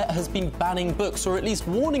 Where has been banning books, or at least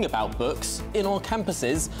warning about books, in our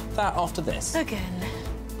campuses? That after this. Again.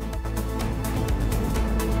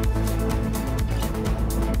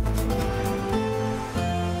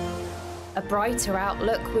 A brighter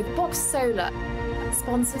outlook with Box Solar,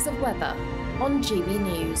 sponsors of weather on GB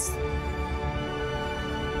News.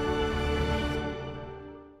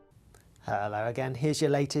 Hello again, here's your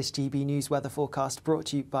latest GB News weather forecast brought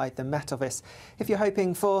to you by the Met Office. If you're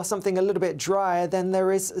hoping for something a little bit drier, then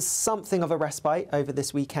there is something of a respite over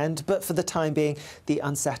this weekend, but for the time being, the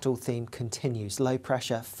unsettled theme continues. Low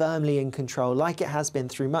pressure firmly in control, like it has been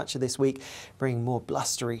through much of this week, bringing more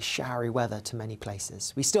blustery, showery weather to many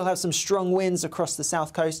places. We still have some strong winds across the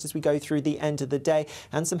south coast as we go through the end of the day,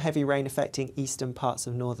 and some heavy rain affecting eastern parts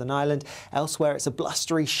of Northern Ireland. Elsewhere, it's a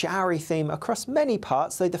blustery, showery theme across many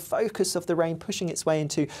parts, though the focus of of the rain pushing its way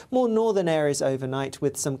into more northern areas overnight,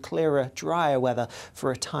 with some clearer, drier weather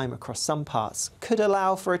for a time across some parts. Could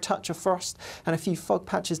allow for a touch of frost and a few fog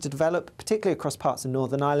patches to develop, particularly across parts of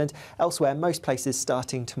Northern Ireland. Elsewhere, most places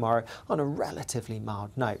starting tomorrow on a relatively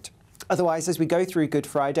mild note. Otherwise, as we go through Good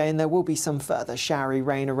Friday, and there will be some further showery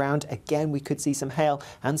rain around, again we could see some hail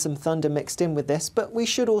and some thunder mixed in with this, but we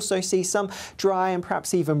should also see some dry and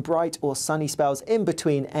perhaps even bright or sunny spells in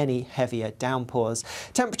between any heavier downpours.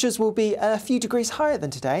 Temperatures will be a few degrees higher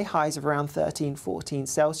than today, highs of around 13-14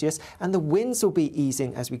 Celsius, and the winds will be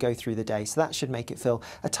easing as we go through the day, so that should make it feel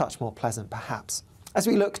a touch more pleasant perhaps. As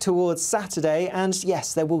we look towards Saturday, and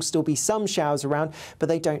yes, there will still be some showers around, but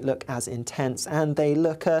they don't look as intense, and they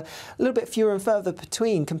look a little bit fewer and further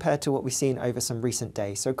between compared to what we've seen over some recent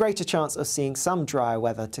days. So greater chance of seeing some drier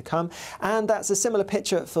weather to come, and that's a similar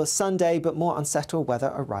picture for Sunday, but more unsettled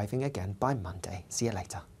weather arriving again by Monday. See you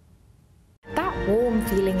later. That warm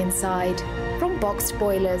feeling inside. From Boxed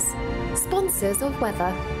Boilers, sponsors of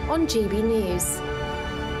weather on GB News.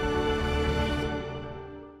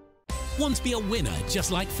 Want to be a winner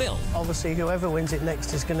just like Phil? Obviously, whoever wins it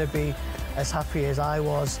next is going to be as happy as I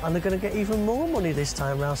was, and they're going to get even more money this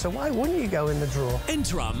time round, so why wouldn't you go in the draw?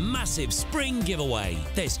 Enter our massive spring giveaway.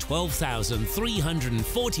 There's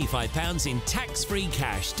 £12,345 in tax-free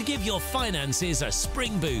cash to give your finances a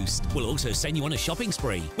spring boost. We'll also send you on a shopping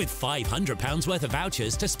spree with £500 worth of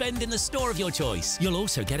vouchers to spend in the store of your choice. You'll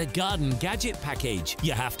also get a garden gadget package.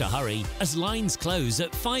 You have to hurry, as lines close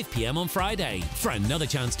at 5 p.m. on Friday. For another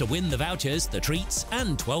chance to win the vouchers, the treats,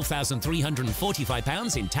 and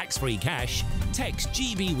 £12,345 in tax-free cash, text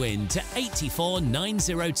GBWIN to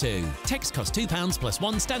 84902. Text costs £2 plus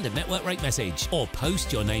one standard network rate message, or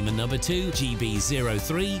post your name and number to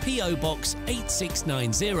GB03 PO Box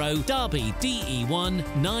 8690 Derby DE1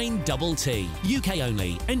 9TT. UK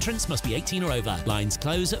only. Entrance must be 18 or over. Lines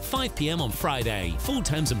close at 5 p.m. on Friday. Full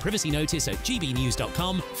terms and privacy notice at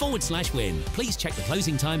gbnews.com/win. Please check the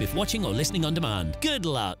closing time if watching or listening on demand. Good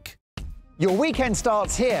luck. Your weekend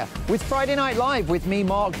starts here with Friday Night Live with me,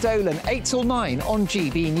 Mark Dolan, 8 till 9 on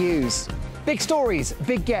GB News. Big stories,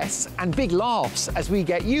 big guests and big laughs as we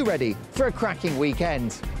get you ready for a cracking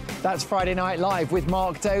weekend. That's Friday Night Live with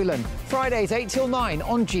Mark Dolan. Fridays 8 till 9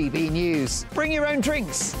 on GB News. Bring your own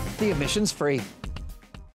drinks. The admission's free.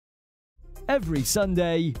 Every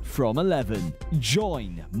Sunday from 11,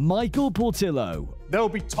 join Michael Portillo. There will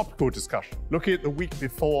be topical discussion, looking at the week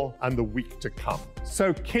before and the week to come.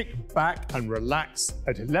 So kick back and relax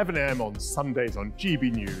at 11 a.m. on Sundays on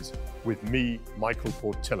GB News with me, Michael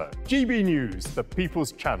Portillo. GB News, the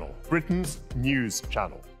People's Channel, Britain's news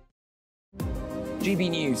channel.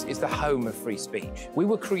 GB News is the home of free speech. We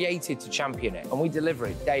were created to champion it, and we deliver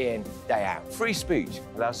it day in, day out. Free speech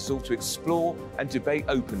allows us all to explore and debate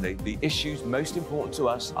openly the issues most important to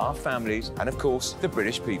us, our families, and of course, the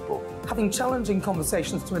British people. Having challenging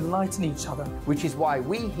conversations to enlighten each other. Which is why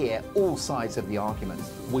we hear all sides of the argument.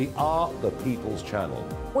 We are the People's Channel.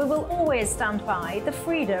 We will always stand by the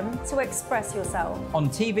freedom to express yourself. On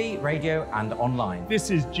TV, radio and online.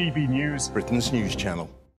 This is GB News, Britain's news channel.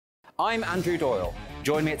 I'm Andrew Doyle.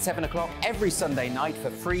 Join me at 7 o'clock every Sunday night for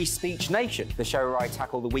Free Speech Nation, the show where I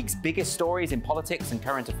tackle the week's biggest stories in politics and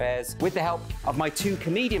current affairs with the help of my two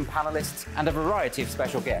comedian panellists and a variety of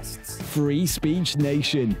special guests. Free Speech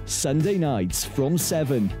Nation, Sunday nights from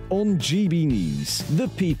 7 on GB News, the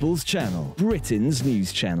People's Channel, Britain's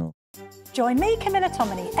news channel. Join me, Camilla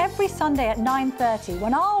Tominey, every Sunday at 9:30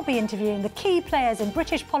 when I'll be interviewing the key players in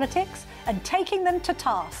British politics and taking them to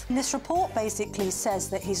task. This report basically says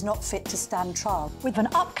that he's not fit to stand trial. With an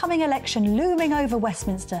upcoming election looming over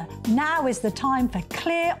Westminster, now is the time for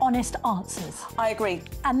clear, honest answers. I agree.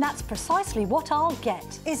 And that's precisely what I'll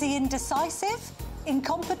get. Is he indecisive?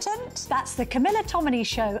 Incompetent? That's the Camilla Tominey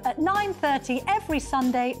Show at 9:30 every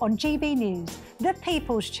Sunday on GB News, the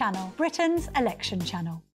People's Channel, Britain's election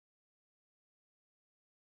channel.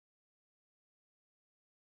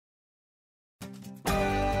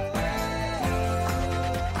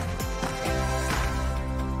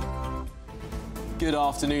 Good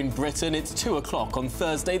afternoon, Britain. It's 2 o'clock on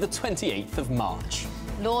Thursday, the 28th of March.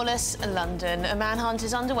 Lawless London. A manhunt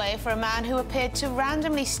is underway for a man who appeared to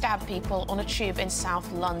randomly stab people on a tube in South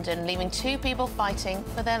London, leaving 2 people fighting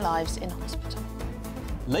for their lives in hospital.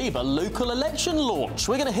 Labour local election launch.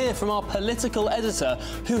 We're going to hear from our political editor,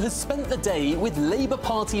 who has spent the day with Labour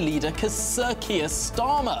Party leader Sir Keir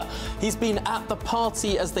Starmer. He's been at the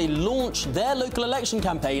party as they launch their local election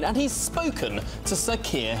campaign, and he's spoken to Sir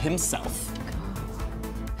Keir himself.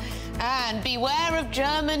 And beware of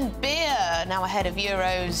German beer. Now ahead of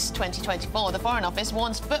Euros 2024, the Foreign Office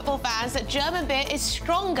warns football fans that German beer is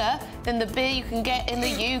stronger than the beer you can get in the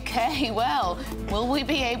UK. Well, will we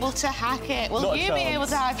be able to hack it? Will you be able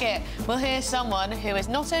to hack it? We'll hear someone who is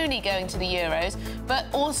not only going to the Euros, but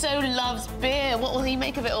also loves beer. What will he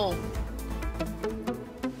make of it all?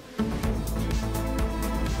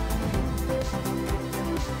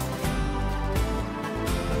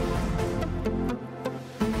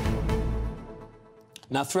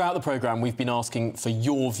 Now, throughout the programme, we've been asking for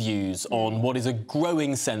your views on what is a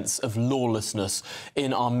growing sense of lawlessness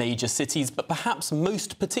in our major cities, but perhaps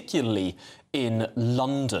most particularly in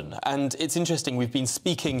London. And it's interesting, we've been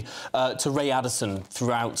speaking to Ray Addison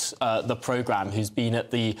throughout the programme, who's been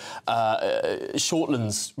at the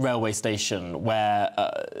Shortlands railway station where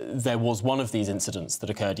there was one of these incidents that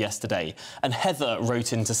occurred yesterday. And Heather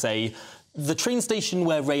wrote in to say, the train station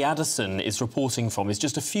where Ray Addison is reporting from is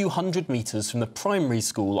just a few hundred metres from the primary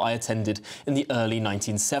school I attended in the early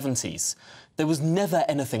 1970s. There was never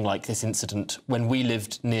anything like this incident when we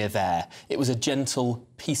lived near there. It was a gentle,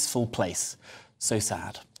 peaceful place. So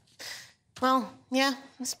sad. Well, yeah,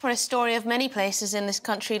 it's probably a story of many places in this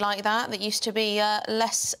country like that used to be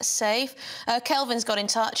less safe. Kelvin's got in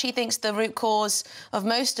touch. He thinks the root cause of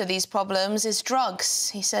most of these problems is drugs.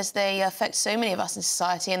 He says they affect so many of us in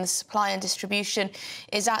society, and the supply and distribution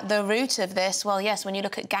is at the root of this. Well, yes, when you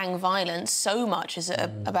look at gang violence, so much is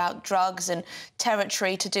about drugs and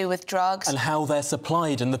territory to do with drugs. And how they're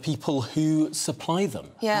supplied and the people who supply them.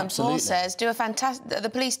 Yeah, absolutely. Paul says the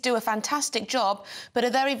police do a fantastic job, but are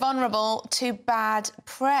very vulnerable to bad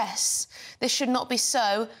press. This should not be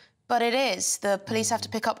so, but it is. The police have to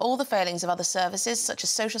pick up all the failings of other services, such as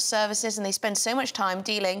social services, and they spend so much time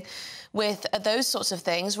dealing with those sorts of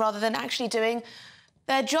things rather than actually doing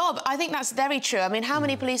their job. I think that's very true. I mean, how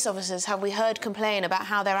many police officers have we heard complain about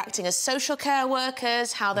how they're acting as social care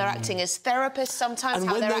workers, how they're acting as therapists sometimes, and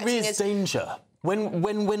how when they're there acting is as... danger,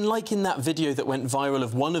 when like in that video that went viral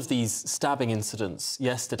of one of these stabbing incidents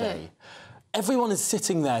yesterday, everyone is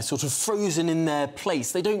sitting there sort of frozen in their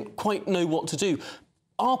place. They don't quite know what to do.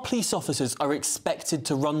 Our police officers are expected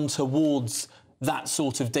to run towards that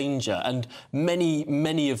sort of danger, and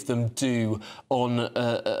many of them do on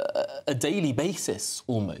a daily basis,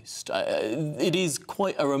 almost. It is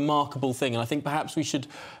quite a remarkable thing, and I think perhaps we should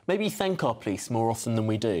maybe thank our police more often than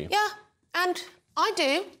we do. Yeah, and I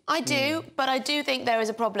do, but I do think there is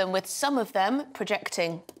a problem with some of them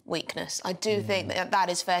projecting weakness. I do think that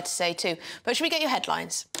is fair to say too. But should we get your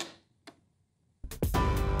headlines?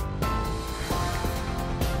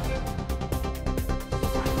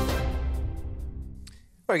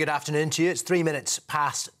 Very good afternoon to you. It's 3 minutes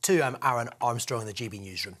past 2. I'm Aaron Armstrong in the GB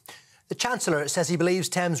newsroom. The Chancellor says he believes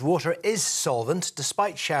Thames Water is solvent,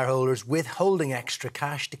 despite shareholders withholding extra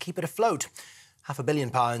cash to keep it afloat. £500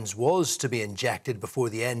 million was to be injected before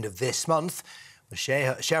the end of this month. But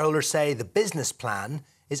shareholders say the business plan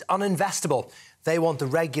is uninvestable. They want the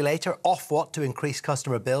regulator Ofwat to increase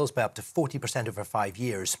customer bills by up to 40% over 5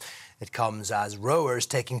 years. It comes as rowers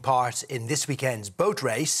taking part in this weekend's boat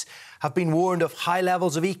race have been warned of high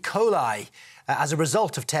levels of E. coli as a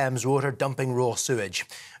result of Thames Water dumping raw sewage.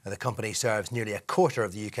 The company serves nearly a quarter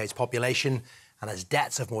of the UK's population and has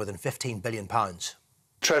debts of more than £15 billion.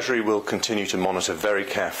 Treasury will continue to monitor very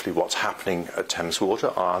carefully what's happening at Thames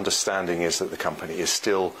Water. Our understanding is that the company is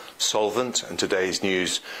still solvent, and today's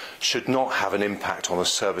news should not have an impact on the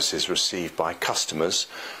services received by customers.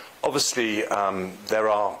 Obviously, there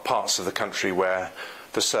are parts of the country where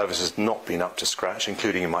the service has not been up to scratch,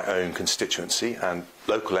 including in my own constituency, and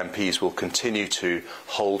local MPs will continue to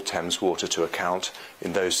hold Thames Water to account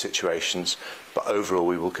in those situations. But overall,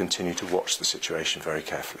 we will continue to watch the situation very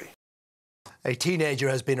carefully. A teenager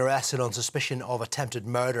has been arrested on suspicion of attempted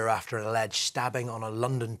murder after an alleged stabbing on a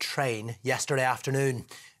London train yesterday afternoon.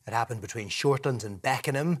 It happened between Shortlands and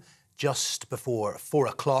Beckenham just before 4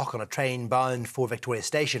 o'clock on a train bound for Victoria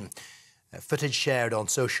Station. Footage shared on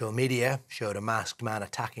social media showed a masked man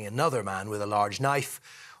attacking another man with a large knife,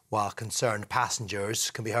 while concerned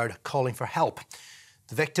passengers can be heard calling for help.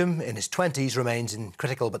 The victim, in his 20s, remains in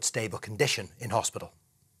critical but stable condition in hospital.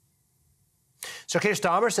 Sir Keir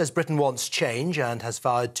Starmer says Britain wants change and has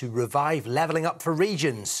vowed to revive levelling up for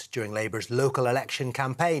regions during Labour's local election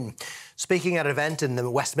campaign. Speaking at an event in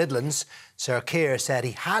the West Midlands, Sir Keir said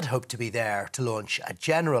he had hoped to be there to launch a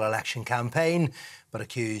general election campaign, but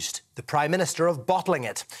accused the Prime Minister of bottling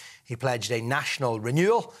it. He pledged a national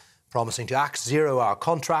renewal, promising to axe zero-hour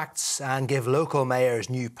contracts and give local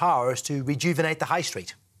mayors new powers to rejuvenate the high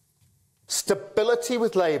street. Stability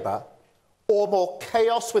with Labour or more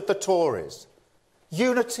chaos with the Tories?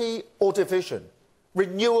 Unity or division?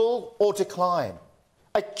 renewal or decline.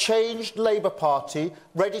 A changed Labour Party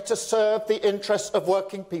ready to serve the interests of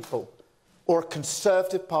working people, or a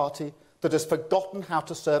Conservative Party that has forgotten how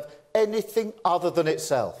to serve anything other than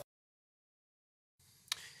itself.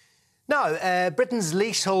 Now, Britain's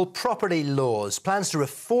leasehold property laws, plans to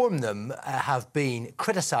reform them have been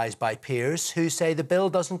criticised by peers who say the bill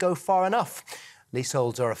doesn't go far enough.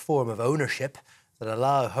 Leaseholds are a form of ownership that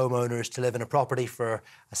allow homeowners to live in a property for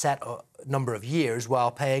a set number of years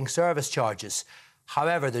while paying service charges.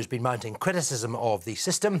 However, there's been mounting criticism of the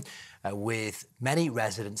system, with many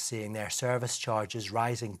residents seeing their service charges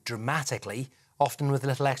rising dramatically, often with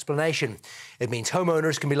little explanation. It means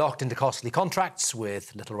homeowners can be locked into costly contracts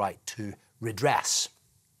with little right to redress.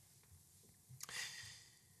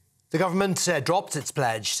 The government dropped its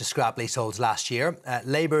pledge to scrap leaseholds last year.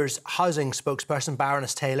 Labour's housing spokesperson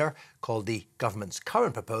Baroness Taylor called the government's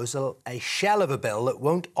current proposal a shell of a bill that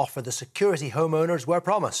won't offer the security homeowners were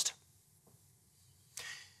promised.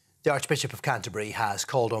 The Archbishop of Canterbury has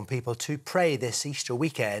called on people to pray this Easter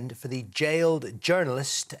weekend for the jailed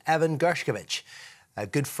journalist Evan Gershkovich.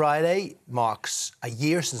 Good Friday marks a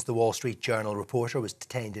year since the Wall Street Journal reporter was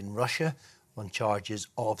detained in Russia on charges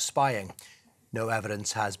of spying. No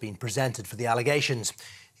evidence has been presented for the allegations.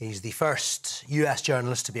 He's the first US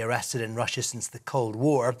journalist to be arrested in Russia since the Cold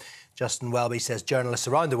War. Justin Welby says journalists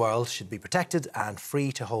around the world should be protected and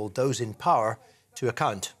free to hold those in power to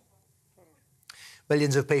account.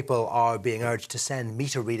 Millions of people are being urged to send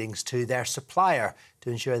meter readings to their supplier to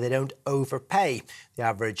ensure they don't overpay. The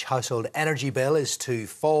average household energy bill is to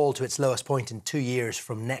fall to its lowest point in 2 years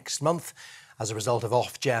from next month as a result of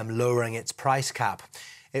Ofgem lowering its price cap.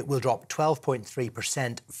 It will drop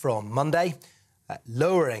 12.3% from Monday,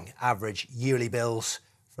 lowering average yearly bills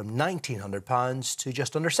from £1,900 to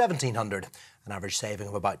just under £1,700, an average saving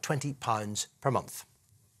of about £20 per month.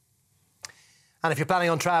 And if you're planning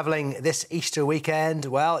on travelling this Easter weekend,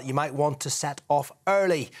 well, you might want to set off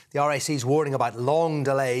early. The RAC's warning about long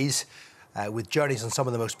delays, with journeys on some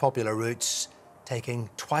of the most popular routes taking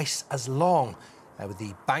twice as long. With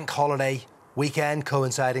the bank holiday weekend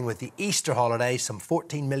coinciding with the Easter holiday, some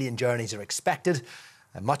 14 million journeys are expected.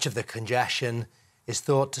 Much of the congestion is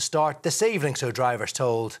thought to start this evening, so drivers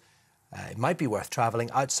told it might be worth travelling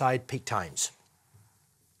outside peak times.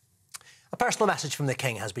 A personal message from the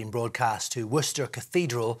King has been broadcast to Worcester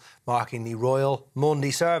Cathedral, marking the Royal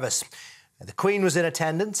Maundy service. The Queen was in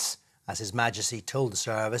attendance. As His Majesty told the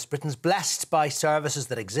service, Britain's blessed by services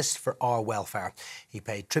that exist for our welfare. He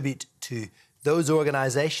paid tribute to those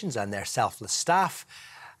organisations and their selfless staff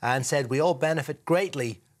and said we all benefit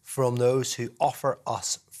greatly from those who offer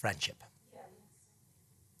us friendship.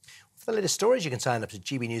 For the latest stories, you can sign up to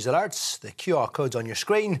GB News Alerts. The QR code's on your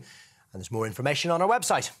screen. And there's more information on our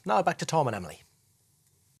website. Now back to Tom and Emily.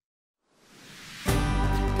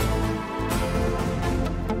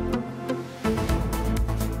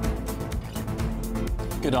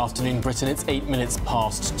 Good afternoon, Britain. It's 8 minutes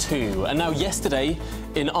past 2. And now yesterday,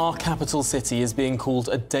 in our capital city, is being called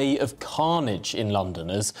a day of carnage in London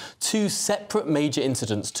as 2 separate major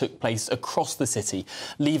incidents took place across the city,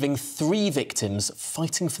 leaving 3 victims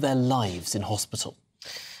fighting for their lives in hospital.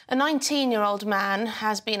 A 19-year-old man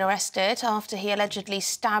has been arrested after he allegedly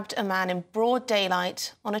stabbed a man in broad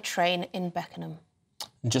daylight on a train in Beckenham.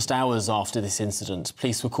 Just hours after this incident,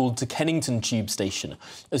 police were called to Kennington Tube Station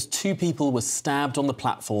as 2 people were stabbed on the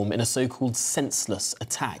platform in a so-called senseless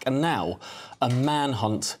attack. And now a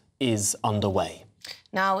manhunt is underway.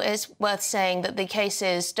 Now, it's worth saying that the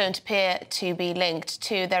cases don't appear to be linked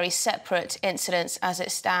to very separate incidents as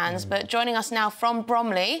it stands. But joining us now from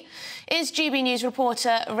Bromley is GB News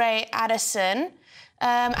reporter Ray Addison.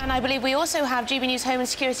 And I believe we also have GB News Home and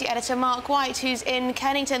Security editor Mark White, who's in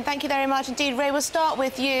Kennington. Thank you very much indeed. Ray, we'll start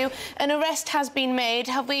with you. An arrest has been made.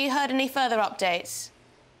 Have we heard any further updates?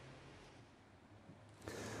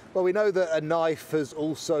 Well, we know that a knife has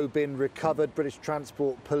also been recovered. British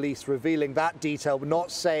Transport Police revealing that detail, but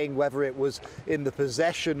not saying whether it was in the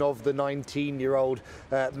possession of the 19-year-old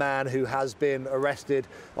man who has been arrested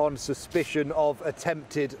on suspicion of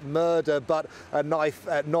attempted murder, but a knife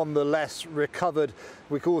nonetheless recovered.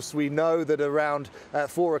 Of course, we know that around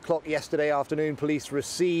 4 o'clock yesterday afternoon, police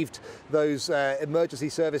received those emergency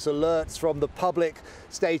service alerts from the public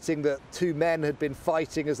stating that 2 men had been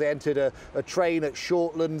fighting as they entered a train at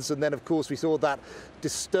Shortlands. And then, of course, we saw that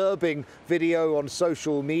disturbing video on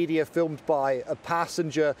social media filmed by a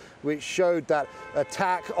passenger which showed that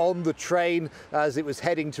attack on the train as it was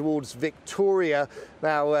heading towards Victoria.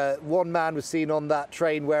 Now, one man was seen on that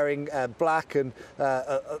train wearing black and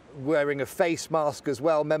wearing a face mask as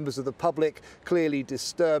well. Members of the public clearly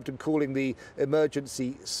disturbed and calling the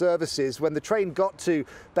emergency services. When the train got to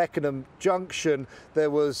Beckenham Junction, there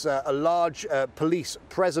was a large police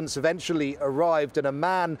presence eventually arrived, and a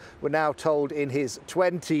man, we're now told in his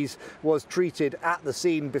 20s, was treated at the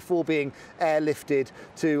scene before being airlifted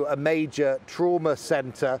to a major trauma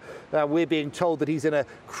centre. We're being told that he's in a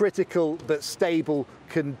critical but stable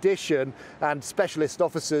condition, and specialist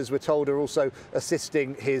officers, we're told, are also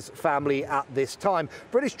assisting his family at this time.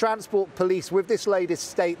 British Transport Police with this latest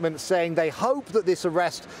statement saying they hope that this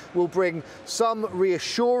arrest will bring some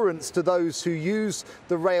reassurance to those who use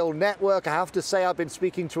the rail network. I have to say, I've been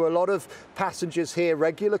speaking to a lot of passengers here,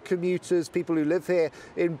 regular commuters, people who live here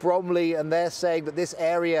in Bromley, and they're saying that this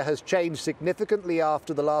area has changed significantly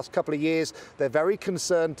after the last couple of years. They're very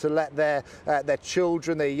concerned to let their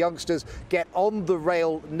children, their youngsters, get on the rail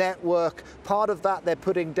network. Part of that they're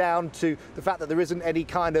putting down to the fact that there isn't any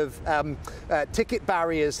kind of ticket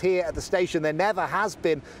barriers here at the station. There never has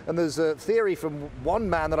been, and there's a theory from one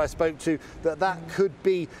man that I spoke to that could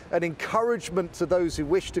be an encouragement to those who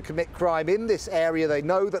wish to commit crime in this area. They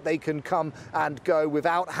know that they can come and go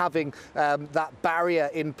without having that barrier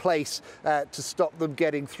in place to stop them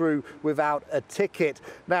getting through without a ticket.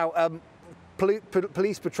 Now,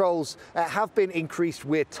 police patrols have been increased,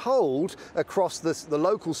 we're told, across the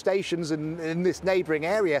local stations and in this neighbouring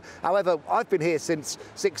area. However, I've been here since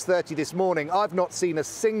 6:30 this morning. I've not seen a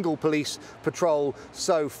single police patrol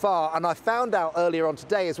so far. And I found out earlier on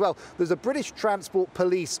today as well, there's a British Transport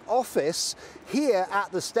Police office here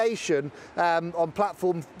at the station on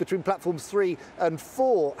between platforms 3 and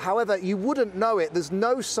 4. However, you wouldn't know it. There's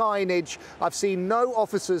no signage. I've seen no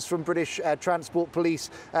officers from British Transport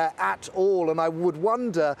Police at all. And I would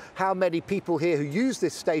wonder how many people here who use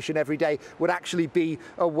this station every day would actually be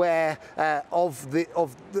aware of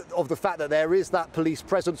the fact that there is that police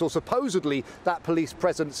presence, or supposedly that police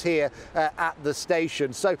presence here at the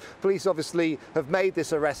station. So police obviously have made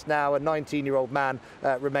this arrest now. A 19-year-old man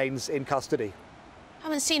remains in custody. I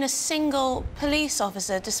haven't seen a single police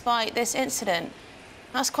officer despite this incident.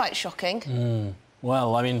 That's quite shocking.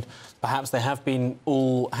 Well, I mean, perhaps they have been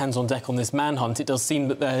all hands on deck on this manhunt. It does seem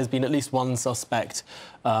that there has been at least one suspect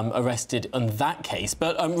arrested in that case.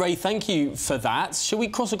 But, Ray, thank you for that. Shall we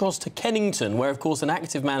cross across to Kennington, where, of course, an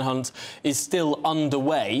active manhunt is still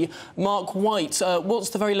underway? Mark White, what's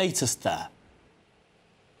the very latest there?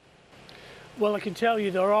 Well, I can tell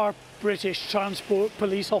you there are British Transport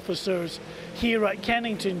Police officers here at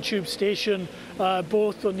Kennington Tube Station,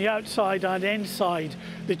 both on the outside and inside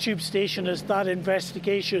the tube station as that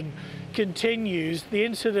investigation continues. The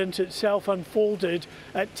incident itself unfolded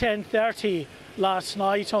at 10:30 last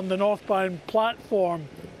night on the northbound platform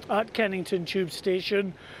at Kennington Tube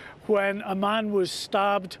Station, when a man was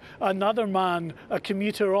stabbed. Another man, a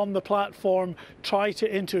commuter on the platform, tried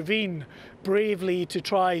to intervene bravely to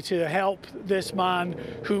try to help this man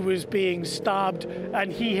who was being stabbed,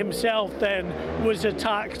 and he himself then was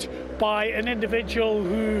attacked by an individual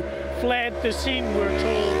who fled the scene, we're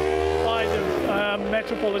told, by the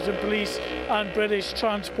Metropolitan Police and British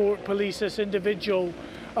Transport Police. This individual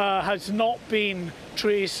has not been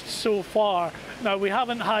traced so far. Now, we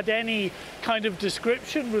haven't had any kind of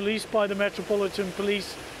description released by the Metropolitan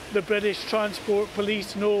Police, the British Transport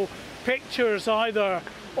Police, no pictures either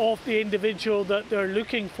of the individual that they're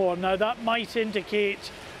looking for. Now, that might indicate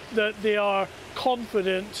that they are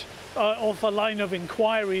confident of a line of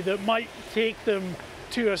inquiry that might take them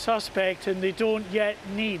to a suspect, and they don't yet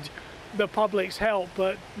need the public's help.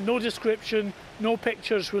 But no description, no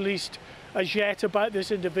pictures released as yet about this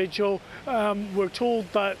individual. We're told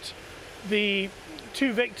that the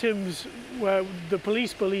two victims, well, the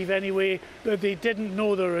police believe anyway, that they didn't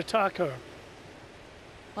know their attacker.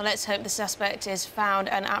 Well, let's hope the suspect is found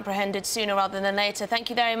and apprehended sooner rather than later. Thank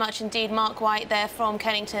you very much indeed, Mark White there from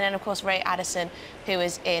Kennington, and of course Ray Addison, who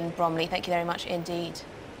is in Bromley. Thank you very much indeed.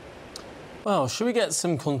 Well, should we get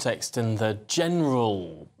some context in the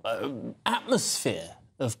general atmosphere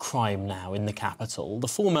of crime now in the capital? The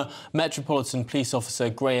former Metropolitan Police officer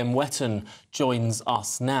Graham Wetton joins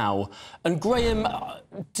us now. And Graham,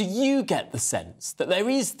 do you get the sense that there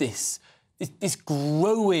is this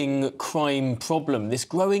growing crime problem, this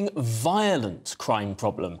growing violent crime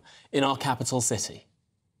problem in our capital city?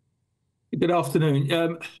 Good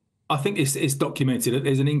afternoon. I think it's documented that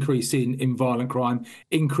there's an increase in violent crime,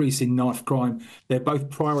 increase in knife crime. They're both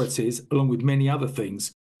priorities, along with many other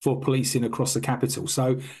things, for policing across the capital.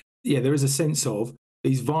 So, yeah, there is a sense of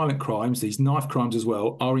these violent crimes, these knife crimes as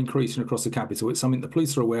well, are increasing across the capital. It's something the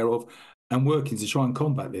police are aware of and working to try and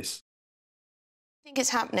combat this. I think it's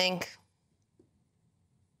happening.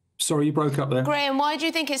 Sorry, you broke up there. Graham, why do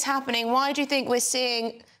you think it's happening? Why do you think we're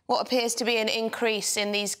seeing what appears to be an increase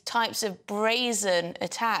in these types of brazen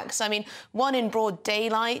attacks? I mean, one in broad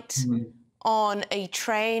daylight on a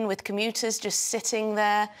train with commuters just sitting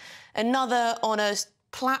there, another on a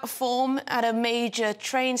platform at a major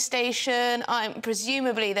train station.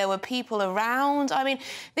 Presumably there were people around. I mean,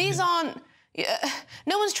 these aren't...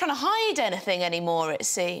 no one's trying to hide anything anymore, it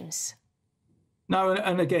seems. No,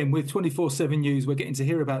 and again, with 24/7 News, we're getting to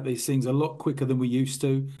hear about these things a lot quicker than we used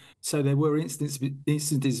to. So there were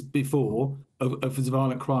instances before of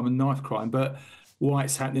violent crime and knife crime, but why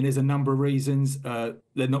it's happening, there's a number of reasons. They're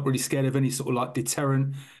not really scared of any sort of like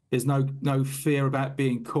deterrent. There's no fear about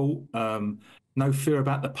being caught, no fear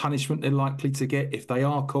about the punishment they're likely to get if they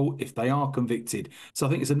are caught, if they are convicted. So I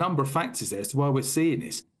think there's a number of factors there as to why we're seeing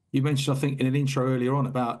this. You mentioned, I think, in an intro earlier on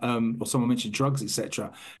about, or someone mentioned drugs,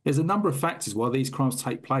 etc. There's a number of factors why these crimes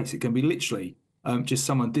take place. It can be literally just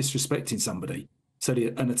someone disrespecting somebody, so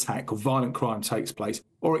an attack or violent crime takes place,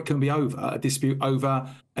 or it can be over a dispute over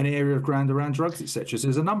an area of ground around drugs, etc. So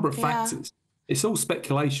there's a number of factors. It's all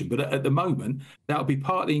speculation, but at the moment, that'll be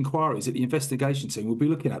part of the inquiries that the investigation team will be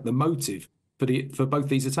looking at, the motive for both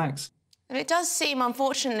these attacks. And it does seem,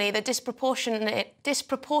 unfortunately, that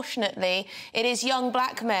disproportionately it is young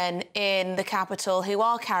black men in the capital who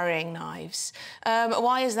are carrying knives.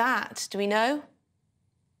 Why is that? Do we know?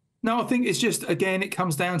 No, I think it's just, again, it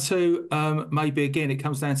comes down to, it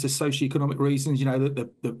comes down to socioeconomic reasons. You know,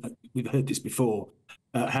 we've heard this before,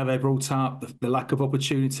 how they're brought up, the lack of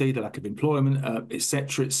opportunity, the lack of employment, et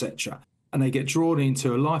cetera, et cetera. And they get drawn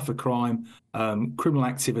into a life of crime, criminal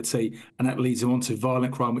activity, and that leads them onto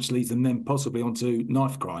violent crime, which leads them then possibly onto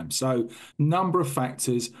knife crime. So, number of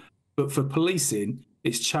factors, but for policing,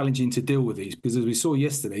 it's challenging to deal with these because, as we saw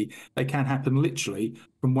yesterday, they can happen literally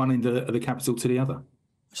from one end of the capital to the other.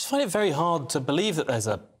 I just find it very hard to believe that there's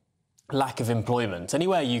a lack of employment.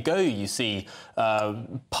 Anywhere you go, you see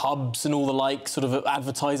pubs and all the like sort of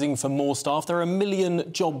advertising for more staff. There are 1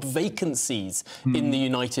 million job vacancies in the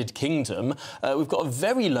United Kingdom. We've got a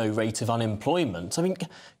very low rate of unemployment. I mean,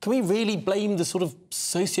 can we really blame the sort of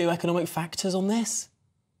socio-economic factors on this?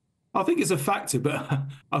 I think it's a factor, but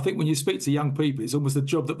I think when you speak to young people, it's almost the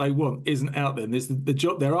job that they want isn't out there. There's the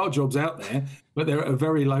job. There are jobs out there, but they're at a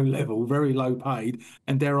very low level, very low paid.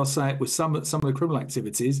 And dare I say it, with some of the criminal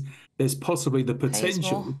activities, there's possibly the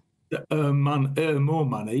potential to earn more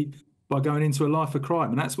money by going into a life of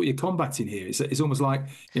crime, and that's what you're combating here. It's almost like,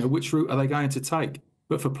 you know, which route are they going to take?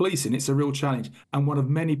 But for policing, it's a real challenge and one of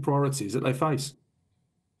many priorities that they face.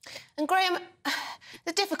 And Graham,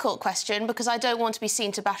 the difficult question, because I don't want to be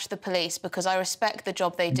seen to bash the police, because I respect the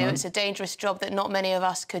job they do. It's a dangerous job that not many of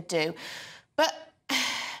us could do. But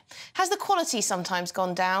has the quality sometimes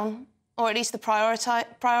gone down, or at least the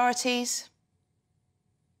priorities?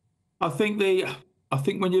 I think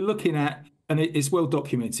when you're looking at, and it's well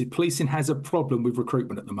documented, policing has a problem with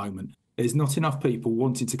recruitment at the moment. There's not enough people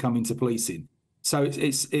wanting to come into policing. So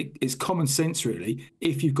it's common sense, really.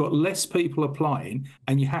 If you've got less people applying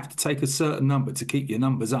and you have to take a certain number to keep your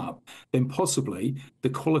numbers up, then possibly the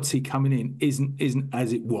quality coming in isn't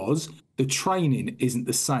as it was. The training isn't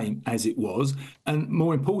the same as it was. And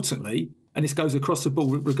more importantly, and this goes across the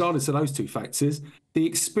board, regardless of those two factors, the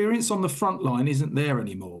experience on the front line isn't there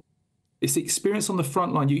anymore. It's the experience on the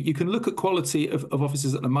front line. You can look at quality of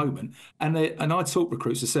officers at the moment, and I taught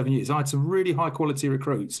recruits for 7 years. I had some really high quality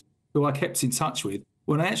recruits who I kept in touch with.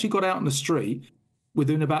 When I actually got out on the street,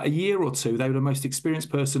 within about a year or two, they were the most experienced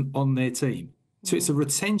person on their team. So it's a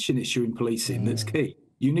retention issue in policing that's key.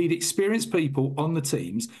 You need experienced people on the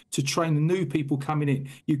teams to train the new people coming in.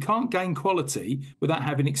 You can't gain quality without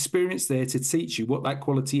having experience there to teach you what that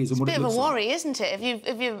quality is and what it looks like. It's a bit of a worry, isn't it?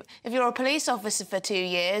 If you're a police officer for 2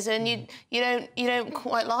 years and you don't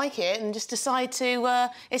quite like it and just decide to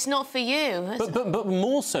it's not for you. But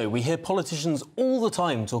more so, we hear politicians all the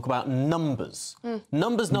time talk about numbers.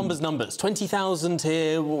 Numbers. 20,000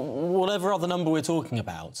 here, whatever other number we're talking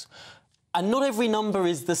about. And not every number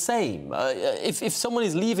is the same. If someone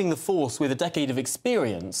is leaving the force with a decade of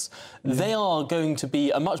experience, they are going to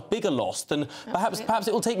be a much bigger loss than perhaps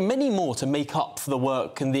it will take many more to make up for the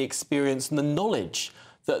work and the experience and the knowledge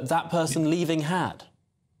that that person leaving had.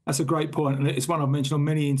 That's a great point, and it's one I've mentioned on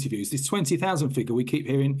many interviews. This 20,000 figure, we keep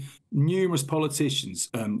hearing numerous politicians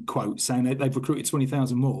quote saying that they've recruited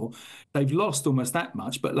 20,000 more. They've lost almost that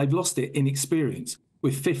much, but they've lost it in experience,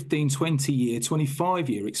 with 15, 20-year,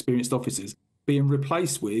 25-year experienced officers being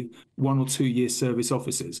replaced with 1 or 2 year service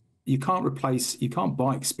officers. You can't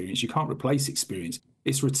buy experience, you can't replace experience.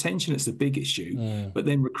 It's retention that's the big issue, but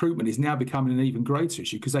then recruitment is now becoming an even greater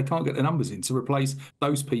issue because they can't get the numbers in to replace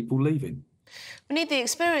those people leaving. We need the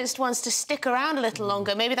experienced ones to stick around a little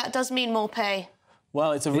longer. Maybe that does mean more pay.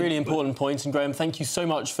 Well, it's a really important point, and Graham, thank you so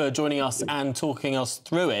much for joining us and talking us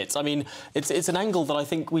through it. I mean, it's an angle that I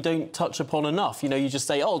think we don't touch upon enough. You know, you just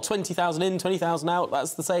say, oh, 20,000 in, 20,000 out,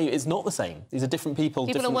 that's the same. It's not the same. These are different people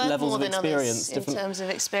different levels of experience. In terms of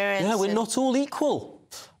experience. Yeah, we're not all equal.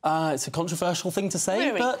 It's a controversial thing to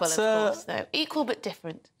say, We're but... equal, of course, though. Equal but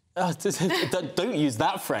different. Don't use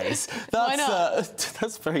that phrase. That's, Why not?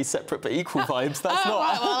 That's very separate but equal vibes. That's not...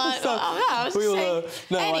 Right, well, I was just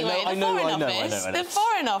saying... Anyway, the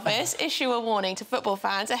Foreign Office issue a warning to football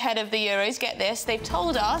fans ahead of the Euros. Get this, they've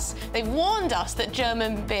warned us that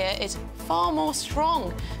German beer is far more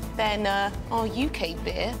strong than our UK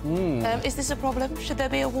beer. Is this a problem? Should there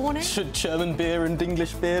be a warning? Should German beer and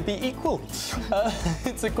English beer be equal?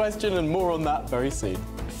 It's a question, and more on that very soon.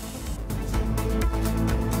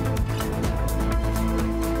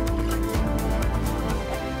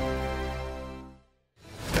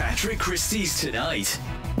 Patrick Christie's Tonight,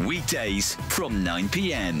 weekdays from 9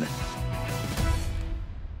 p.m.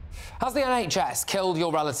 Has the NHS killed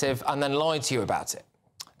your relative and then lied to you about it?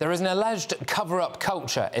 There is an alleged cover-up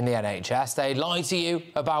culture in the NHS. They lie to you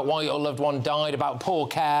about why your loved one died, about poor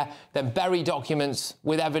care, then bury documents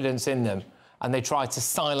with evidence in them, and they try to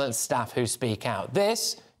silence staff who speak out.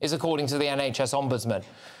 This is according to the NHS Ombudsman.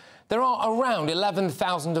 There are around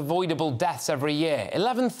 11,000 avoidable deaths every year.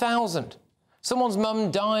 11,000. Someone's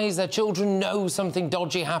mum dies, their children know something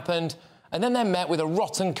dodgy happened, and then they're met with a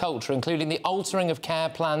rotten culture, including the altering of care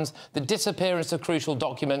plans, the disappearance of crucial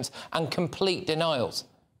documents, and complete denials.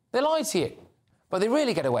 They lie to you, but they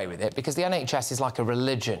really get away with it because the NHS is like a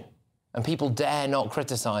religion, and people dare not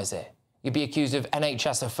criticise it. You'd be accused of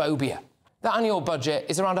NHSophobia. The annual budget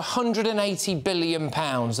is around £180 billion,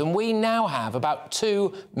 and we now have about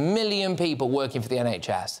 2 million people working for the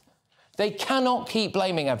NHS. They cannot keep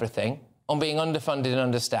blaming everything on being underfunded and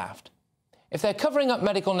understaffed. If they're covering up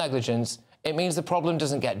medical negligence, it means the problem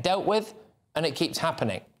doesn't get dealt with and it keeps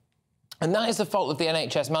happening. And that is the fault of the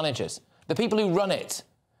NHS managers, the people who run it.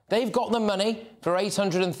 They've got the money for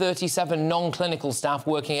 837 non-clinical staff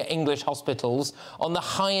working at English hospitals on the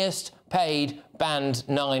highest paid Band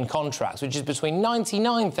 9 contracts, which is between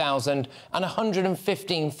 £99,000 and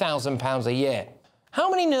 £115,000 a year. How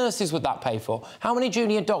many nurses would that pay for? How many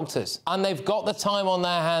junior doctors? And they've got the time on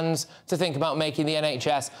their hands to think about making the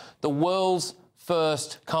NHS the world's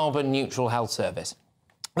first carbon-neutral health service.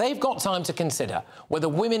 They've got time to consider whether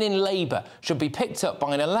women in labour should be picked up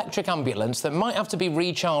by an electric ambulance that might have to be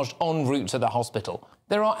recharged en route to the hospital.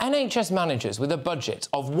 There are NHS managers with a budget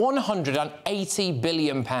of £180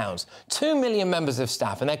 billion, 2 million members of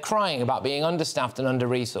staff, and they're crying about being understaffed and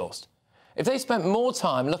under-resourced. If they spent more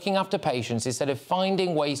time looking after patients instead of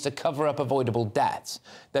finding ways to cover up avoidable deaths,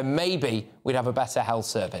 then maybe we'd have a better health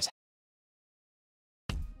service.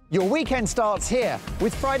 Your weekend starts here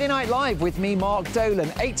with Friday Night Live with me, Mark Dolan,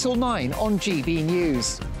 8 till 9 on GB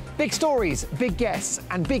News. Big stories, big guests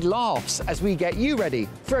and big laughs as we get you ready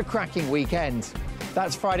for a cracking weekend.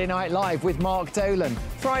 That's Friday Night Live with Mark Dolan.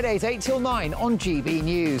 Fridays 8 till 9 on GB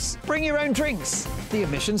News. Bring your own drinks. The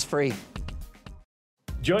admission's free.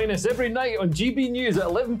 Join us every night on GB News at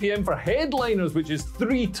 11 p.m. for Headliners, which is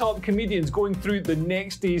 3 top comedians going through the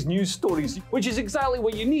next day's news stories, which is exactly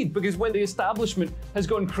what you need, because when the establishment has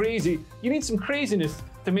gone crazy, you need some craziness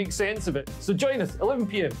to make sense of it. So join us 11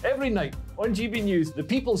 p.m. every night on GB News, the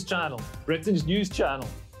People's Channel, Britain's news channel.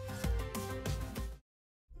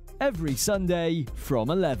 Every Sunday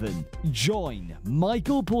from 11, join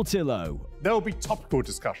Michael Portillo. There'll be topical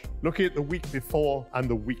discussion, looking at the week before and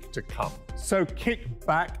the week to come. So kick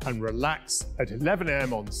back and relax at 11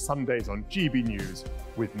 a.m. on Sundays on GB News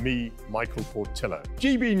with me, Michael Portillo.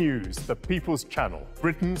 GB News, the People's Channel,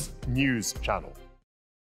 Britain's news channel.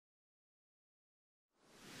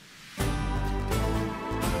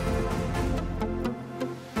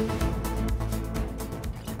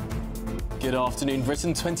 Good afternoon,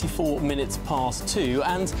 Britain, 24 minutes past 2,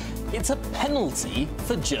 and it's a penalty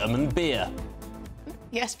for German beer.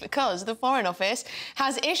 Yes, because the Foreign Office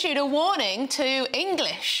has issued a warning to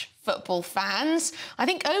English football fans. I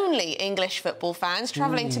think only English football fans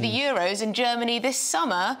travelling to the Euros in Germany this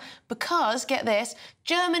summer because, get this,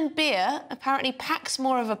 German beer apparently packs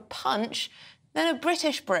more of a punch than a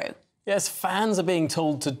British brew. Yes, fans are being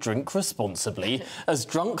told to drink responsibly as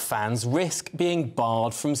drunk fans risk being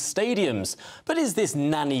barred from stadiums. But is this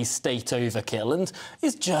nanny state overkill, and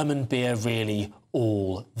is German beer really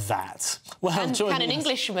all that? Well, and can an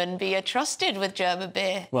Englishman be trusted with German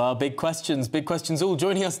beer? Well, big questions all.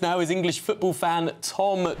 Joining us now is English football fan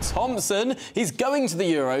Tom Thompson. He's going to the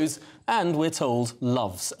Euros and, we're told,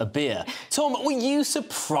 loves a beer. Tom, were you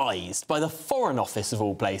surprised by the Foreign Office, of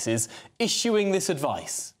all places, issuing this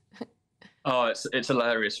advice? Oh, it's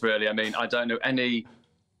hilarious, really. I mean, I don't know any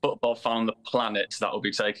football fan on the planet that will be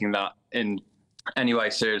taking that in any way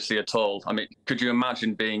seriously at all. I mean, could you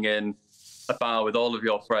imagine being in a bar with all of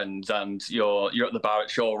your friends and you're at the bar,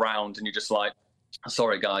 it's your round, and you're just like,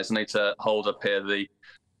 sorry, guys, I need to hold up here. The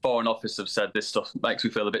Foreign Office have said this stuff makes me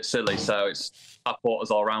feel a bit silly. So it's supporters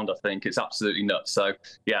all around, I think. It's absolutely nuts. So,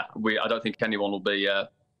 yeah, I don't think anyone will be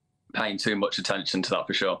paying too much attention to that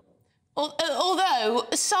for sure. Although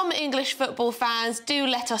some English football fans do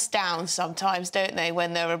let us down sometimes, don't they,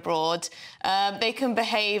 when they're abroad? They can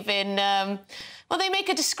behave in... well, they make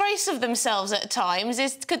a disgrace of themselves at times.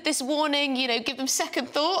 Could this warning, give them second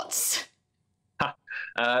thoughts?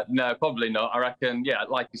 No, probably not. I reckon, yeah,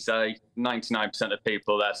 like you say, 99% of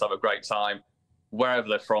people there to have a great time. Wherever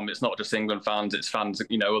they're from, it's not just England fans, it's fans,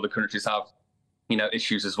 other countries have,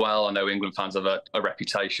 issues as well. I know England fans have a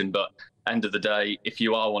reputation, but end of the day, if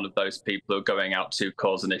you are one of those people who are going out to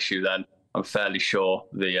cause an issue, then I'm fairly sure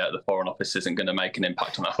the Foreign Office isn't going to make an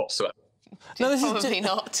impact on that whatsoever. No, this Probably is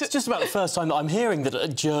not. It's just about the first time that I'm hearing that a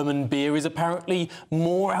German beer is apparently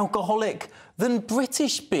more alcoholic than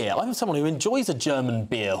British beer. I'm someone who enjoys a German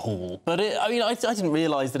beer hall, but I didn't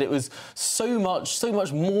realise that it was so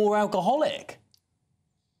much more alcoholic.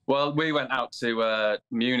 Well, we went out to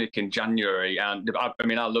Munich in January, and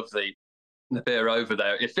I love the beer over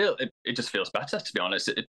there. It just feels better, to be honest.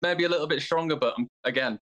 It may be a little bit stronger, but I'm,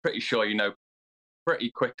 again, pretty sure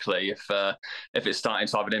pretty quickly if it's starting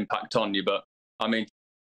to have an impact on you. But I mean,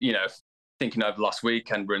 thinking over last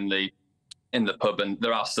weekend, we're in the pub, and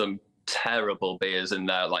there are some terrible beers in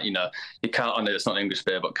there. Like, you can't, I know it's not English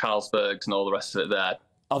beer, but Carlsbergs and all the rest of it there.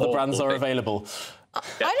 Other brands are available.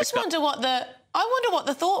 I just wonder what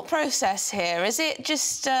the thought process here is. It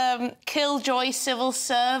just killjoy civil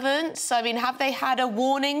servants? I mean, have they had a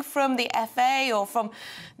warning from the FA or from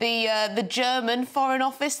the German Foreign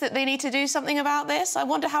Office that they need to do something about this? I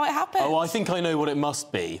wonder how it happened. Oh, I think I know what it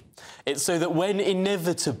must be. It's so that when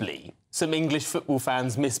inevitably some English football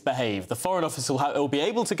fans misbehave, the Foreign Office will be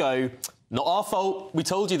able to go, not our fault, we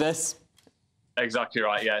told you this. Exactly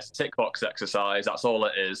right, yeah, it's a tick box exercise, that's all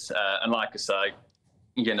it is. And like I say,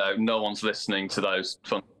 no one's listening to those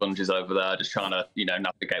sponges over there, just trying to,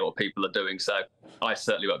 navigate what people are doing. So I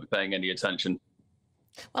certainly won't be paying any attention.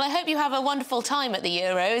 Well, I hope you have a wonderful time at the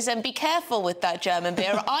Euros, and be careful with that German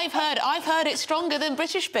beer. I've heard it's stronger than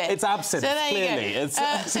British beer. It's absinthe, so there clearly. You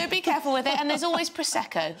go. So be careful with it. And there's always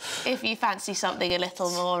Prosecco if you fancy something a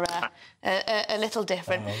little more, a little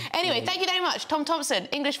different. Anyway, thank you very much, Tom Thompson,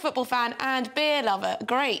 English football fan and beer lover.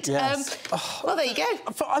 Great. Yes. Well, there you go.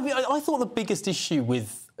 I thought the biggest issue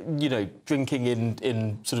with drinking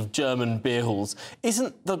in sort of German beer halls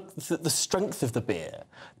isn't the strength of the beer.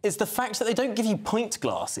 It's the fact that they don't give you pint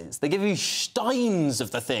glasses. They give you steins of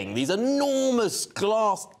the thing, these enormous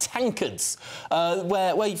glass tankards,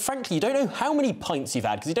 where frankly, you don't know how many pints you've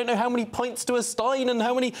had, because you don't know how many pints to a stein and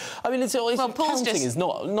how many... I mean, counting is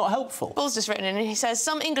not helpful. Paul's just written in and he says,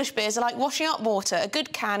 some English beers are like washing up water. A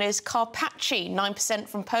good can is Carpacci, 9%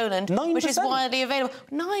 from Poland, 9%? Which is widely available.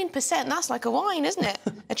 9%, that's like a wine, isn't it?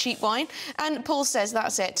 A cheap wine. And Paul says,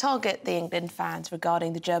 that's it, target the England fans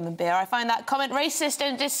regarding the German beer. I find that comment racist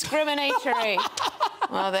and discriminatory.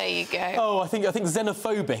 Well, there you go. Oh, I think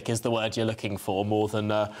xenophobic is the word you're looking for, more than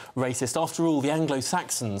racist. After all, the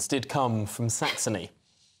Anglo-Saxons did come from Saxony.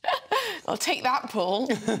 I'll take that, Paul.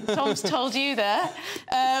 Tom's told you there.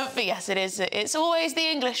 But yes, it is. It's always the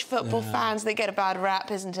English football fans that get a bad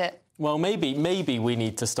rap, isn't it? Well, maybe we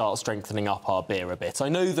need to start strengthening up our beer a bit. I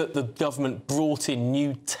know that the government brought in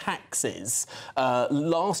new taxes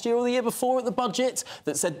last year or the year before at the budget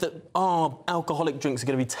that said that our alcoholic drinks are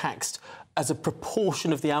going to be taxed as a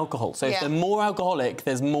proportion of the alcohol. So if they're more alcoholic,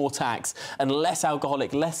 there's more tax, and less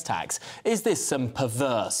alcoholic, less tax. Is this some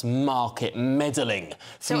perverse market meddling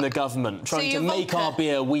from the government, trying to make our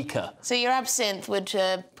beer weaker? So your absinthe would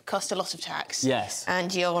cost a lot of tax. Yes.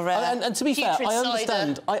 And your and to be fair, I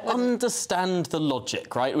understand the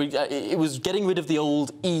logic, right? It was getting rid of the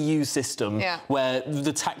old EU system where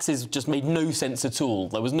the taxes just made no sense at all.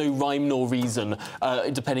 There was no rhyme nor reason,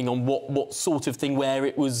 depending on what sort of thing, where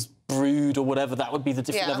it was brewed or whatever, that would be the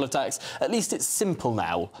different level of tax. At least it's simple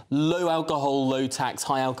now. Low alcohol, low tax,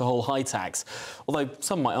 high alcohol, high tax. Although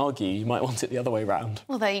some might argue you might want it the other way round.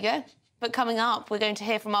 Well, there you go. But coming up, we're going to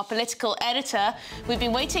hear from our political editor. We've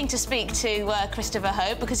been waiting to speak to Christopher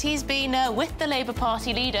Hope because he's been with the Labour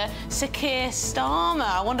Party leader, Sir Keir Starmer.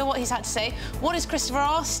 I wonder what he's had to say. What has Christopher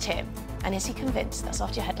asked him? And is he convinced? That's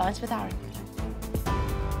after your headlines with Aaron.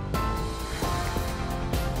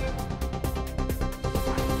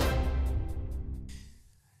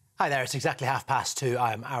 Hi there, it's exactly 2:30.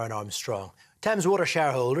 I'm Aaron Armstrong. Thames Water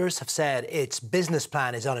shareholders have said its business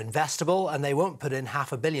plan is uninvestable and they won't put in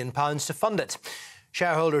 £500 million to fund it.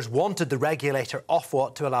 Shareholders wanted the regulator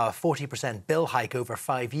Ofwat to allow a 40% bill hike over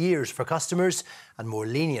 5 years for customers and more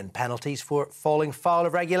lenient penalties for falling foul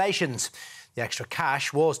of regulations. The extra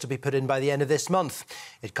cash was to be put in by the end of this month.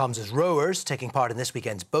 It comes as rowers taking part in this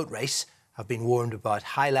weekend's boat race have been warned about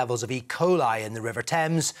high levels of E. coli in the River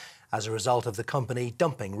Thames as a result of the company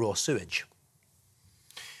dumping raw sewage.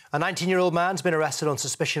 A 19-year-old man's been arrested on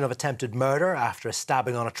suspicion of attempted murder after a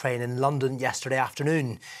stabbing on a train in London yesterday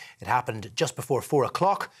afternoon. It happened just before 4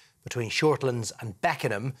 o'clock between Shortlands and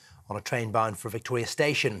Beckenham on a train bound for Victoria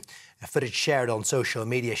Station. A footage shared on social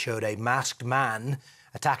media showed a masked man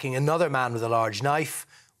attacking another man with a large knife.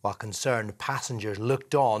 While concerned passengers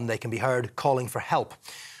looked on, they can be heard calling for help.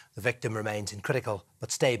 The victim remains in critical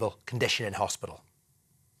but stable condition in hospital.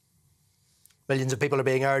 Millions of people are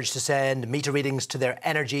being urged to send meter readings to their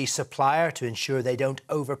energy supplier to ensure they don't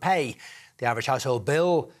overpay. The average household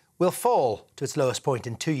bill will fall to its lowest point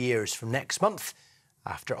in 2 years from next month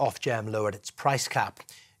after Ofgem lowered its price cap.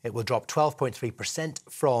 It will drop 12.3%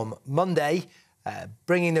 from Monday,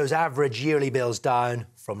 bringing those average yearly bills down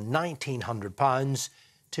from £1,900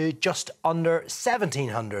 to just under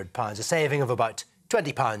 £1,700, a saving of about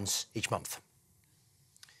 £20 each month.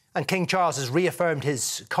 And King Charles has reaffirmed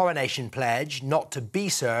his coronation pledge not to be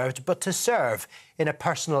served, but to serve in a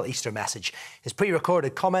personal Easter message. His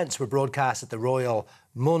pre-recorded comments were broadcast at the Royal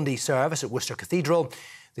Maundy service at Worcester Cathedral.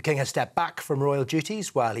 The King has stepped back from royal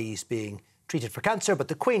duties while he's being treated for cancer, but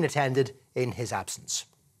the Queen attended in his absence.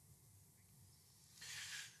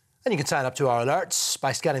 And you can sign up to our alerts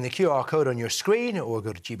by scanning the QR code on your screen or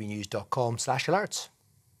go to gbnews.com/alerts.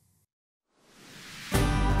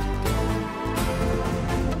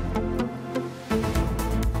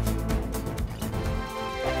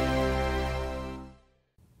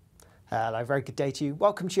 Hello, very good day to you.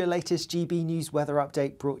 Welcome to your latest GB News weather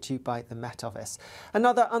update brought to you by the Met Office.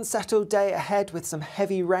 Another unsettled day ahead with some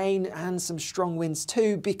heavy rain and some strong winds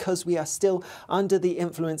too, because we are still under the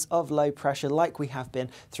influence of low pressure like we have been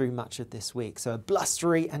through much of this week. So a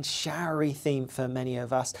blustery and showery theme for many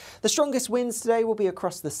of us. The strongest winds today will be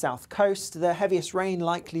across the south coast. The heaviest rain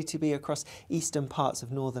likely to be across eastern parts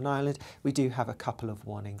of Northern Ireland. We do have a couple of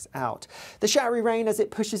warnings out. The showery rain, as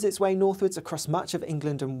it pushes its way northwards across much of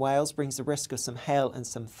England and Wales, brings the risk of some hail and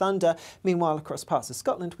some thunder. Meanwhile, across parts of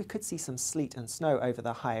Scotland, we could see some sleet and snow over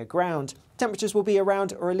the higher ground. Temperatures will be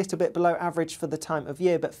around or a little bit below average for the time of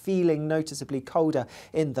year, but feeling noticeably colder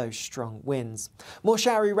in those strong winds. More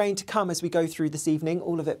showery rain to come as we go through this evening,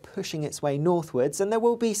 all of it pushing its way northwards, and there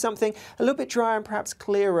will be something a little bit drier and perhaps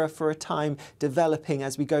clearer for a time developing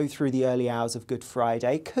as we go through the early hours of Good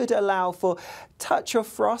Friday. Could allow for a touch of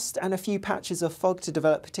frost and a few patches of fog to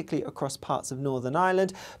develop, particularly across parts of Northern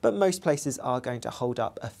Ireland, but most places are going to hold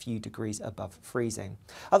up a few degrees above freezing.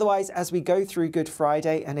 Otherwise, as we go through Good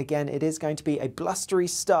Friday, and again, it is going to be a blustery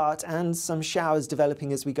start and some showers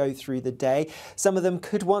developing as we go through the day. Some of them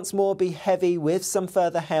could once more be heavy with some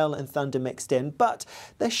further hail and thunder mixed in, but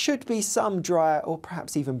there should be some drier or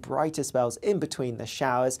perhaps even brighter spells in between the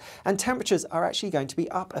showers, and temperatures are actually going to be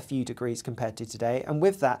up a few degrees compared to today, and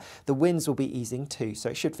with that the winds will be easing too, so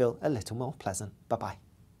it should feel a little more pleasant. Bye-bye.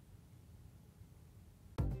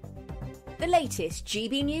 The latest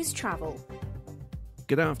GB News travel.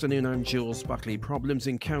 Good afternoon, I'm Jules Buckley. Problems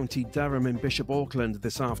in County Durham and Bishop Auckland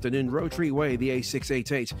this afternoon. Rotary Way, the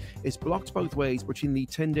A688, is blocked both ways between the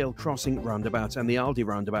Tyndale Crossing roundabout and the Aldi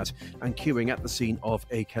roundabout, and queuing at the scene of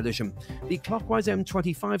a collision. The clockwise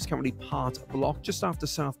M25 is currently part blocked just after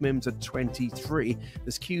South Mims at 23.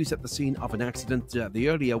 There's queues at the scene of an accident. The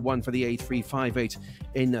earlier one for the A358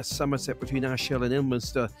 in Somerset between Ash Hill and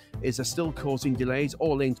Ilminster is still causing delays.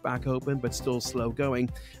 All lanes back open, but still slow going.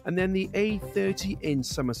 And then the A30 in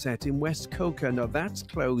Somerset in West Coker, now that's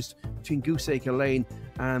closed between Gooseacre Lane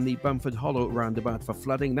and the Bumford Hollow roundabout for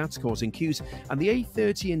flooding. That's causing queues. And the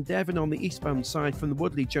A30 in Devon on the eastbound side from the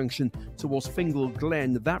Woodley Junction towards Fingal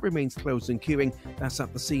Glen, that remains closed and queuing. That's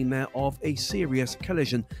at the scene there of a serious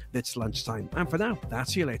collision. It's lunchtime. And for now,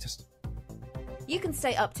 that's your latest. You can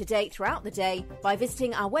stay up to date throughout the day by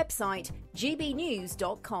visiting our website,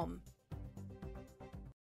 gbnews.com.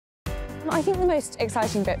 I think the most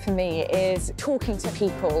exciting bit for me is talking to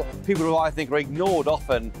people. People who I think are ignored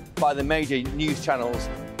often by the major news channels.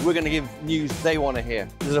 We're going to give news they want to hear.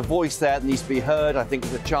 There's a voice there that needs to be heard. I think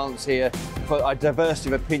there's a chance here for a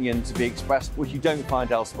diversity of opinion to be expressed, which you don't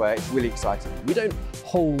find elsewhere. It's really exciting. We don't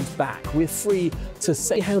hold back. We're free to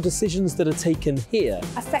say how decisions that are taken here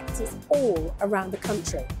affect us all around the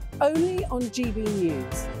country. Only on GB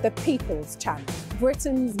News, the People's Channel,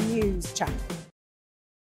 Britain's news channel.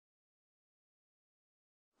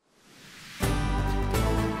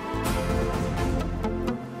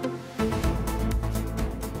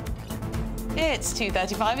 It's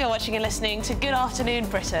 2:35. You're watching and listening to Good Afternoon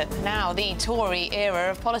Britain. Now, the Tory era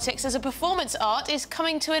of politics as a performance art is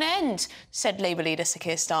coming to an end, said Labour leader Sir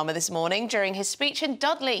Keir Starmer this morning during his speech in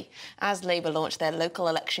Dudley as Labour launched their local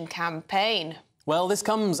election campaign. Well, this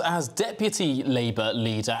comes as Deputy Labour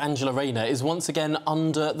leader Angela Rayner is once again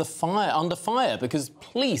under fire because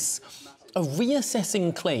police are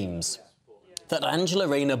reassessing claims that Angela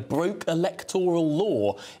Rayner broke electoral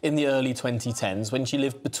law in the early 2010s when she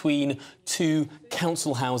lived between two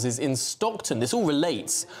council houses in Stockton. This all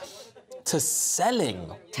relates to selling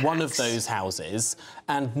one of those houses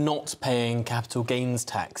and not paying capital gains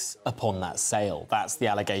tax upon that sale. That's the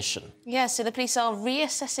allegation. Yeah, so the police are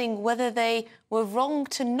reassessing whether they were wrong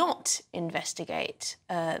to not investigate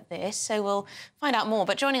this. So we'll find out more.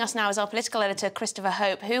 But joining us now is our political editor, Christopher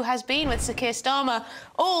Hope, who has been with Sir Keir Starmer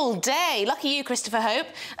all day. Lucky you, Christopher Hope.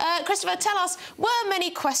 Christopher, tell us, were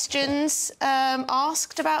many questions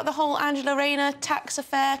asked about the whole Angela Rayner tax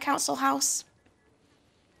affair, council house?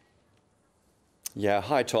 Yeah,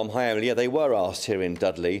 hi Tom, hi Emily. Yeah, they were asked here in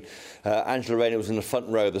Dudley. Angela Rayner was in the front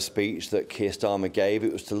row of the speech that Keir Starmer gave.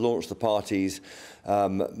 It was to launch the party's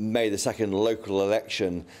May the 2nd local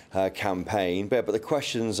election campaign. But the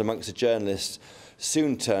questions amongst the journalists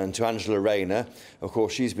soon turned to Angela Rayner. Of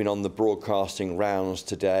course, she's been on the broadcasting rounds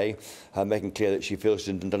today, making clear that she feels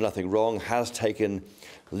she's done nothing wrong, has taken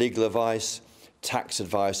legal advice, tax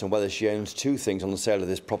advice on whether she owns two things on the sale of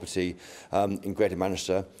this property in Greater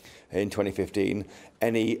Manchester in 2015.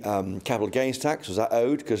 Any capital gains tax, was that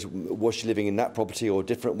owed? Because was she living in that property or a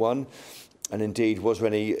different one? And indeed, was there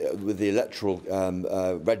any, with the electoral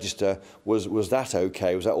register, was that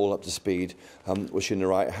okay? Was that all up to speed? Was she in the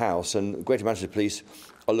right house? And Greater Manchester Police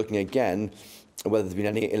are looking again at whether there's been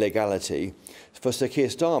any illegality. For Sir Keir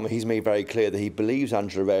Starmer, he's made very clear that he believes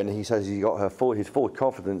Angela Rayner. He says he's got his full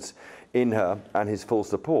confidence in her and his full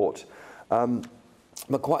support.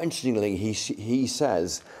 But quite interestingly, he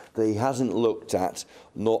says that he hasn't looked at,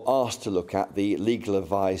 nor asked to look at, the legal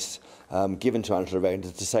advice given to Angela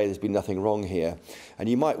Rayner to say there's been nothing wrong here. And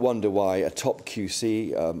you might wonder why a top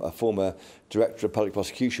QC, a former Director of Public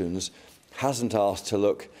Prosecutions, hasn't asked to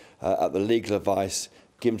look at the legal advice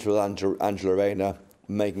given to Angela Rayner,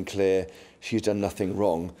 making clear she's done nothing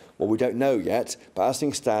wrong. Well, we don't know yet, but as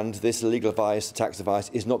things stand, this legal advice, tax advice,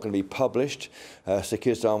 is not going to be published. Sir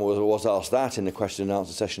Keir Starmer was asked that in the question and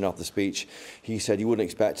answer session after the speech. He said he wouldn't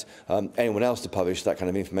expect anyone else to publish that kind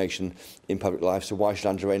of information in public life, so why should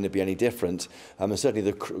Angela Rayner be any different? And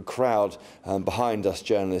certainly the crowd behind us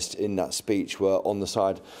journalists in that speech were on the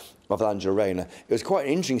side of Angela Rayner. It was quite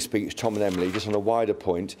an interesting speech, Tom and Emily, just on a wider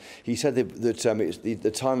point. He said that it's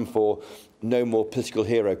the time for no more political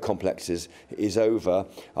hero complexes is over.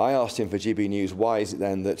 I asked him for GB News, why is it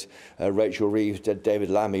then that Rachel Reeves, David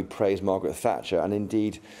Lammy praised Margaret Thatcher, and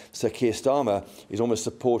indeed Sir Keir Starmer is almost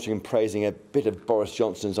supporting and praising a bit of Boris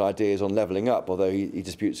Johnson's ideas on levelling up, although he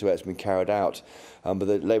disputes where it's been carried out. But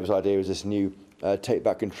the Labour's idea is this new Take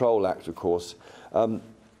Back Control Act, of course.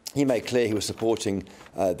 He made clear he was supporting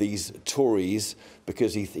these Tories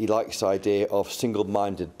because he likes the idea of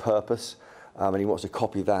single-minded purpose, and he wants to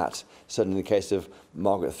copy that, certainly in the case of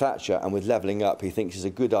Margaret Thatcher. And with levelling up, he thinks is a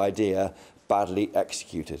good idea, badly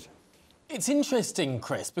executed. It's interesting,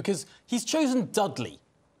 Chris, because he's chosen Dudley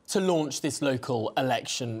to launch this local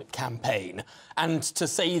election campaign and to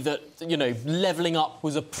say that, you know, levelling up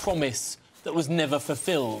was a promise that was never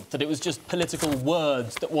fulfilled, that it was just political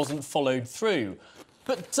words that wasn't followed through.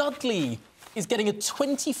 But Dudley is getting a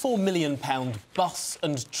 £24 million bus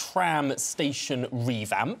and tram station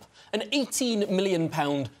revamp. An £18 million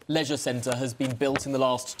leisure centre has been built in the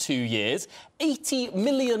last 2 years. £80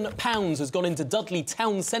 million has gone into Dudley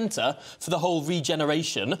Town Centre for the whole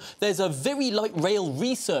regeneration. There's a very light rail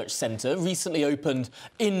research centre recently opened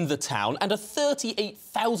in the town and a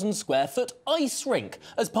 38,000 square foot ice rink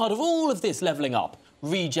as part of all of this levelling up.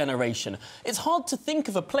 regeneration. It's hard to think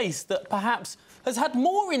of a place that perhaps has had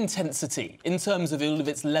more intensity in terms of all of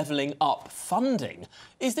its levelling up funding.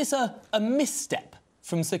 Is this a misstep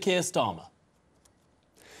from Sir Keir Starmer?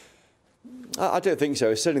 I don't think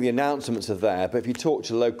so. Certainly the announcements are there, but if you talk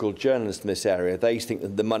to local journalists in this area, they think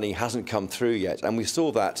that the money hasn't come through yet. And we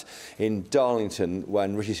saw that in Darlington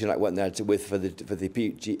when Rishi Sunak went there for the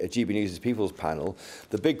GB News' People's panel.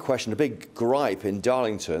 The big question, the big gripe in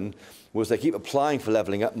Darlington was they keep applying for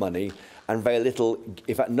levelling up money and very little,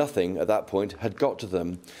 in fact nothing at that point, had got to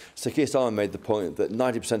them. Sir Keir Starmer made the point that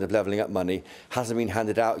 90% of levelling up money hasn't been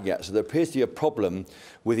handed out yet. So there appears to be a problem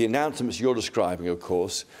with the announcements you're describing, of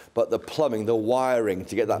course, but the plumbing, the wiring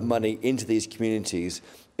to get that money into these communities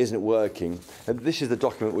isn't working. And this is the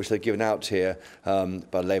document which they've given out here by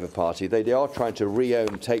the Labour Party. They are trying to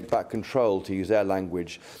re-own, take back control, to use their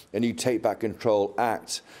language, a new Take Back Control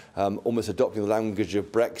Act, almost adopting the language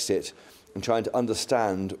of Brexit, and trying to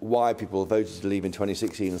understand why people voted to leave in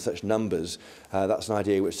 2016 in such numbers. That's an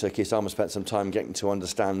idea which Sir Keir Starmer spent some time getting to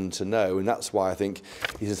understand and to know, and that's why I think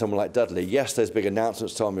he's in someone like Dudley. Yes, there's big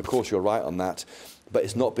announcements, Tom, of course you're right on that, but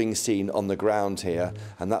it's not being seen on the ground here,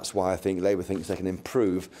 and that's why I think Labour thinks they can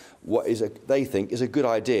improve what is they think is a good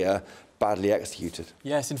idea, badly executed.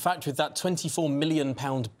 Yes, in fact, with that £24 million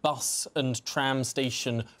bus and tram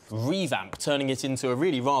station revamp, turning it into a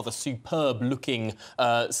really rather superb-looking,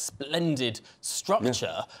 splendid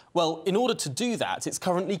structure, well, in order to do that, it's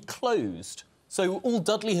currently closed. So all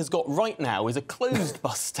Dudley has got right now is a closed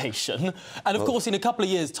bus station, and of course in a couple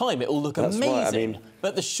of years' time it'll look amazing. Right, I mean,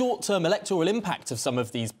 but the short-term electoral impact of some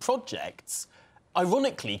of these projects,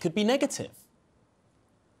 ironically, could be negative.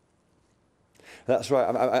 That's right,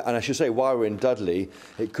 and I should say, while we're in Dudley,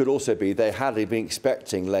 it could also be they had been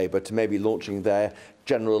expecting Labour to maybe launching their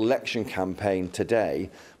general election campaign today,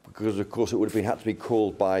 because of course it would have had to be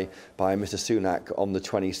called by Mr Sunak on the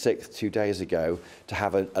 26th, 2 days ago, to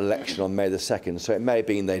have an election on May the 2nd. So it may have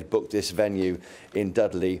been they'd booked this venue in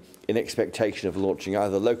Dudley in expectation of launching either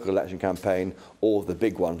the local election campaign or the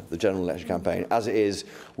big one, the general election campaign. As it is,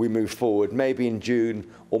 we move forward maybe in June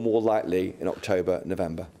or more likely in October,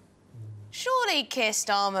 November. Surely Keir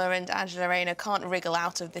Starmer and Angela Rayner can't wriggle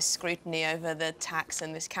out of this scrutiny over the tax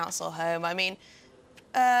and this council home. I mean,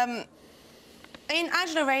 Angela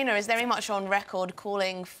Rayner is very much on record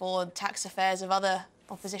calling for tax affairs of other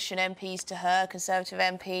opposition MPs to her, Conservative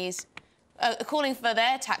MPs, calling for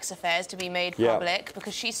their tax affairs to be made public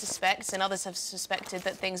because she suspects and others have suspected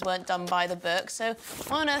that things weren't done by the book. So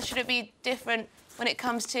why on earth should it be different when it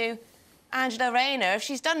comes to Angela Rayner? If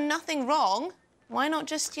she's done nothing wrong, why not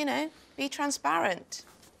just, you know, be transparent?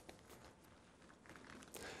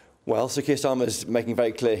 Well, Sir Keir Starmer is making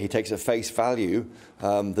very clear he takes at face value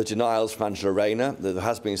the denials from Angela Rayner. There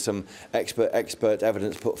has been some expert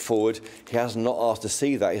evidence put forward. He has not asked to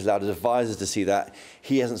see that. He's allowed his advisers to see that.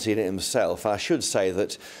 He hasn't seen it himself. And I should say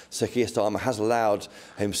that Sir Keir Starmer has allowed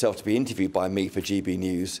himself to be interviewed by me for GB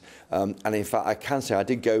News. And in fact, I can say I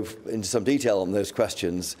did go into some detail on those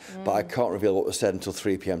questions, but I can't reveal what was said until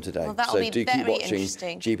 3 p.m. today. Well, that'll so be do keep watching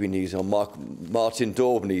GB News on Martin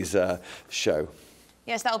Daubney's show.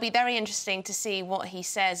 Yes, that'll be very interesting to see what he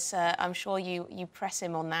says. I'm sure you press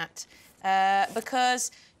him on that. Because,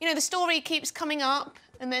 you know, the story keeps coming up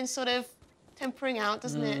and then sort of tempering out,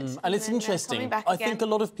 doesn't it? And it's interesting. I think a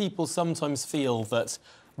lot of people sometimes feel that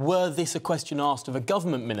were this a question asked of a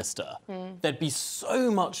government minister, there'd be so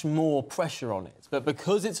much more pressure on it. But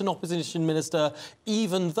because it's an opposition minister,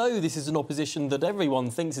 even though this is an opposition that everyone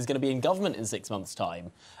thinks is going to be in government in 6 months'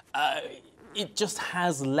 time, it just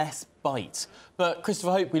has less bite. But,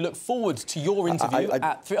 Christopher Hope, we look forward to your interview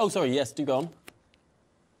at 3... Oh, sorry, yes, do go on.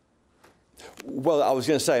 Well, I was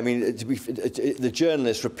going to say, I mean, the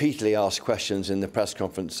journalists repeatedly asked questions in the press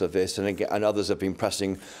conference of this, and others have been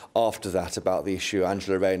pressing after that about the issue of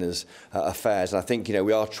Angela Rayner's affairs. And I think, you know,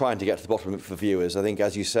 we are trying to get to the bottom of it for viewers. I think,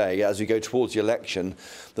 as you say, as we go towards the election,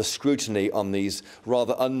 the scrutiny on these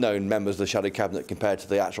rather unknown members of the shadow cabinet compared to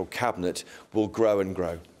the actual cabinet will grow and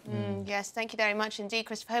grow. Yes, thank you very much indeed,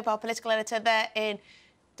 Christopher Hope, our political editor there in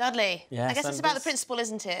Dudley. Yes, I guess it's about the principle,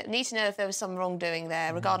 isn't it? Need to know if there was some wrongdoing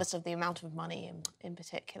there, regardless of the amount of money in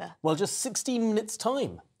particular. Well, just 16 minutes'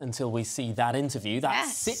 time until we see that interview, that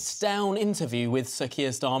sit-down interview with Sir Keir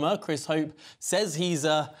Starmer. Chris Hope says he's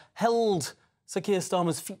held Sir Keir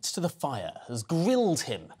Starmer's feet to the fire, has grilled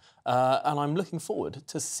him, and I'm looking forward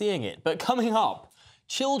to seeing it. But coming up,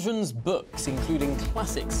 children's books, including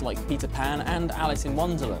classics like Peter Pan and Alice in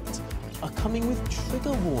Wonderland, are coming with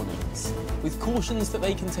trigger warnings, with cautions that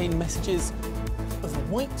they contain messages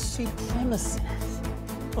of white supremacy.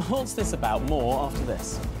 What's this about? More after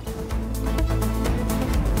this.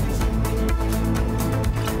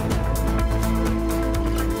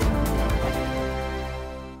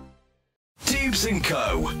 News &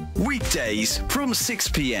 Co. Weekdays from 6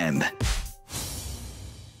 p.m.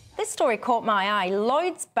 This story caught my eye.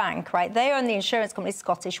 Lloyds Bank, right, they own the insurance company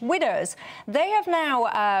Scottish Widows. They have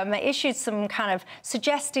now issued some kind of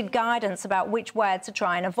suggested guidance about which word to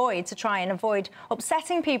try and avoid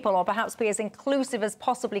upsetting people or perhaps be as inclusive as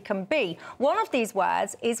possibly can be. One of these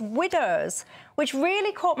words is widows, which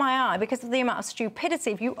really caught my eye because of the amount of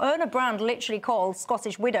stupidity. If you own a brand literally called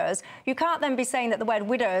Scottish Widows, you can't then be saying that the word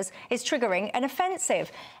widows is triggering and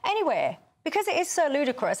offensive. Anyway, because it is so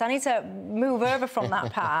ludicrous, I need to move over from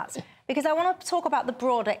that part because I want to talk about the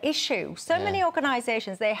broader issue. So many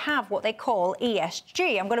organisations, they have what they call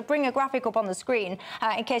ESG. I'm going to bring a graphic up on the screen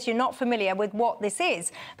in case you're not familiar with what this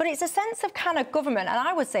is. But it's a sense of kind of government, and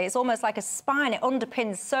I would say it's almost like a spine. It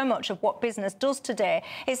underpins so much of what business does today.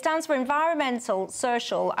 It stands for environmental,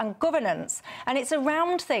 social and governance. And it's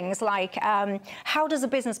around things like how does a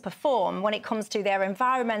business perform when it comes to their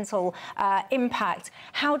environmental impact?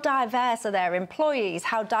 How diverse are their employees?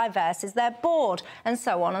 How diverse is their board? And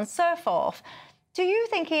so on and so forth. Do you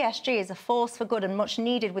think ESG is a force for good and much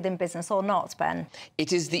needed within business or not, Ben?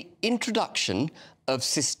 It is the introduction of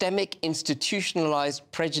systemic institutionalised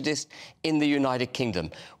prejudice in the United Kingdom,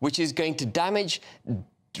 which is going to damage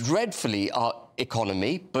dreadfully our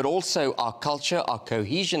economy, but also our culture, our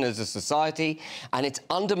cohesion as a society, and it's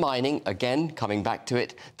undermining, again, coming back to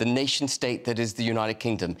it, the nation-state that is the United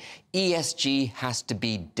Kingdom. ESG has to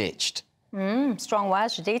be ditched. Strong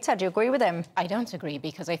words, Judita. Do you agree with him? I don't agree,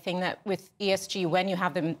 because I think that with ESG, when you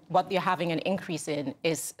have them, what you're having an increase in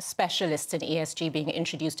is specialists in ESG being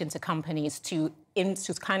introduced into companies to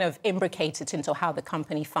kind of imbricate it into how the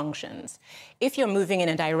company functions. If you're moving in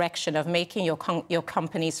a direction of making your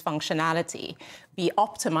company's functionality be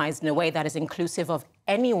optimized in a way that is inclusive of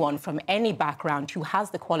anyone from any background who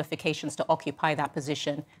has the qualifications to occupy that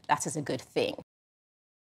position, that is a good thing.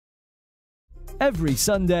 Every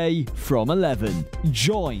Sunday from 11,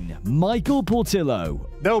 join Michael Portillo.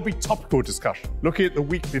 There'll be topical discussion, looking at the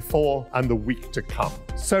week before and the week to come.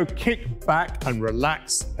 So kick back and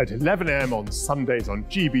relax at 11 a.m. on Sundays on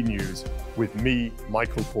GB News with me,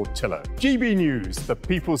 Michael Portillo. GB News, the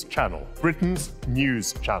People's Channel, Britain's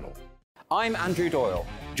news channel. I'm Andrew Doyle.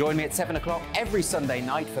 Join me at 7 o'clock every Sunday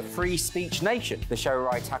night for Free Speech Nation, the show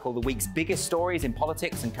where I tackle the week's biggest stories in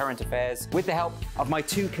politics and current affairs with the help of my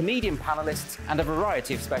two comedian panellists and a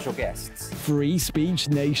variety of special guests. Free Speech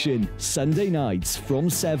Nation, Sunday nights from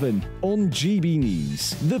 7 on GB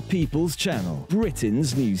News, the People's Channel,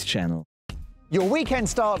 Britain's news channel. Your weekend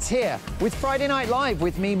starts here with Friday Night Live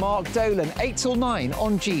with me, Mark Dolan, 8 till 9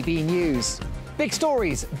 on GB News. Big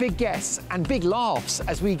stories, big guests and big laughs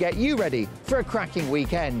as we get you ready for a cracking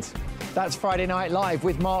weekend. That's Friday Night Live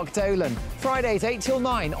with Mark Dolan. Fridays 8 till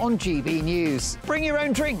 9 on GB News. Bring your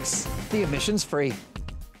own drinks. The admission's free.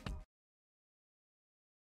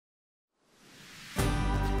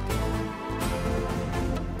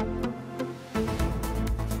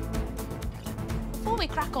 Before we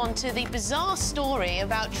crack on to the bizarre story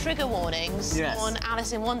about trigger warnings on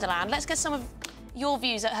Alice in Wonderland, let's get some of your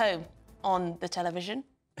views at home on the television.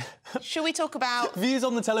 Should we talk about... Views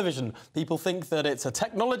on the television. People think that it's a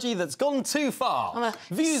technology that's gone too far.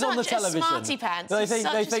 Views on the television. Smarty pants. They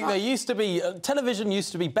think there used to be... television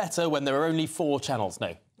used to be better when there were only 4 channels.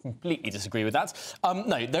 No, completely disagree with that.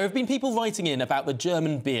 No, there have been people writing in about the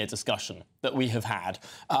German beer discussion that we have had.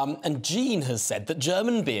 And Jean has said that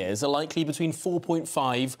German beers are likely between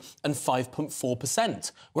 4.5 and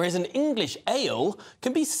 5.4%, whereas an English ale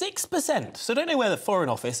can be 6%. So I don't know where the Foreign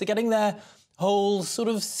Office are getting their whole sort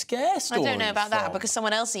of scare story. I don't know about that because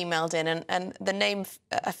someone else emailed in and the name,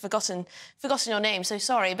 I've forgotten your name, so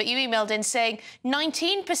sorry, but you emailed in saying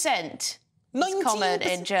 19%. 19% common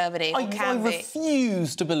in Germany. I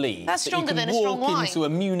refuse to believe that's stronger that than a strong wine. You can walk into a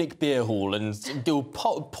Munich beer hall and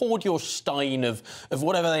pour your stein of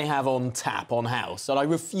whatever they have on tap on house, and I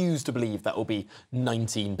refuse to believe that will be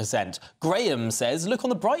 19%. Graham says, look on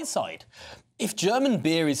the bright side. If German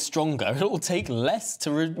beer is stronger, it will take less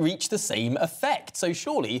to reach the same effect. So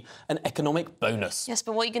surely an economic bonus. Yes,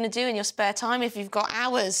 but what are you going to do in your spare time if you've got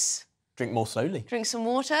hours? Drink more slowly. Drink some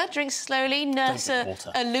water, drink slowly, nurse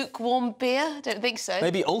a lukewarm beer. Don't think so.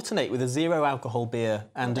 Maybe alternate with a 0 alcohol beer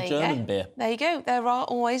and a German beer. There you go. There are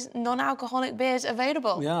always non-alcoholic beers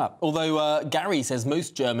available. Yeah, although Gary says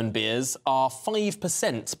most German beers are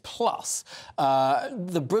 5% plus.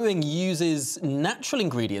 The brewing uses natural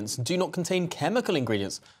ingredients and do not contain chemical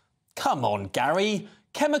ingredients. Come on, Gary.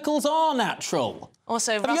 Chemicals are natural.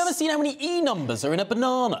 Also, have you ever seen how many E numbers are in a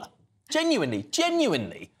banana? Genuinely.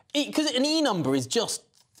 Because an E number is just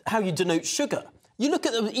how you denote sugar. You look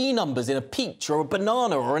at the E numbers in a peach or a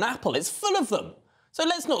banana or an apple, it's full of them. So So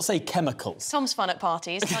let's not say chemicals. Tom's fun at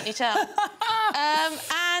parties, can't you tell?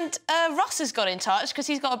 And Ross has got in touch because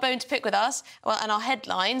he's got a bone to pick with us and our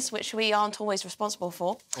headlines, which we aren't always responsible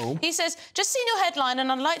for. Oh. He says, just seen your headline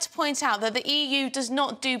and I'd like to point out that the EU does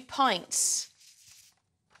not do pints.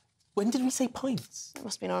 When did we say pints? It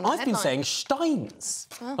must have been on our I've been saying Steins.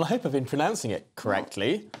 Well. And I hope I've been pronouncing it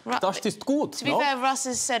correctly. Das ist gut, To be fair, Russ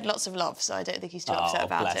has said lots of love, so I don't think he's too upset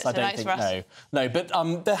about bless. it. So I don't thanks, think, Russ. no, but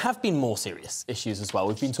there have been more serious issues as well.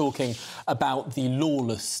 We've been talking about the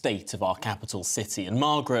lawless state of our capital city, and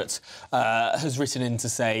Margaret has written in to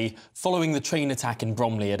say, following the train attack in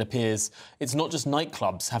Bromley, it appears it's not just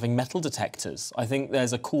nightclubs having metal detectors. I think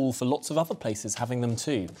there's a call for lots of other places having them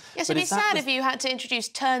too. Yes, it'd be sad if you had to introduce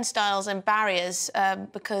turnstiles and barriers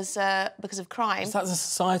because of crime. Is that the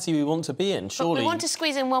society we want to be in? Surely. But we want to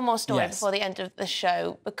squeeze in one more story Yes. before the end of the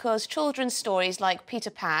show, because children's stories like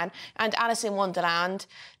Peter Pan and Alice in Wonderland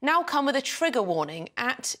now come with a trigger warning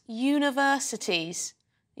at universities,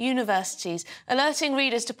 alerting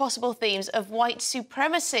readers to possible themes of white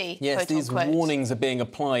supremacy. Yes, these warnings are being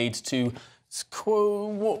applied to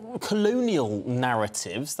colonial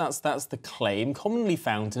narratives, that's the claim, commonly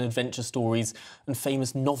found in adventure stories and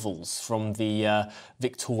famous novels from the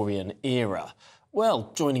Victorian era.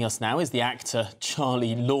 Well, joining us now is the actor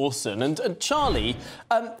Charlie Lawson. And Charlie,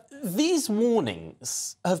 these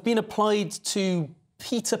warnings have been applied to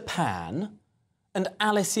Peter Pan and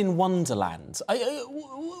Alice in Wonderland.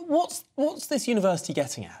 What's this university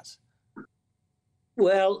getting at?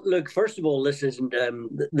 Well, look, first of all, this is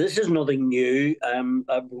nothing new.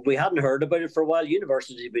 We hadn't heard about it for a while.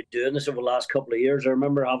 Universities have been doing this over the last couple of years. I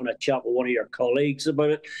remember having a chat with one of your colleagues about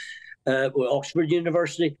it, with Oxford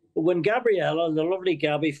University. But when Gabriella, the lovely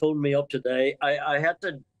Gabby, phoned me up today, I had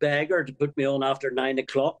to beg her to put me on after 9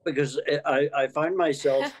 o'clock because I found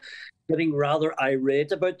myself getting rather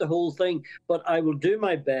irate about the whole thing. But I will do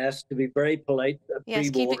my best to be very polite. Yes,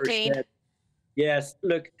 keep it clean. Yes,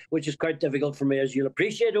 look, which is quite difficult for me, as you'll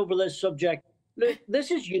appreciate, over this subject. Look, this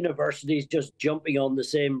is universities just jumping on the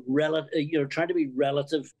same trying to be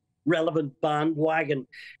relevant bandwagon.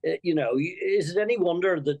 Is it any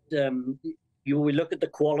wonder that we look at the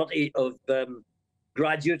quality of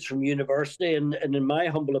graduates from university, and in my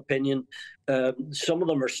humble opinion, some of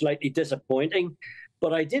them are slightly disappointing.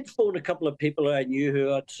 But I did phone a couple of people I knew who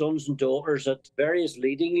had sons and daughters at various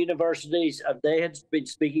leading universities, and they had been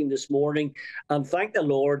speaking this morning. And thank the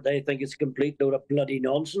Lord, they think it's a complete load of bloody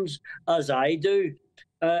nonsense, as I do.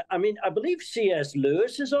 I believe C.S.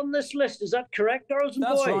 Lewis is on this list. Is that correct, girls and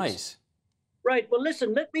boys? That's right. Right. Well,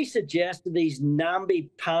 listen, let me suggest to these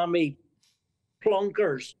namby-pamby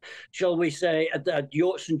plunkers, shall we say, at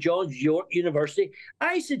St. John's York University,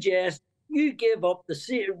 I suggest you give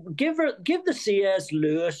the C.S.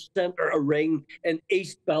 Lewis Centre a ring in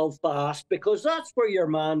East Belfast, because that's where your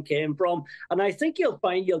man came from. And I think you'll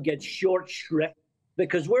find you'll get short shrift,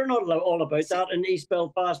 because we're not all about that in East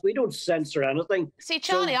Belfast. We don't censor anything. See,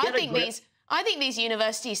 Charlie, I think these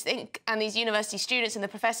universities think, and these university students and the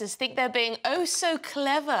professors think they're being oh so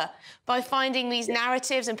clever by finding these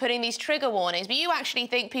narratives and putting these trigger warnings. But you actually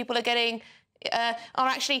think people are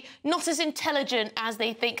actually not as intelligent as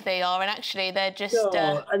they think they are, and actually they're just...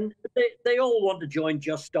 No, and they all want to join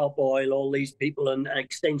Just Stop Oil, all these people, in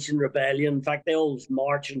Extinction Rebellion. In fact, they all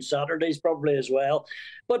march on Saturdays probably as well.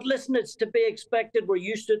 But listen, it's to be expected. We're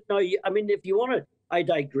used to it now. If you want to... I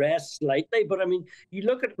digress slightly, but you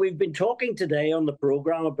look at... We've been talking today on the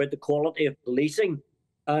programme about the quality of policing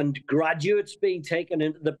and graduates being taken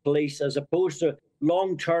into the police as opposed to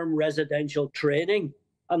long-term residential training.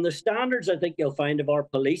 And the standards, I think you'll find, of our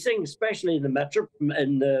policing, especially in the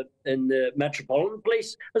Metropolitan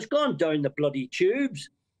Police, has gone down the bloody tubes.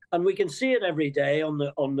 And we can see it every day on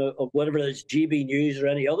whatever it is, GBNews or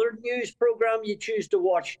any other news programme you choose to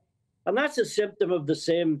watch. And that's a symptom of the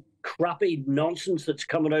same crappy nonsense that's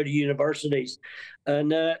coming out of universities.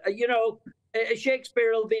 And,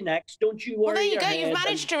 Shakespeare will be next. Don't you worry. Well, there you go. You've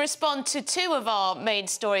managed to respond to two of our main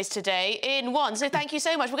stories today in one. So thank you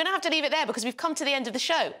so much. We're going to have to leave it there because we've come to the end of the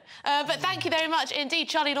show. But thank you very much indeed,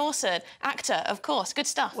 Charlie Lawson, actor, of course. Good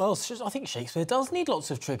stuff. Well, I think Shakespeare does need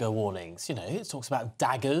lots of trigger warnings. It talks about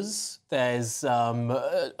daggers. There's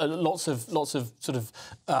lots of sort of.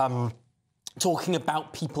 Talking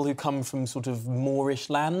about people who come from sort of Moorish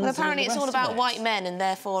lands. Well, apparently it's all about white men and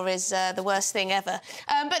therefore is the worst thing ever.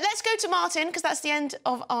 But let's go to Martin, because that's the end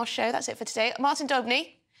of our show. That's it for today. Martin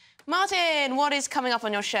Dobney. Martin, what is coming up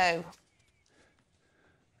on your show?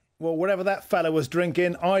 Well, whatever that fella was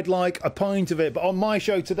drinking, I'd like a pint of it. But on my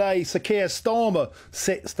show today, Sir Keir Starmer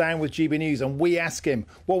sits down with GB News and we ask him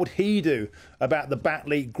what would he do about the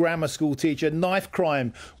Batley grammar school teacher knife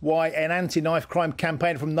crime, why an anti-knife crime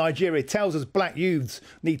campaign from Nigeria tells us black youths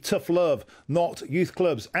need tough love, not youth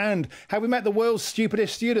clubs, and how we met the world's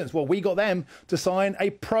stupidest students. Well, we got them to sign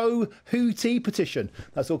a pro-Houthi petition.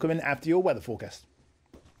 That's all coming after your weather forecast.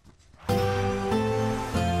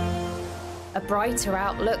 A brighter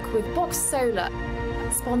outlook with Box Solar,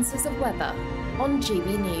 sponsors of weather on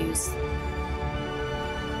GB News.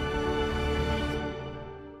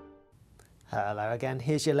 Hello again,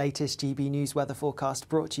 here's your latest GB News weather forecast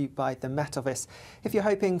brought to you by the Met Office. If you're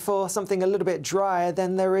hoping for something a little bit drier,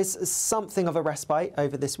 then there is something of a respite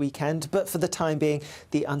over this weekend, but for the time being,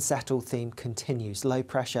 the unsettled theme continues. Low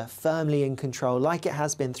pressure firmly in control, like it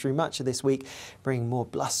has been through much of this week, bringing more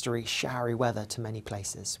blustery, showery weather to many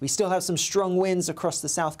places. We still have some strong winds across the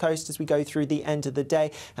south coast as we go through the end of the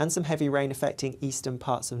day, and some heavy rain affecting eastern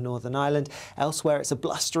parts of Northern Ireland. Elsewhere, it's a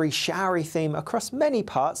blustery, showery theme across many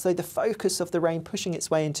parts, though the focus of the rain pushing its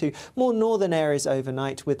way into more northern areas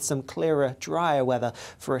overnight, with some clearer, drier weather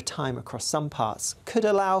for a time across some parts. Could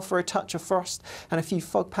allow for a touch of frost and a few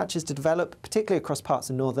fog patches to develop, particularly across parts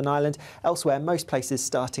of Northern Ireland. Elsewhere, most places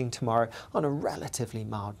starting tomorrow on a relatively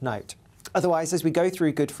mild note. Otherwise, as we go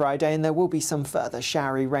through Good Friday, and there will be some further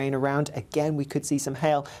showery rain around, again we could see some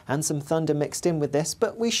hail and some thunder mixed in with this,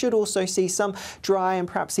 but we should also see some dry and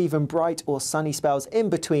perhaps even bright or sunny spells in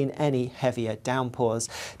between any heavier downpours.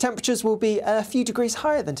 Temperatures will be a few degrees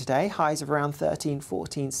higher than today, highs of around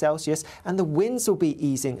 13-14 Celsius, and the winds will be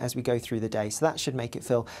easing as we go through the day, so that should make it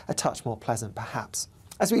feel a touch more pleasant perhaps.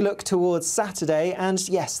 As we look towards Saturday, and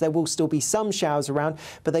yes, there will still be some showers around,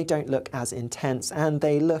 but they don't look as intense, and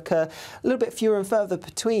they look a little bit fewer and further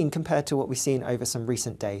between compared to what we've seen over some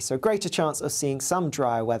recent days. So a greater chance of seeing some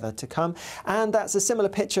drier weather to come, and that's a similar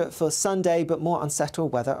picture for Sunday, but more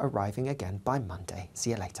unsettled weather arriving again by Monday.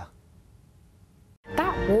 See you later.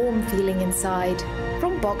 That warm feeling inside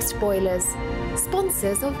from Boxed Boilers,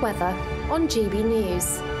 sponsors of weather on GB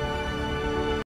News.